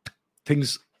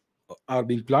things are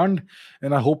being planned,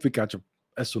 and I hope we catch up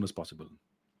as soon as possible.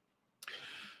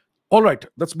 All right,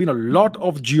 that's been a lot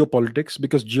of geopolitics,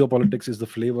 because geopolitics is the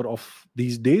flavor of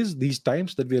these days, these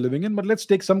times that we are living in. But let's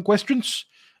take some questions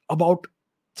about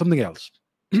something else.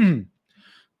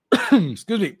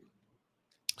 Excuse me.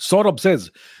 Saurabh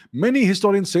says, many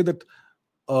historians say that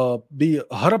the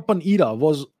Harappan era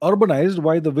was urbanized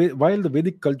while the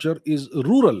Vedic culture is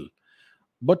rural.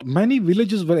 But many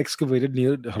villages were excavated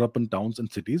near Harappan towns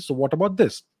and cities. So what about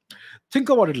this? Think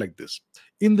about it like this.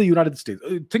 In the United States,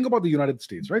 think about the United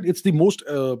States, right? It's the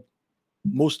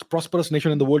most prosperous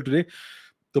nation in the world today,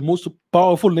 the most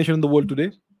powerful nation in the world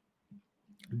today.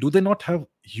 Do they not have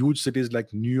huge cities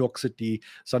like New York City,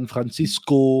 San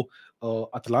Francisco,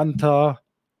 Atlanta,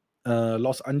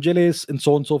 Los Angeles, and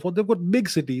so on and so forth? They've got big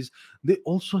cities. They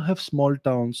also have small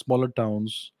towns, smaller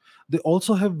towns. They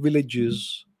also have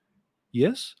villages.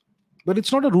 Yes, but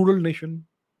it's not a rural nation.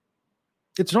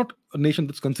 It's not a nation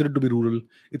that's considered to be rural.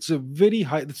 It's a very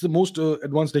high. It's the most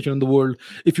advanced nation in the world.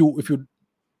 If you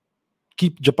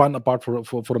keep Japan apart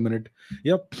for a minute,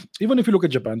 yeah. Even if you look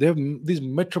at Japan, they have these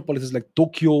metropolises like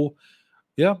Tokyo,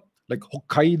 yeah, like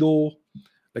Hokkaido,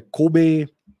 like Kobe,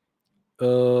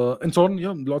 and so on.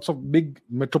 Yeah, lots of big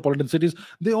metropolitan cities.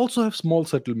 They also have small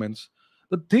settlements.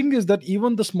 The thing is that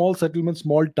even the small settlements,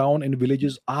 small town and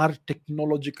villages are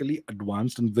technologically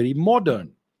advanced and very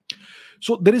modern.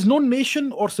 So there is no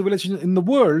nation or civilization in the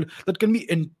world that can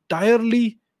be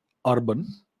entirely urban.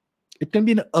 It can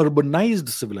be an urbanized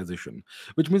civilization,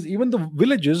 which means even the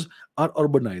villages are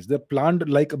urbanized. They're planned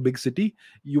like a big city.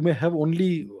 You may have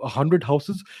only 100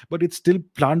 houses, but it's still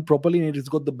planned properly, and it's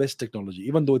got the best technology,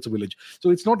 even though it's a village.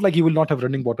 So it's not like you will not have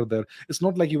running water there. It's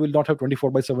not like you will not have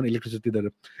 24/7 electricity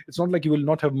there. It's not like you will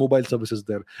not have mobile services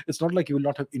there. It's not like you will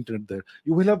not have internet there.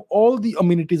 You will have all the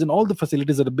amenities and all the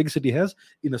facilities that a big city has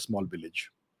in a small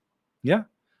village. Yeah.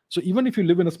 So even if you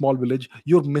live in a small village,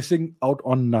 you're missing out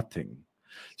on nothing.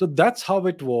 So that's how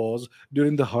it was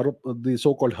during the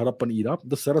so-called Harappan era,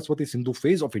 the Saraswati Sindhu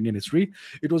phase of Indian history.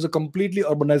 It was a completely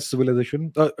urbanized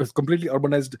civilization, a completely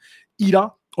urbanized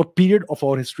era or period of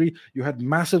our history. You had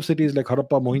massive cities like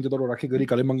Harappa, Mohenjo-daro, Rakhigarhi,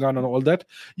 Kalimangan, and all that.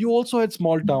 You also had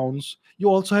small towns. You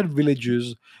also had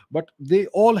villages, but they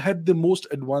all had the most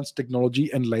advanced technology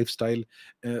and lifestyle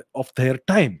of their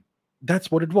time.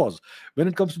 That's what it was. When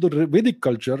it comes to the Vedic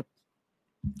culture,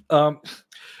 um,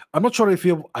 I'm not sure if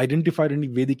you have identified any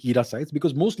Vedic era sites,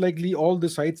 because most likely all the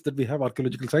sites that we have,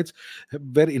 archaeological sites,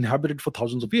 were inhabited for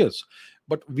thousands of years.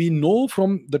 But we know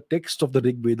from the text of the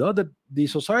Rig Veda that the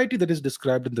society that is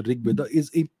described in the Rig Veda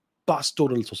is a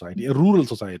pastoral society, a rural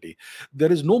society.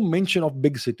 There is no mention of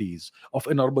big cities, of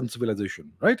an urban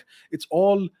civilization, right? It's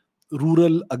all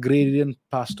rural, agrarian,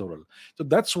 pastoral. So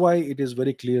that's why it is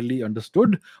very clearly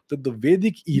understood that the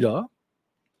Vedic era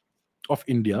of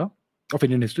India, of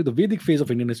Indian history, the Vedic phase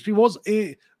of Indian history was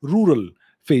a rural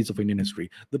phase of Indian history.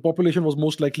 The population was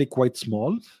most likely quite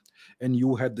small, and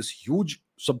you had this huge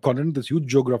subcontinent, this huge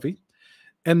geography,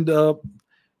 and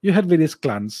you had various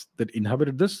clans that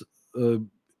inhabited this. Uh,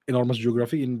 enormous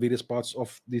geography in various parts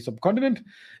of the subcontinent,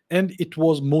 and it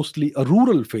was mostly a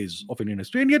rural phase of Indian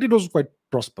history, and yet it was quite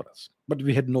prosperous. But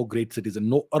we had no great cities and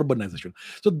no urbanization.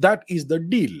 So that is the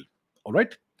deal. All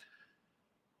right.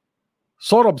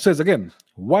 Saurabh says again,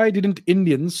 why didn't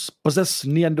Indians possess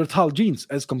Neanderthal genes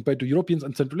as compared to Europeans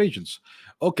and Central Asians?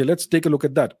 Okay, let's take a look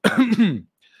at that.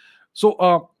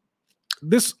 So,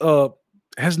 this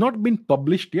has not been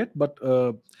published yet, but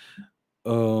uh,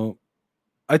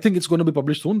 I think it's going to be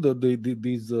published soon.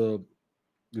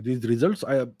 These results.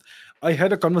 I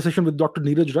had a conversation with Dr.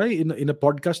 Neeraj Rai in a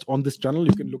podcast on this channel.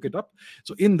 You can look it up.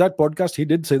 So in that podcast, he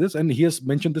did say this, and he has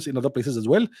mentioned this in other places as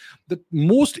well. That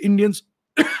most Indians,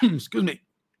 excuse me,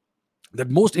 that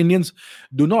most Indians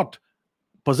do not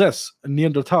possess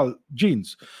Neanderthal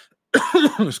genes.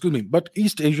 Excuse me, but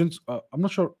East Asians, I'm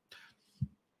not sure,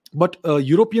 but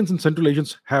Europeans and Central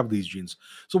Asians have these genes.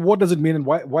 So what does it mean, and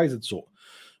why is it so?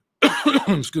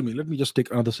 Excuse me. Let me just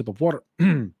take another sip of water.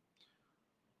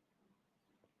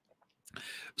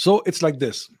 So it's like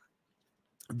this.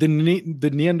 The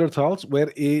Neanderthals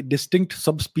were a distinct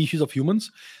subspecies of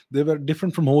humans. They were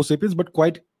different from Homo sapiens, but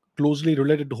quite closely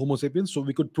related to Homo sapiens. So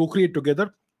we could procreate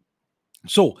together.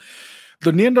 So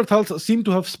the Neanderthals seem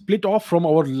to have split off from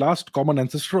our last common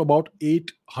ancestor about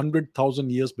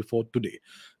 800,000 years before today.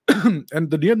 And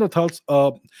the Neanderthals,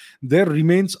 their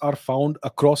remains are found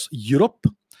across Europe,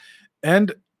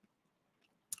 and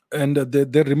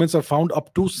their remains are found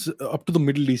up to the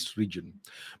Middle East region,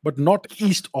 but not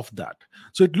east of that.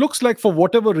 So it looks like, for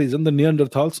whatever reason, the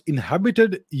Neanderthals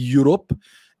inhabited Europe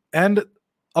and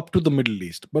up to the Middle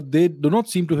East, but they do not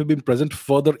seem to have been present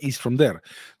further east from there.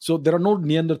 So there are no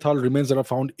Neanderthal remains that are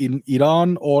found in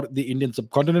Iran or the Indian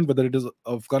subcontinent, whether it is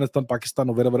Afghanistan, Pakistan,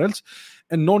 or wherever else,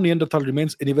 and no Neanderthal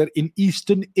remains anywhere in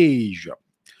Eastern Asia.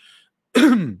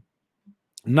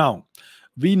 Now,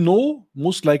 we know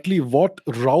most likely what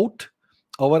route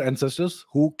our ancestors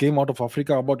who came out of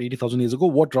Africa about 80,000 years ago,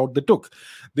 what route they took.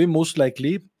 They most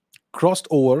likely crossed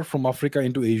over from Africa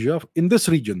into Asia in this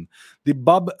region, the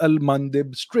Bab el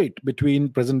Mandeb Strait between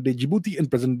present day Djibouti and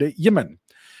present day Yemen.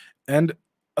 And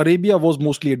Arabia was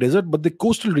mostly a desert, but the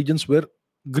coastal regions were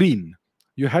green.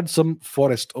 You had some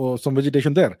forest or some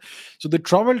vegetation there. So they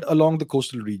traveled along the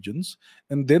coastal regions,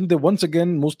 and then they once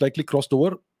again most likely crossed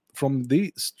over from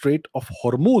the Strait of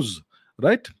Hormuz,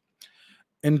 right,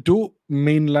 into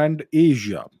mainland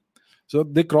Asia. So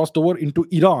they crossed over into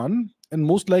Iran, and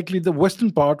most likely the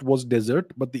western part was desert,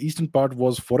 but the eastern part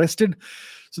was forested.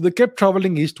 So they kept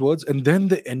traveling eastwards, and then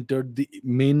they entered the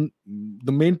main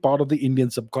part of the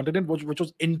Indian subcontinent, which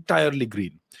was entirely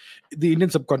green. The Indian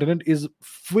subcontinent is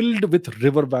filled with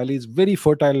river valleys, very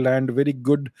fertile land, very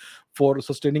good for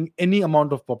sustaining any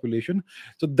amount of population.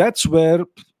 So that's where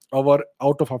our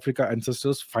out of Africa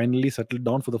ancestors finally settled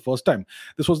down for the first time.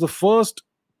 This was the first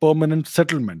permanent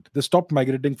settlement. They stopped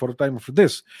migrating for a time after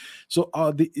this. So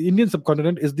the Indian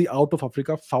subcontinent is the out of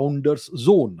Africa founders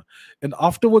zone. And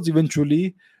afterwards,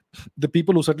 eventually, the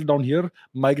people who settled down here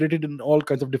migrated in all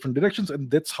kinds of different directions.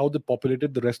 And that's how they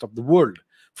populated the rest of the world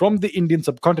from the Indian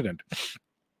subcontinent.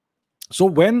 So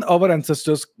when our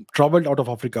ancestors traveled out of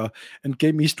Africa and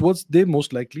came eastwards, they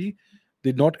most likely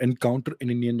did not encounter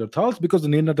any Neanderthals, because the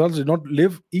Neanderthals did not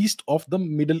live east of the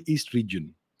Middle East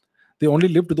region. They only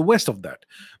lived to the west of that.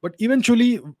 But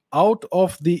eventually, out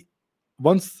of the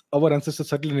once our ancestors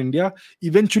settled in India,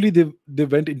 eventually they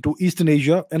went into Eastern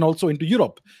Asia and also into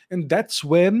Europe. And that's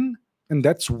where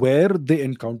they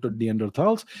encountered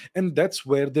Neanderthals, and that's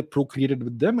where they procreated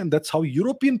with them. And that's how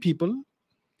European people,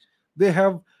 they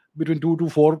have between 2 to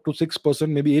 4 to 6%,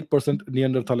 maybe 8%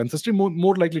 Neanderthal ancestry,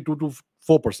 more likely 2 to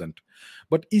 4%.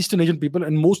 But Eastern Asian people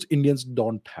and most Indians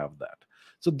don't have that.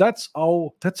 So that's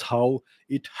how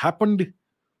it happened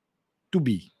to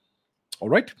be. All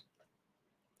right.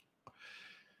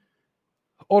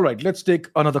 All right. Let's take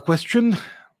another question.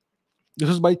 This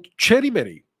is by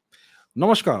Cherryberry.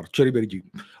 Namaskar, Cherryberry ji.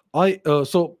 I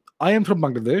am from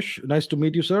Bangladesh. Nice to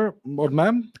meet you, sir or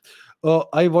ma'am.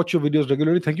 I watch your videos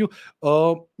regularly. Thank you.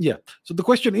 Yeah. So the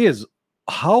question is,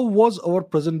 how was our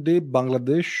present day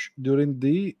Bangladesh during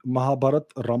the Mahabharat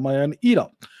Ramayana era?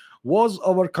 Was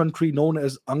our country known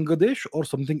as Angadesh or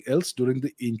something else during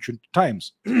the ancient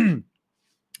times?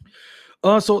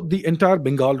 So the entire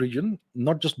Bengal region,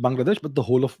 not just Bangladesh, but the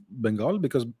whole of Bengal,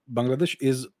 because Bangladesh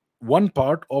is one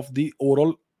part of the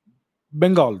overall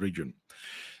Bengal region.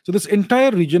 So this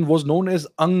entire region was known as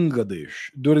Angadesh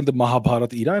during the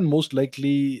Mahabharat era, and most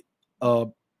likely,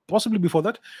 possibly before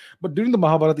that, but during the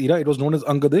Mahabharat era, it was known as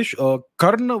Angadesh.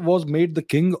 Karna was made the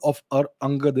king of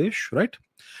Angadesh, right?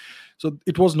 So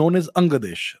it was known as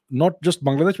Angadesh, not just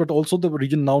Bangladesh, but also the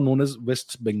region now known as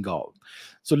West Bengal.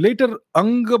 So later,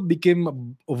 Anga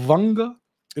became Vanga.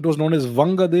 It was known as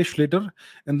Vangadesh later,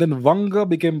 and then Vanga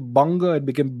became Banga and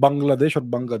became Bangladesh or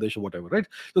Bangladesh or whatever, right?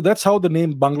 So that's how the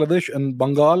name Bangladesh and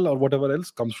Bengal or whatever else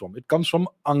comes from. It comes from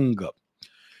Anga.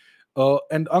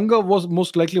 And Anga was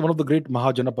most likely one of the great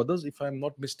Mahajanapadas, if I'm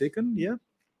not mistaken. Yeah,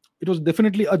 it was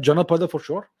definitely a Janapada for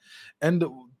sure. And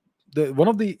one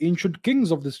of the ancient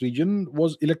kings of this region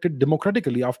was elected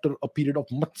democratically after a period of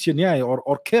Matsya Nyaya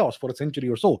or chaos for a century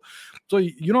or so. So,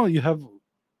 you have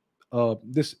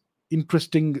this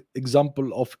interesting example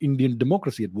of Indian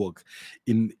democracy at work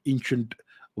in ancient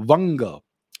Vanga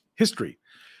history.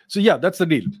 So yeah, that's the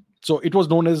deal. So it was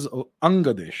known as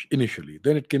Angadesh initially.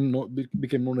 Then it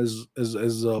became known as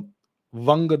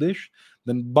Vangadesh,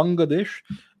 then Bangladesh.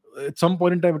 At some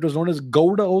point in time, it was known as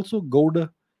Gouda also,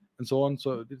 Gouda, and so on.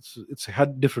 So it's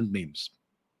had different names.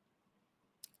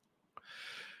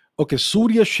 Okay,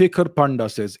 Surya Shekhar Panda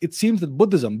says it seems that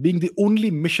Buddhism, being the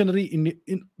only missionary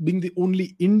being the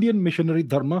only Indian missionary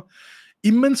dharma,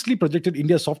 immensely projected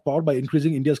India's soft power by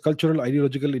increasing India's cultural,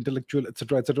 ideological, intellectual,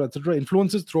 etc., etc., etc.,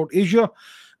 influences throughout Asia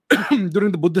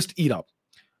during the Buddhist era.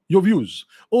 Your views.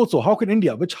 Also, how can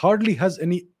India, which hardly has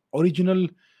any original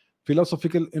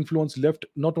philosophical influence left,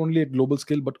 not only at global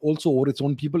scale but also over its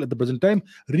own people at the present time,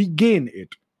 regain it?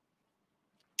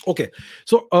 Okay,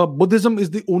 so Buddhism is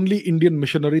the only Indian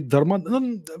missionary dharma.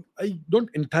 I don't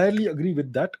entirely agree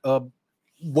with that.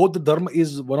 Both the dharma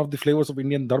is one of the flavors of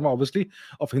Indian dharma, obviously,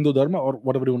 of Hindu dharma or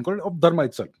whatever you want to call it, of dharma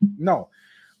itself. Now,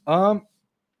 um,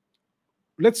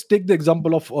 let's take the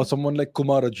example of someone like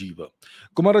Kumara Jiva.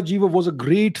 Kumara Jiva was a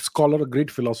great scholar, a great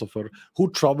philosopher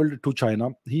who traveled to China.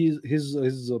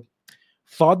 His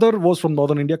father was from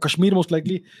northern India, Kashmir most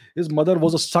likely. His mother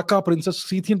was a Saka princess,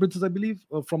 Scythian princess, I believe,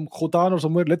 from Khotan or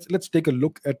somewhere. Let's take a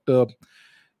look at.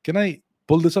 Can I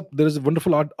pull this up? There is a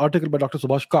wonderful article by Dr.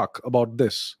 Subhash Kak about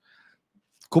this.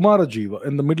 Kumara Jiva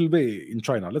in the Middle Way in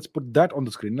China. Let's put that on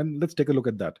the screen and let's take a look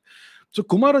at that. So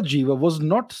Kumara Jiva was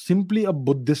not simply a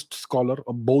Buddhist scholar,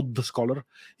 a Bauddha scholar.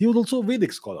 He was also a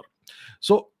Vedic scholar.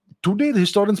 So today, the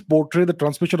historians portray the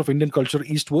transmission of Indian culture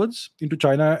eastwards into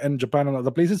China and Japan and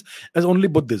other places as only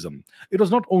Buddhism. It was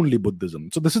not only Buddhism.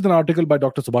 So this is an article by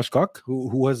Dr. Subhash Kak,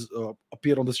 who has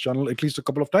appeared on this channel at least a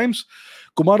couple of times.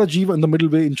 Kumara Jiva in the Middle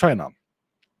Way in China.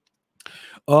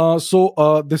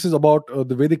 This is about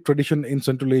the Vedic tradition in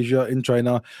Central Asia, in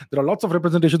China. There are lots of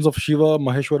representations of Shiva,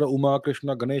 Maheshwara, Uma,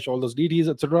 Krishna, Ganesh, all those deities,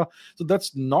 etc. So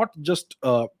that's not just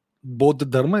both the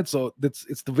dharma; it's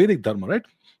the Vedic dharma, right?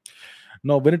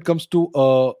 Now, when it comes to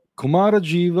Kumara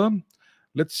Jiva,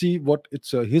 let's see what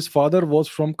it's. His father was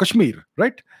from Kashmir,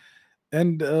 right?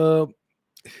 And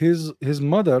his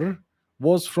mother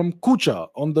was from Kucha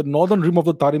on the northern rim of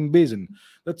the Tarim Basin.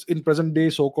 That's in present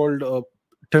day so-called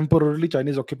temporarily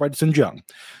Chinese occupied Xinjiang.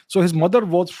 So his mother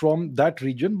was from that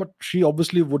region, but she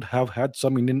obviously would have had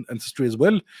some Indian ancestry as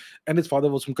well, and his father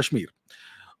was from Kashmir.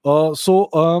 Uh, so.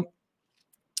 Uh,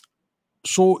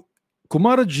 so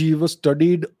Kumara Jiva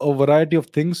studied a variety of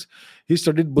things. He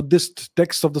studied Buddhist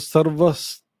texts of the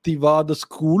Sarvastivada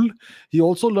school. He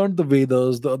also learned the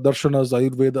Vedas, the Darshanas,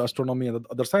 Ayurveda, astronomy, and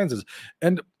other sciences.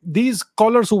 And these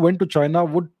scholars who went to China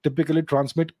would typically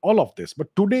transmit all of this.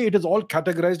 But today it is all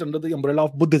categorized under the umbrella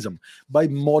of Buddhism by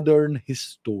modern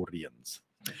historians.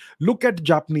 Look at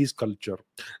Japanese culture.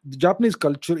 The Japanese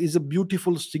culture is a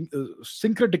beautiful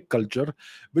syncretic culture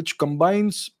which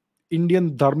combines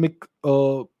Indian dharmic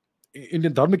uh,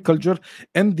 Indian dharmic culture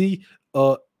and the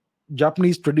uh,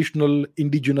 Japanese traditional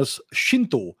indigenous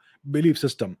Shinto belief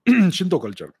system, Shinto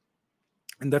culture.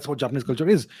 And that's what Japanese culture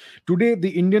is. Today, the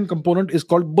Indian component is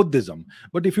called Buddhism.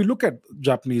 But if you look at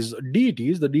Japanese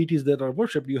deities, the deities that are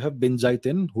worshipped, you have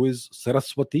Benzaiten, who is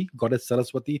Saraswati, goddess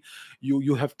Saraswati.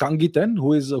 You have Kangiten,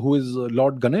 who is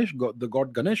Lord Ganesh, the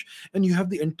god Ganesh, and you have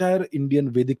the entire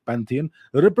Indian Vedic pantheon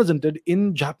represented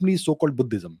in Japanese so-called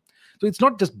Buddhism. So it's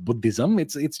not just Buddhism;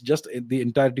 it's just the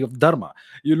entirety of Dharma.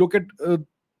 You look at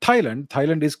Thailand.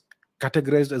 Thailand is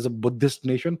categorized as a Buddhist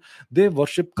nation. They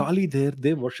worship Kali there,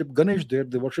 they worship Ganesh there,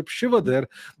 they worship Shiva there,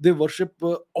 they worship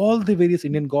all the various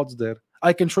Indian gods there.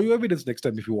 I can show you evidence next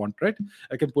time if you want, right?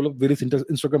 I can pull up various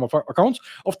Instagram accounts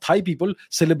of Thai people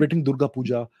celebrating Durga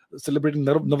Puja, celebrating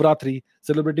Navratri,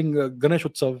 celebrating Ganesh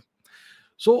Utsav.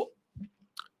 So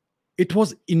it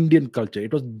was Indian culture.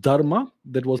 It was Dharma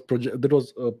that was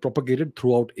propagated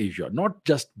throughout Asia, not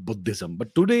just Buddhism.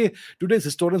 But today's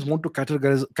historians want to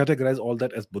categorize all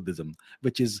that as Buddhism,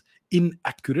 which is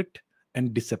inaccurate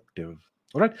and deceptive.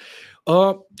 All right.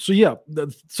 So yeah,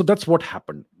 so that's what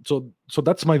happened. So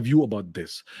that's my view about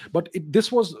this. But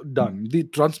this was done. The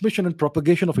transmission and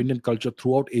propagation of Indian culture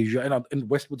throughout Asia and in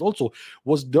westwards also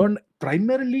was done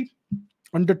primarily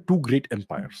under two great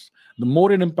empires: the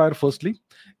Mauryan Empire, firstly,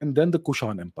 and then the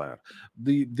Kushan Empire.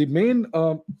 The main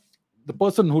the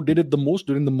person who did it the most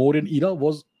during the Mauryan era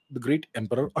was the great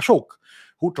Emperor Ashok,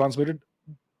 who transmitted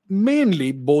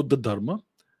mainly both the dharma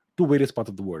to various parts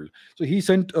of the world. So he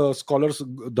sent scholars,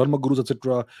 dharma gurus,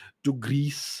 etc., to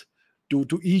Greece,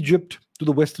 to Egypt, to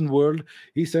the Western world.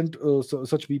 He sent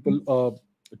such people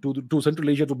to Central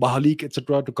Asia, to Bahalik,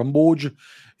 etc., to Cambodia.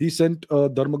 He sent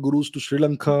dharma gurus to Sri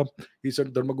Lanka. He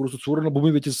sent dharma gurus to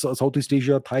Suvarnabhumi, which is Southeast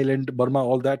Asia, Thailand, Burma,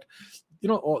 all that.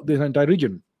 All, the entire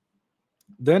region.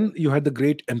 Then you had the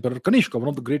great Emperor Kanishka, one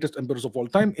of the greatest emperors of all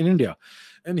time in India,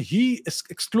 and he is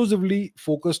exclusively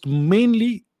focused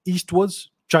mainly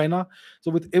eastwards China. So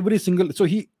with every single, so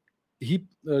he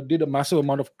did a massive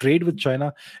amount of trade with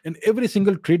China, and every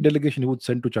single trade delegation he would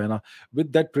send to China,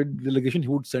 with that trade delegation he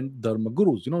would send dharma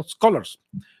gurus, scholars.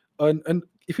 And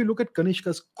if you look at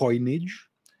Kanishka's coinage,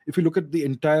 if you look at the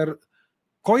entire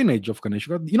coinage of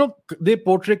Kanishka, they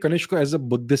portray Kanishka as a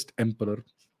Buddhist emperor.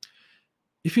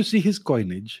 If you see his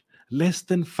coinage, less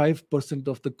than 5%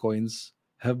 of the coins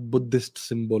have Buddhist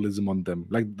symbolism on them,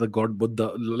 like the god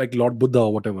Buddha, like Lord Buddha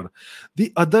or whatever.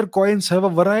 The other coins have a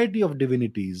variety of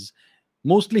divinities,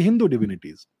 mostly Hindu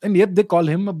divinities, and yet they call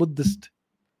him a Buddhist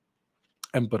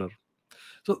emperor.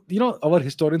 So, our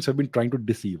historians have been trying to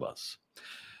deceive us.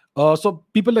 So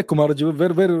people like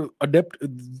Kumarajiva were adept.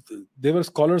 They were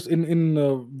scholars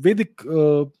in Vedic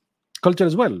culture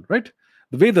as well, right?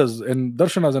 The Vedas and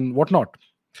darshanas and whatnot.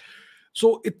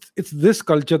 So it's this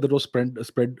culture that was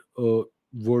spread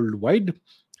worldwide,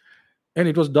 and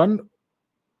it was done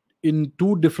in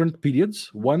two different periods.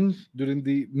 One during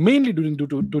the mainly during two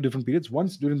different periods.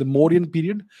 Once during the Mauryan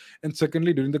period, and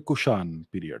secondly during the Kushan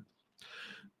period.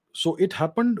 So it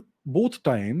happened both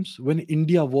times when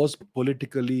India was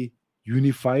politically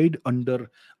unified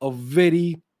under a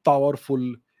very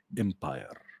powerful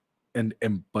empire and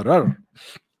emperor.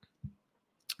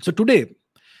 So today,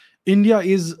 India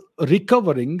is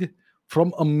recovering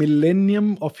from a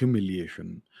millennium of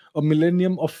humiliation, a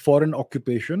millennium of foreign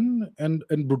occupation and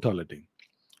brutality.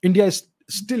 India is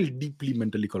still deeply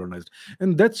mentally colonized.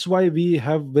 And that's why we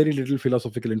have very little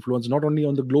philosophical influence, not only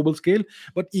on the global scale,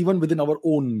 but even within our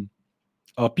own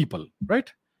people,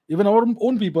 right? Even our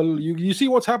own people, you see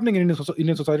what's happening in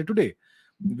Indian society today.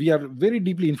 We are very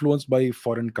deeply influenced by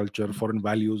foreign culture, foreign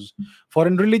values,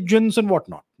 foreign religions, and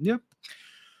whatnot. Yeah.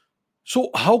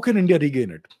 So, how can India regain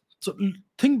it? So,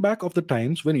 think back of the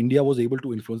times when India was able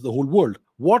to influence the whole world.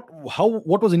 What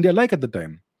was India like at the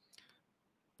time?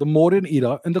 The Mauryan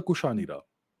era and the Kushan era.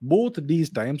 Both these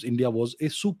times, India was a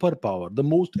superpower, the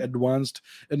most advanced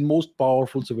and most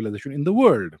powerful civilization in the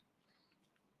world.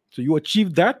 So, you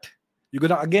achieve that, you're going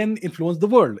to again influence the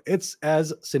world. It's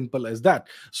as simple as that.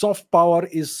 Soft power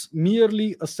is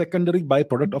merely a secondary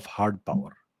byproduct of hard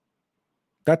power.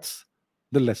 That's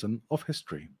the lesson of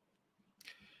history.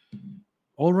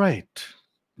 All right.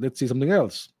 Let's see something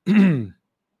else.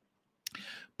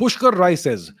 Pushkar Rai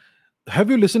says, have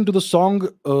you listened to the song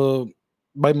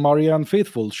by Marianne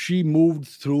Faithfull? She moved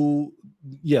through.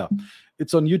 Yeah,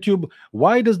 it's on YouTube.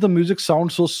 Why does the music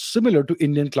sound so similar to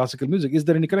Indian classical music? Is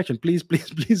there any connection? Please, please,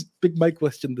 please pick my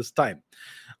question this time.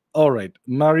 All right,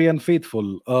 Marianne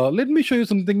Faithfull. Let me show you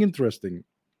something interesting.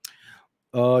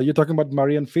 You're talking about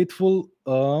Marianne Faithfull.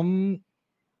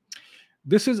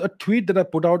 This is a tweet that I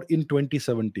put out in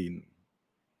 2017.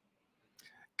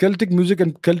 Celtic music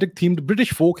and Celtic themed British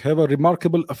folk have a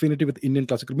remarkable affinity with Indian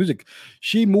classical music.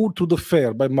 She moved through the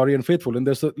fair by Marianne Faithfull, and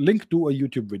there's a link to a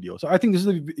YouTube video. So I think this is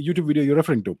the YouTube video you're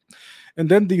referring to. And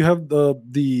then you have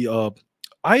the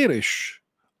Irish.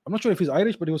 I'm not sure if he's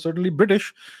Irish, but he was certainly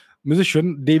British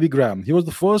musician Davy Graham. He was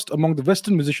the first among the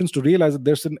Western musicians to realize that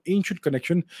there's an ancient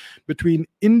connection between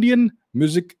Indian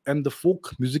music and the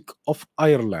folk music of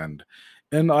Ireland.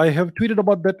 And I have tweeted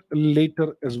about that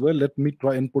later as well. Let me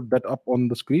try and put that up on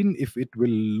the screen if it will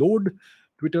load.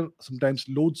 Twitter sometimes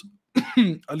loads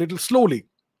a little slowly.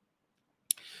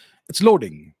 It's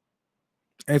loading.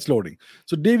 It's loading.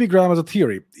 So Davy Graham has a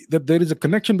theory that there is a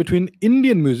connection between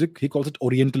Indian music, he calls it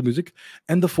Oriental music,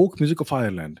 and the folk music of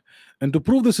Ireland. And to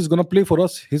prove this, he's going to play for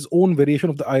us his own variation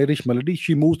of the Irish melody,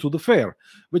 She Moves Through the Fair,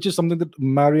 which is something that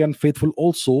Marianne Faithfull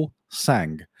also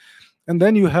sang. And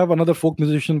then you have another folk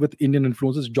musician with Indian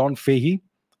influences, John Fahey.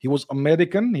 He was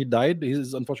American. He died. He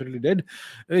is unfortunately dead.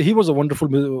 He was a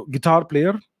wonderful guitar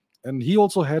player. And he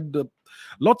also had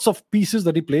lots of pieces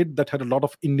that he played that had a lot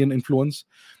of Indian influence.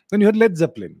 Then you had Led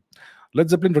Zeppelin. Led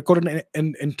Zeppelin recorded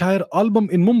an entire album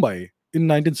in Mumbai in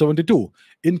 1972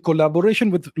 in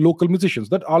collaboration with local musicians.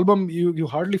 That album you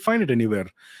hardly find it anywhere,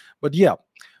 but yeah,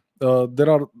 there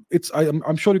are.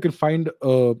 I'm sure you can find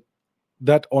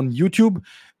that on YouTube,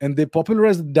 and they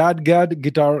popularized the DAD-GAD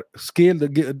guitar scale, the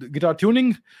guitar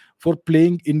tuning for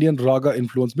playing Indian raga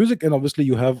influenced music, and obviously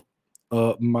you have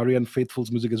Marianne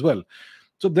Faithfull's music as well.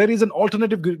 So there is an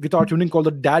alternative guitar tuning called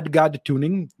the DAD-GAD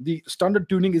tuning. The standard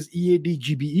tuning is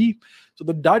EAD-GBE. So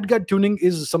the DAD-GAD tuning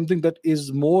is something that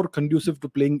is more conducive to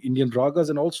playing Indian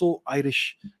ragas and also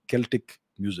Irish Celtic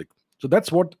music. So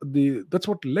that's what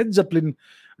Led Zeppelin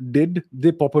did.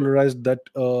 They popularized that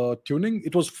tuning.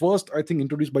 It was first, I think,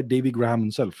 introduced by Davy Graham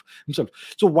himself.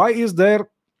 So why is there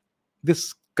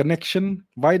this connection?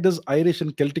 Why does Irish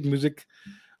and Celtic music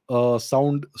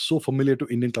sound so familiar to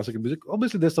Indian classical music?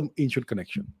 Obviously, there's some ancient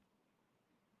connection.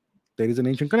 There is an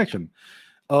ancient connection.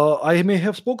 I may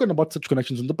have spoken about such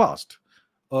connections in the past.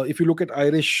 If you look at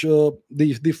Irish,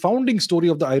 the founding story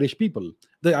of the Irish people,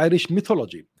 the Irish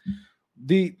mythology,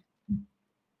 the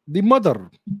the mother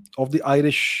of the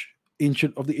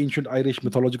ancient Irish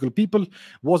mythological people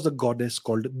was a goddess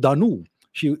called Danu.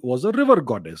 She was a river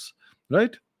goddess,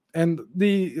 right? And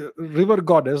the river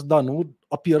goddess Danu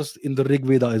appears in the Rig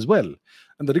Veda as well,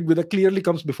 and the Rig Veda clearly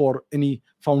comes before any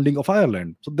founding of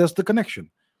Ireland. So there's the connection.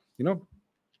 You know,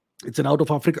 it's an out of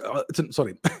Africa.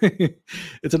 Sorry,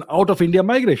 it's an out of India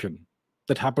migration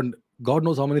that happened. God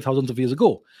knows how many thousands of years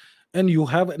ago, and you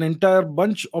have an entire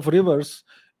bunch of rivers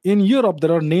in Europe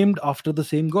that are named after the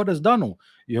same god as Danu.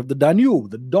 You have the Danube,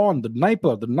 the Don, the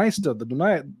Dnieper, the Dniester, the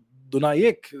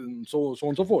Dunajec, and so on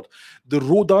and so forth. The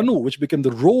Rodanu, which became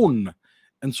the Rhone,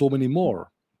 and so many more,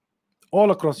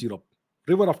 all across Europe.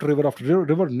 River after river after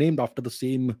river named after the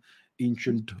same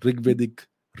ancient Rigvedic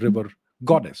river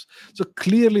goddess. So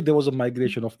clearly there was a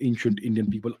migration of ancient Indian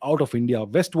people out of India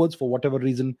westwards for whatever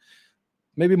reason.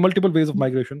 Maybe multiple ways of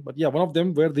migration, but yeah, one of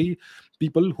them were the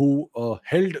people who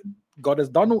held goddess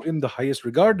Danu in the highest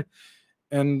regard.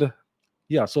 And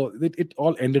yeah, so it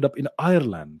all ended up in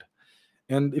Ireland.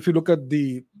 And if you look at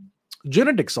the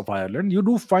genetics of Ireland, you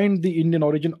do find the Indian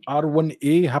origin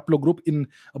R1A haplogroup in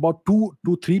about 2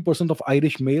 to 3% of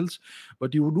Irish males,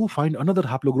 but you do find another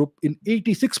haplogroup in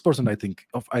 86%, I think,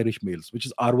 of Irish males, which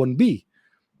is R1B,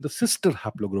 the sister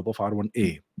haplogroup of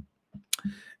R1A.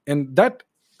 And that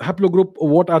haplogroup,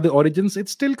 what are the origins?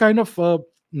 It's still kind of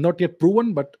not yet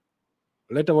proven, but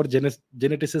let our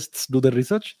geneticists do the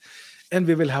research and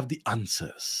we will have the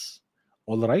answers.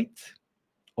 All right.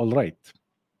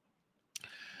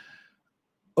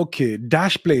 Okay,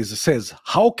 Dash Plays says,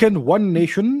 how can one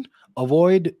nation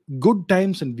avoid good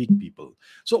times and weak people?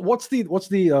 So what's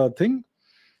the thing?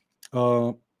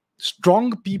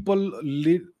 Strong people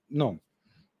no.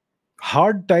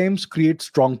 Hard times create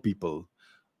strong people.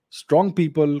 Strong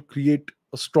people create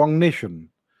a strong nation.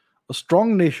 A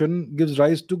strong nation gives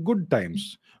rise to good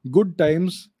times. Good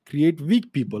times create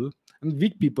weak people, and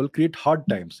weak people create hard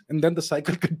times. And then the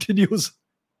cycle continues.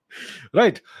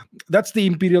 Right? That's the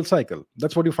imperial cycle.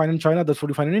 That's what you find in China. That's what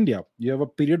you find in India. You have a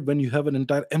period when you have an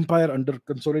entire empire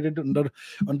consolidated under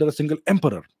a single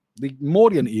emperor. The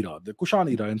Mauryan era, the Kushan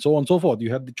era, and so on and so forth.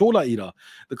 You have the Chola era,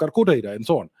 the Karkota era, and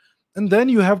so on. And then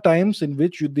you have times in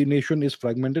which the nation is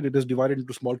fragmented. It is divided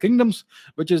into small kingdoms,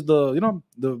 which is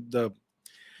the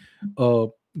uh,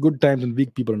 good times and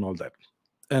weak people and all that.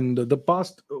 And the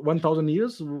past 1,000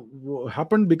 years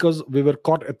happened because we were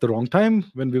caught at the wrong time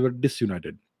when we were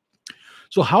disunited.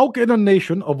 So how can a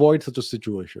nation avoid such a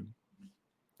situation?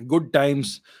 Good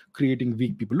times creating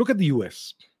weak people. Look at the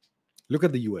US. Look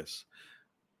at the US.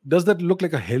 Does that look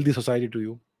like a healthy society to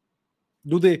you?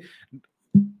 Do they?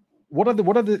 What are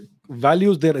the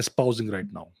values they're espousing right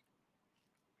now?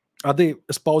 Are they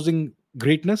espousing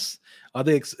greatness? Are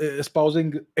they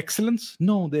espousing excellence?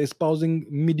 No, they're espousing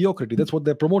mediocrity. That's what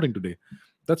they're promoting today.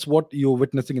 That's what you're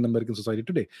witnessing in American society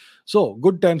today. So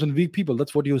good times and weak people.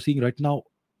 That's what you're seeing right now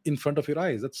in front of your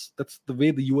eyes. That's the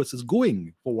way the US is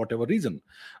going for whatever reason,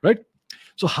 right?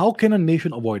 So how can a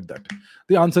nation avoid that?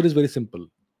 The answer is very simple: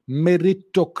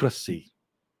 meritocracy.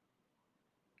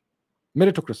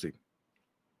 Meritocracy.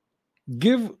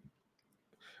 Give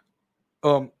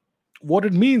what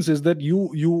it means is that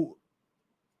you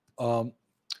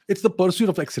it's the pursuit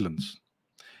of excellence.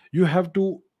 You have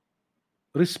to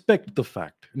respect the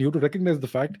fact, and you have to recognize the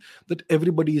fact that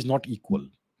everybody is not equal.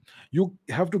 You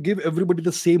have to give everybody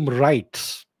the same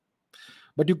rights,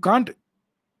 but you can't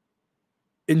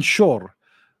ensure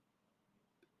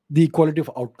the equality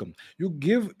of outcome. You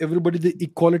give everybody the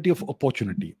equality of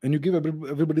opportunity, and you give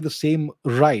everybody the same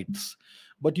rights,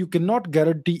 but you cannot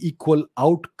guarantee equal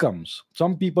outcomes.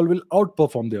 Some people will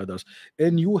outperform the others,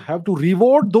 and you have to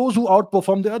reward those who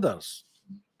outperform the others.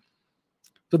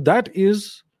 So that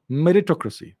is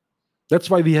meritocracy. That's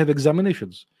why we have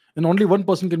examinations. And only one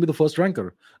person can be the first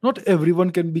ranker. Not everyone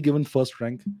can be given first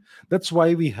rank. That's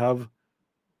why we have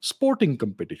sporting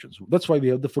competitions. That's why we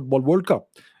have the Football World Cup.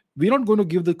 We're not going to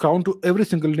give the crown to every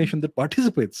single nation that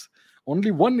participates.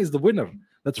 Only one is the winner.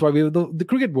 That's why we have the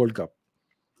Cricket World Cup,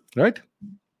 right?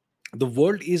 The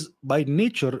world is by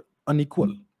nature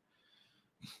unequal.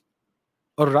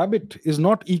 A rabbit is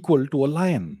not equal to a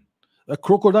lion. A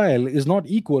crocodile is not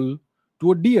equal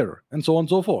to a deer, and so on and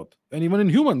so forth. And even in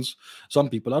humans, some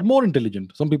people are more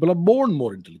intelligent. Some people are born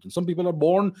more intelligent. Some people are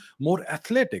born more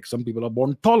athletic. Some people are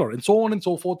born taller, and so on and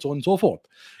so forth, so on and so forth.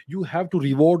 You have to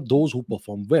reward those who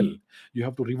perform well. You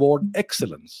have to reward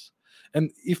excellence.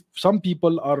 And if some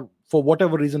people are, for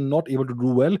whatever reason, not able to do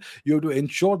well, you have to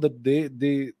ensure that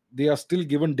they are still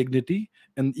given dignity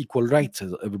and equal rights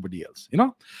as everybody else.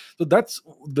 So that's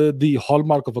the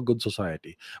hallmark of a good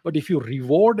society. But if you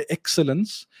reward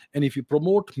excellence and if you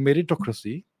promote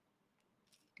meritocracy,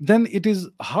 then it is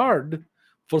hard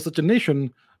for such a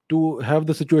nation to have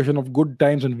the situation of good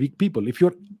times and weak people. If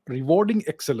you're rewarding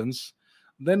excellence,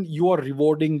 then you are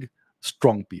rewarding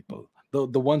strong people, the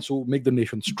ones who make the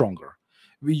nation stronger.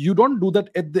 You don't do that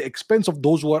at the expense of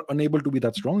those who are unable to be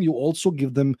that strong. You also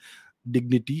give them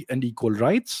dignity and equal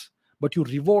rights, but you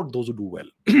reward those who do well.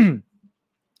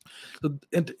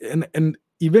 And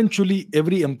eventually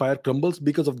every empire crumbles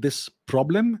because of this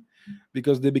problem,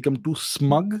 because they become too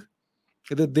smug,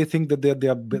 that they think that they're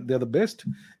the best,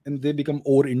 and they become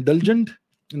overindulgent,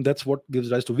 and that's what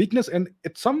gives rise to weakness. And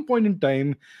at some point in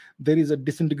time, there is a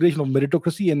disintegration of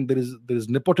meritocracy, and there is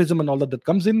nepotism and all that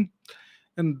comes in,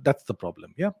 and that's the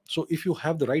problem. Yeah. So if you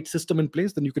have the right system in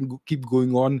place, then you can keep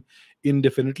going on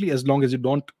indefinitely, as long as you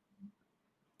don't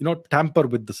tamper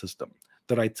with the system,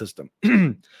 the right system.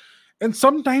 And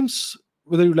sometimes,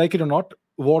 whether you like it or not,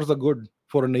 wars are good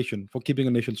for a nation, for keeping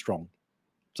a nation strong.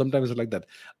 Sometimes it's like that.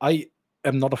 I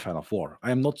am not a fan of war.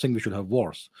 I am not saying we should have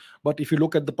wars. But if you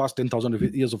look at the past 10,000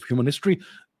 years of human history,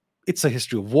 it's a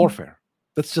history of warfare.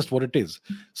 That's just what it is.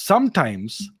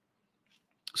 Sometimes,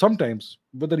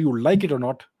 whether you like it or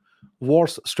not,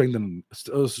 wars strengthen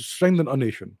a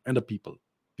nation and a people.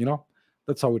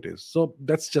 That's how it is. So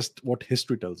that's just what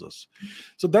history tells us.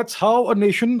 So that's how a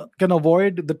nation can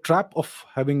avoid the trap of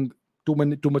having too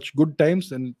much good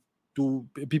times, and to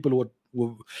people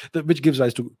which gives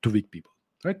rise to weak people,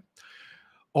 right?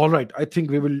 All right, I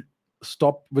think we will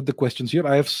stop with the questions here.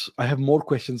 I have more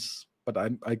questions, but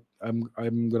I'm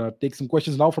gonna take some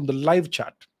questions now from the live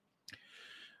chat.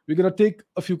 We're gonna take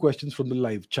a few questions from the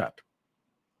live chat.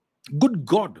 Good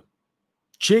God,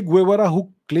 Che Guevara,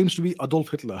 who claims to be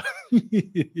Adolf Hitler.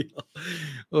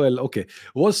 Well, okay.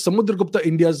 Was Samudragupta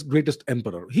India's greatest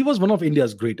emperor? He was one of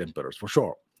India's great emperors, for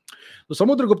sure. So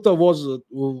Samudragupta was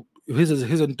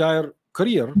his entire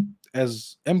career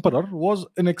as emperor was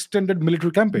an extended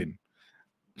military campaign,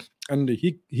 and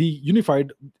he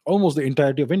unified almost the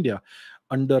entirety of India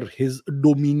under his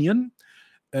dominion,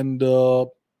 and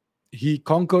he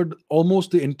conquered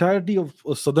almost the entirety of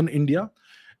southern India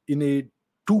in a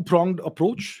two-pronged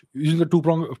approach. Using a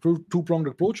two-pronged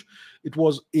approach, it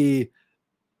was a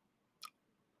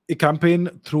campaign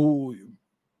through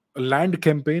a land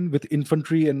campaign with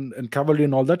infantry and cavalry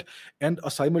and all that, and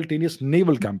a simultaneous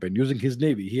naval campaign using his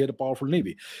navy. He had a powerful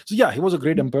navy. So yeah, he was a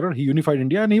great emperor. He unified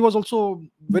India, and he was also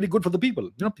very good for the people.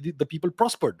 The people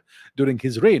prospered during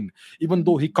his reign. Even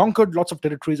though he conquered lots of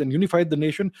territories and unified the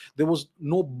nation, there was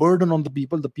no burden on the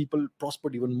people. The people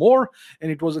prospered even more,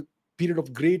 and it was a period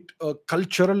of great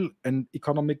cultural and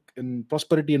economic and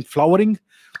prosperity and flowering.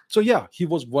 So yeah, he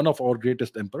was one of our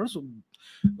greatest emperors.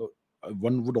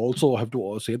 One would also have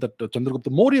to say that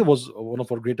Chandragupta Maurya was one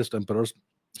of our greatest emperors.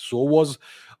 So was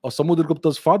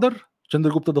Samudragupta's father,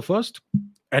 Chandragupta the First,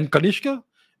 and Kanishka,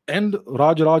 and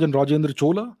Rajaraj and Rajendra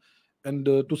Chola, and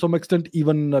to some extent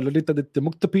even Lalitaditya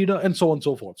Muktapida, and so on and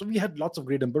so forth. So we had lots of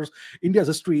great emperors. India's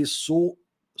history is so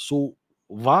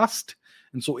vast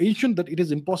and so ancient that it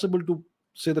is impossible to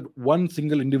say that one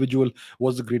single individual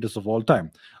was the greatest of all time.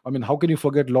 I mean, how can you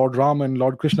forget Lord Ram and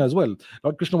Lord Krishna as well?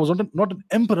 Lord Krishna was not an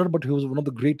emperor, but he was one of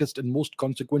the greatest and most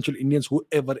consequential Indians who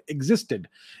ever existed,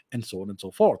 and so on and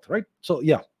so forth, right? So,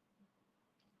 yeah.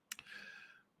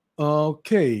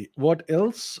 Okay, what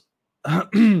else?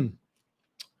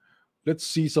 Let's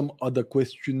see some other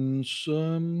questions.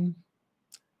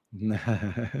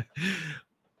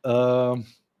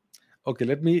 Okay,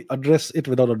 let me address it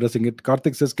without addressing it.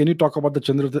 Karthik says, can you talk about the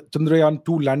Chandrayaan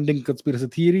 2 landing conspiracy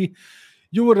theory?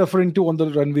 You were referring to on the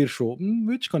Ranveer show.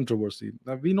 Which controversy?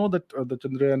 We know that the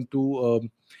Chandrayaan 2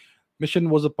 mission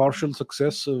was a partial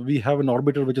success. We have an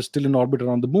orbiter which is still in orbit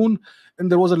around the moon,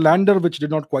 and there was a lander which did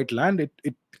not quite land.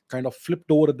 It kind of flipped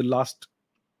over at the last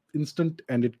instant,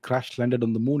 and it crash landed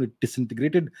on the moon. It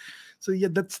disintegrated. So yeah,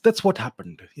 that's what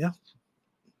happened. Yeah,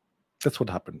 that's what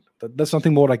happened. That's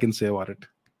nothing more I can say about it.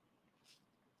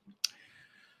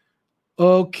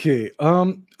 Okay.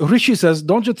 Rishi says,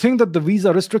 don't you think that the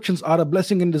visa restrictions are a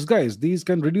blessing in disguise? These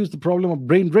can reduce the problem of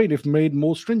brain drain if made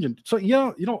more stringent. So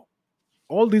yeah,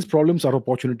 all these problems are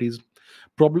opportunities.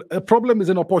 A problem is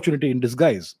an opportunity in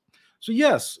disguise. So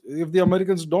yes, if the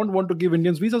Americans don't want to give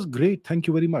Indians visas, great. Thank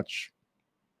you very much.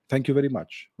 Thank you very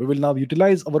much. We will now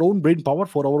utilize our own brain power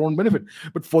for our own benefit.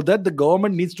 But for that, the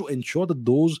government needs to ensure that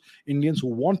those Indians who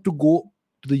want to go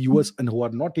to the US and who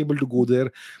are not able to go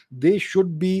there, they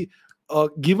should be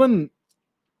given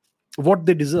what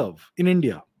they deserve in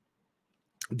India.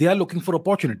 They are looking for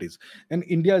opportunities, and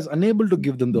India is unable to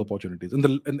give them the opportunities and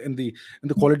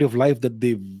the quality of life that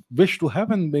they wish to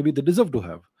have and maybe they deserve to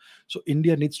have. So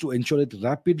India needs to ensure it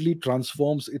rapidly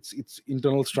transforms its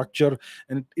internal structure,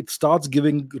 and it starts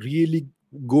giving really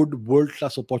good world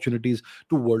class opportunities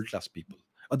to world class people.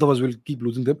 Otherwise, we'll keep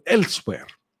losing them elsewhere.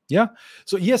 Yeah.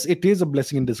 So yes, it is a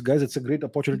blessing in disguise. It's a great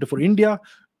opportunity for India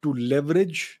to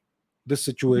leverage this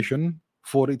situation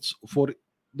for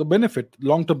the benefit,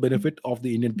 long-term benefit of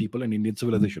the Indian people and Indian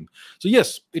civilization. So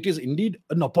yes, it is indeed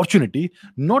an opportunity,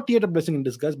 not yet a blessing in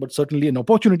disguise, but certainly an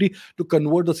opportunity to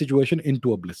convert the situation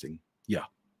into a blessing. Yeah.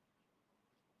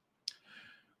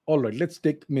 All right, let's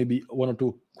take maybe one or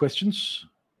two questions.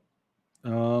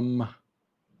 um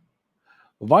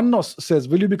Vanos says,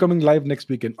 will you be coming live next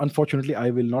weekend? Unfortunately, I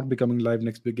will not be coming live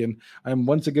next weekend. I am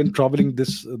once again traveling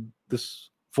this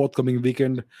forthcoming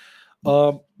weekend.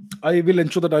 uh, I will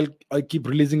ensure that I keep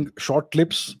releasing short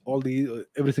clips all the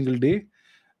every single day.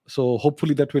 So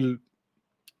hopefully that will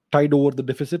tide over the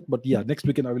deficit. But yeah, next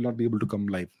weekend I will not be able to come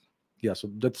live. Yeah, so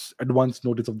that's advance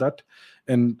notice of that,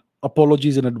 and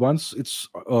apologies in advance. It's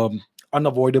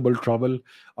unavoidable travel.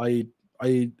 I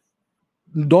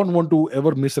don't want to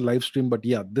ever miss a live stream, but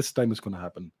yeah, this time it's going to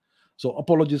happen. So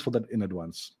apologies for that in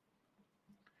advance.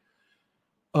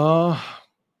 Uh,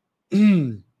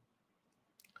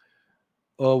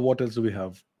 what else do we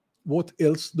have? What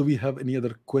else do we have? Any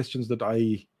other questions that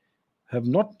I have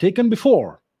not taken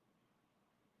before?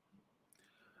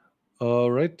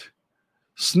 All right.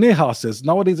 Sneha says,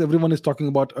 nowadays everyone is talking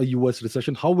about a US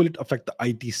recession. How will it affect the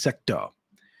IT sector?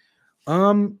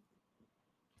 Um,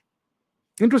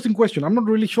 Interesting question. I'm not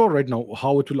really sure right now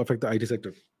how it will affect the IT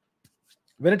sector.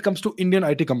 When it comes to Indian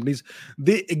IT companies,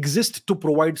 they exist to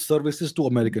provide services to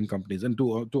American companies and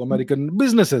to American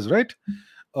businesses, right?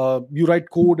 You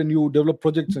write code and you develop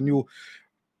projects and you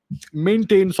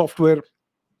maintain software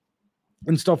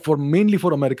and stuff for mainly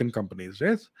for American companies,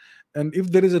 yes. And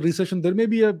if there is a recession, there may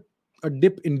be a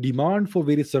dip in demand for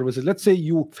various services. Let's say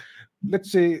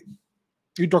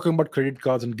you're talking about credit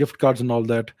cards and gift cards and all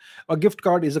that. A gift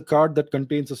card is a card that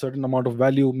contains a certain amount of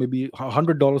value, maybe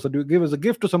 $100 that you give as a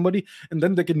gift to somebody, and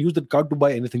then they can use that card to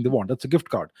buy anything they want. That's a gift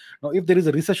card. Now, if there is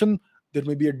a recession, there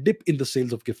may be a dip in the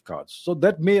sales of gift cards, so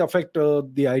that may affect the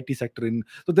IT sector. In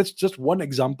so that's just one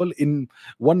example in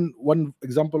one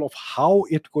example of how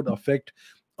it could affect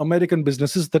American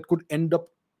businesses that could end up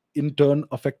in turn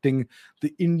affecting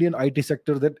the Indian IT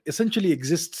sector that essentially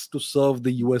exists to serve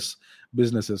the US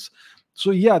businesses.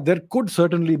 So yeah, there could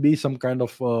certainly be some kind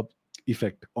of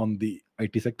effect on the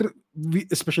IT sector,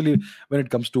 especially when it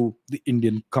comes to the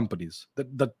Indian companies.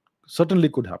 That certainly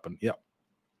could happen. Yeah.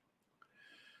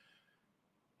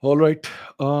 All right.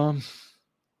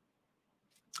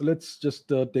 Let's just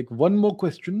take one more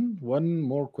question. One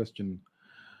more question.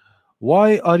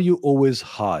 Why are you always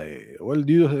high? Well,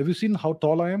 have you seen how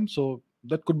tall I am? So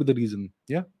that could be the reason.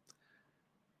 Yeah.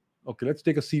 Okay, let's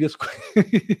take a serious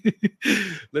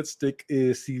let's take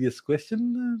a serious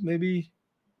question maybe.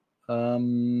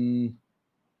 um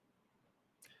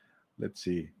let's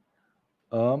see.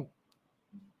 um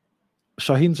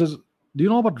Shaheen says, do you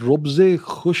know about Robze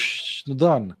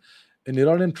Khushnudan, an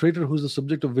Iranian traitor who's the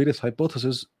subject of various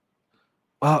hypotheses?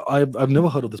 I've never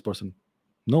heard of this person.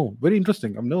 No, very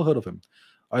interesting. I've never heard of him.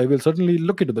 I will certainly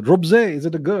look into that. Robze, is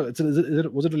it a girl?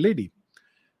 Was it a lady?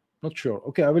 Not sure.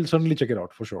 Okay, I will certainly check it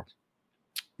out for sure.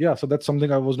 Yeah, so that's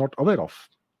something I was not aware of.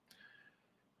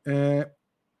 Uh,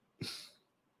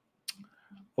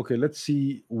 okay, let's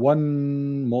see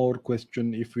one more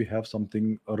question if we have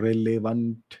something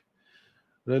relevant.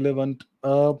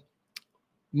 Manav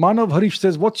Harish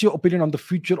says, what's your opinion on the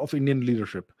future of Indian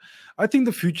leadership? I think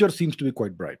the future seems to be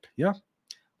quite bright. Yeah,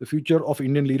 The future of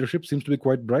Indian leadership seems to be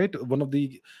quite bright.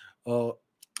 Uh,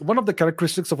 one of the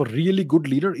characteristics of a really good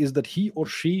leader is that he or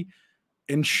she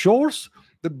ensures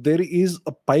that there is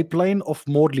a pipeline of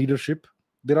more leadership.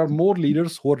 There are more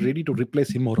leaders who are ready to replace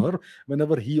him or her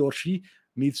whenever he or she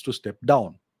needs to step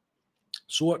down.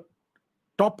 So a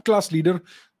top class leader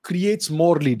creates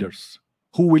more leaders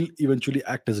who will eventually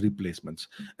act as replacements.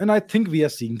 And I think we are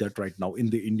seeing that right now in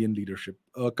the Indian leadership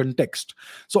context.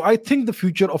 So I think the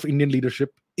future of Indian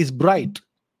leadership is bright.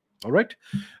 All right.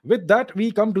 With that,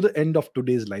 we come to the end of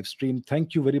today's live stream.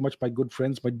 Thank you very much, my good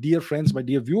friends, my dear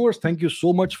viewers. Thank you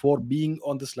so much for being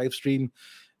on this live stream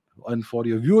and for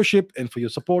your viewership and for your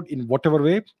support in whatever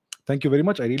way. Thank you very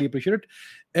much. I really appreciate it.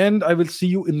 And I will see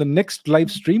you in the next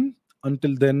live stream.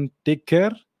 Until then, take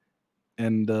care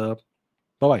and bye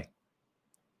bye.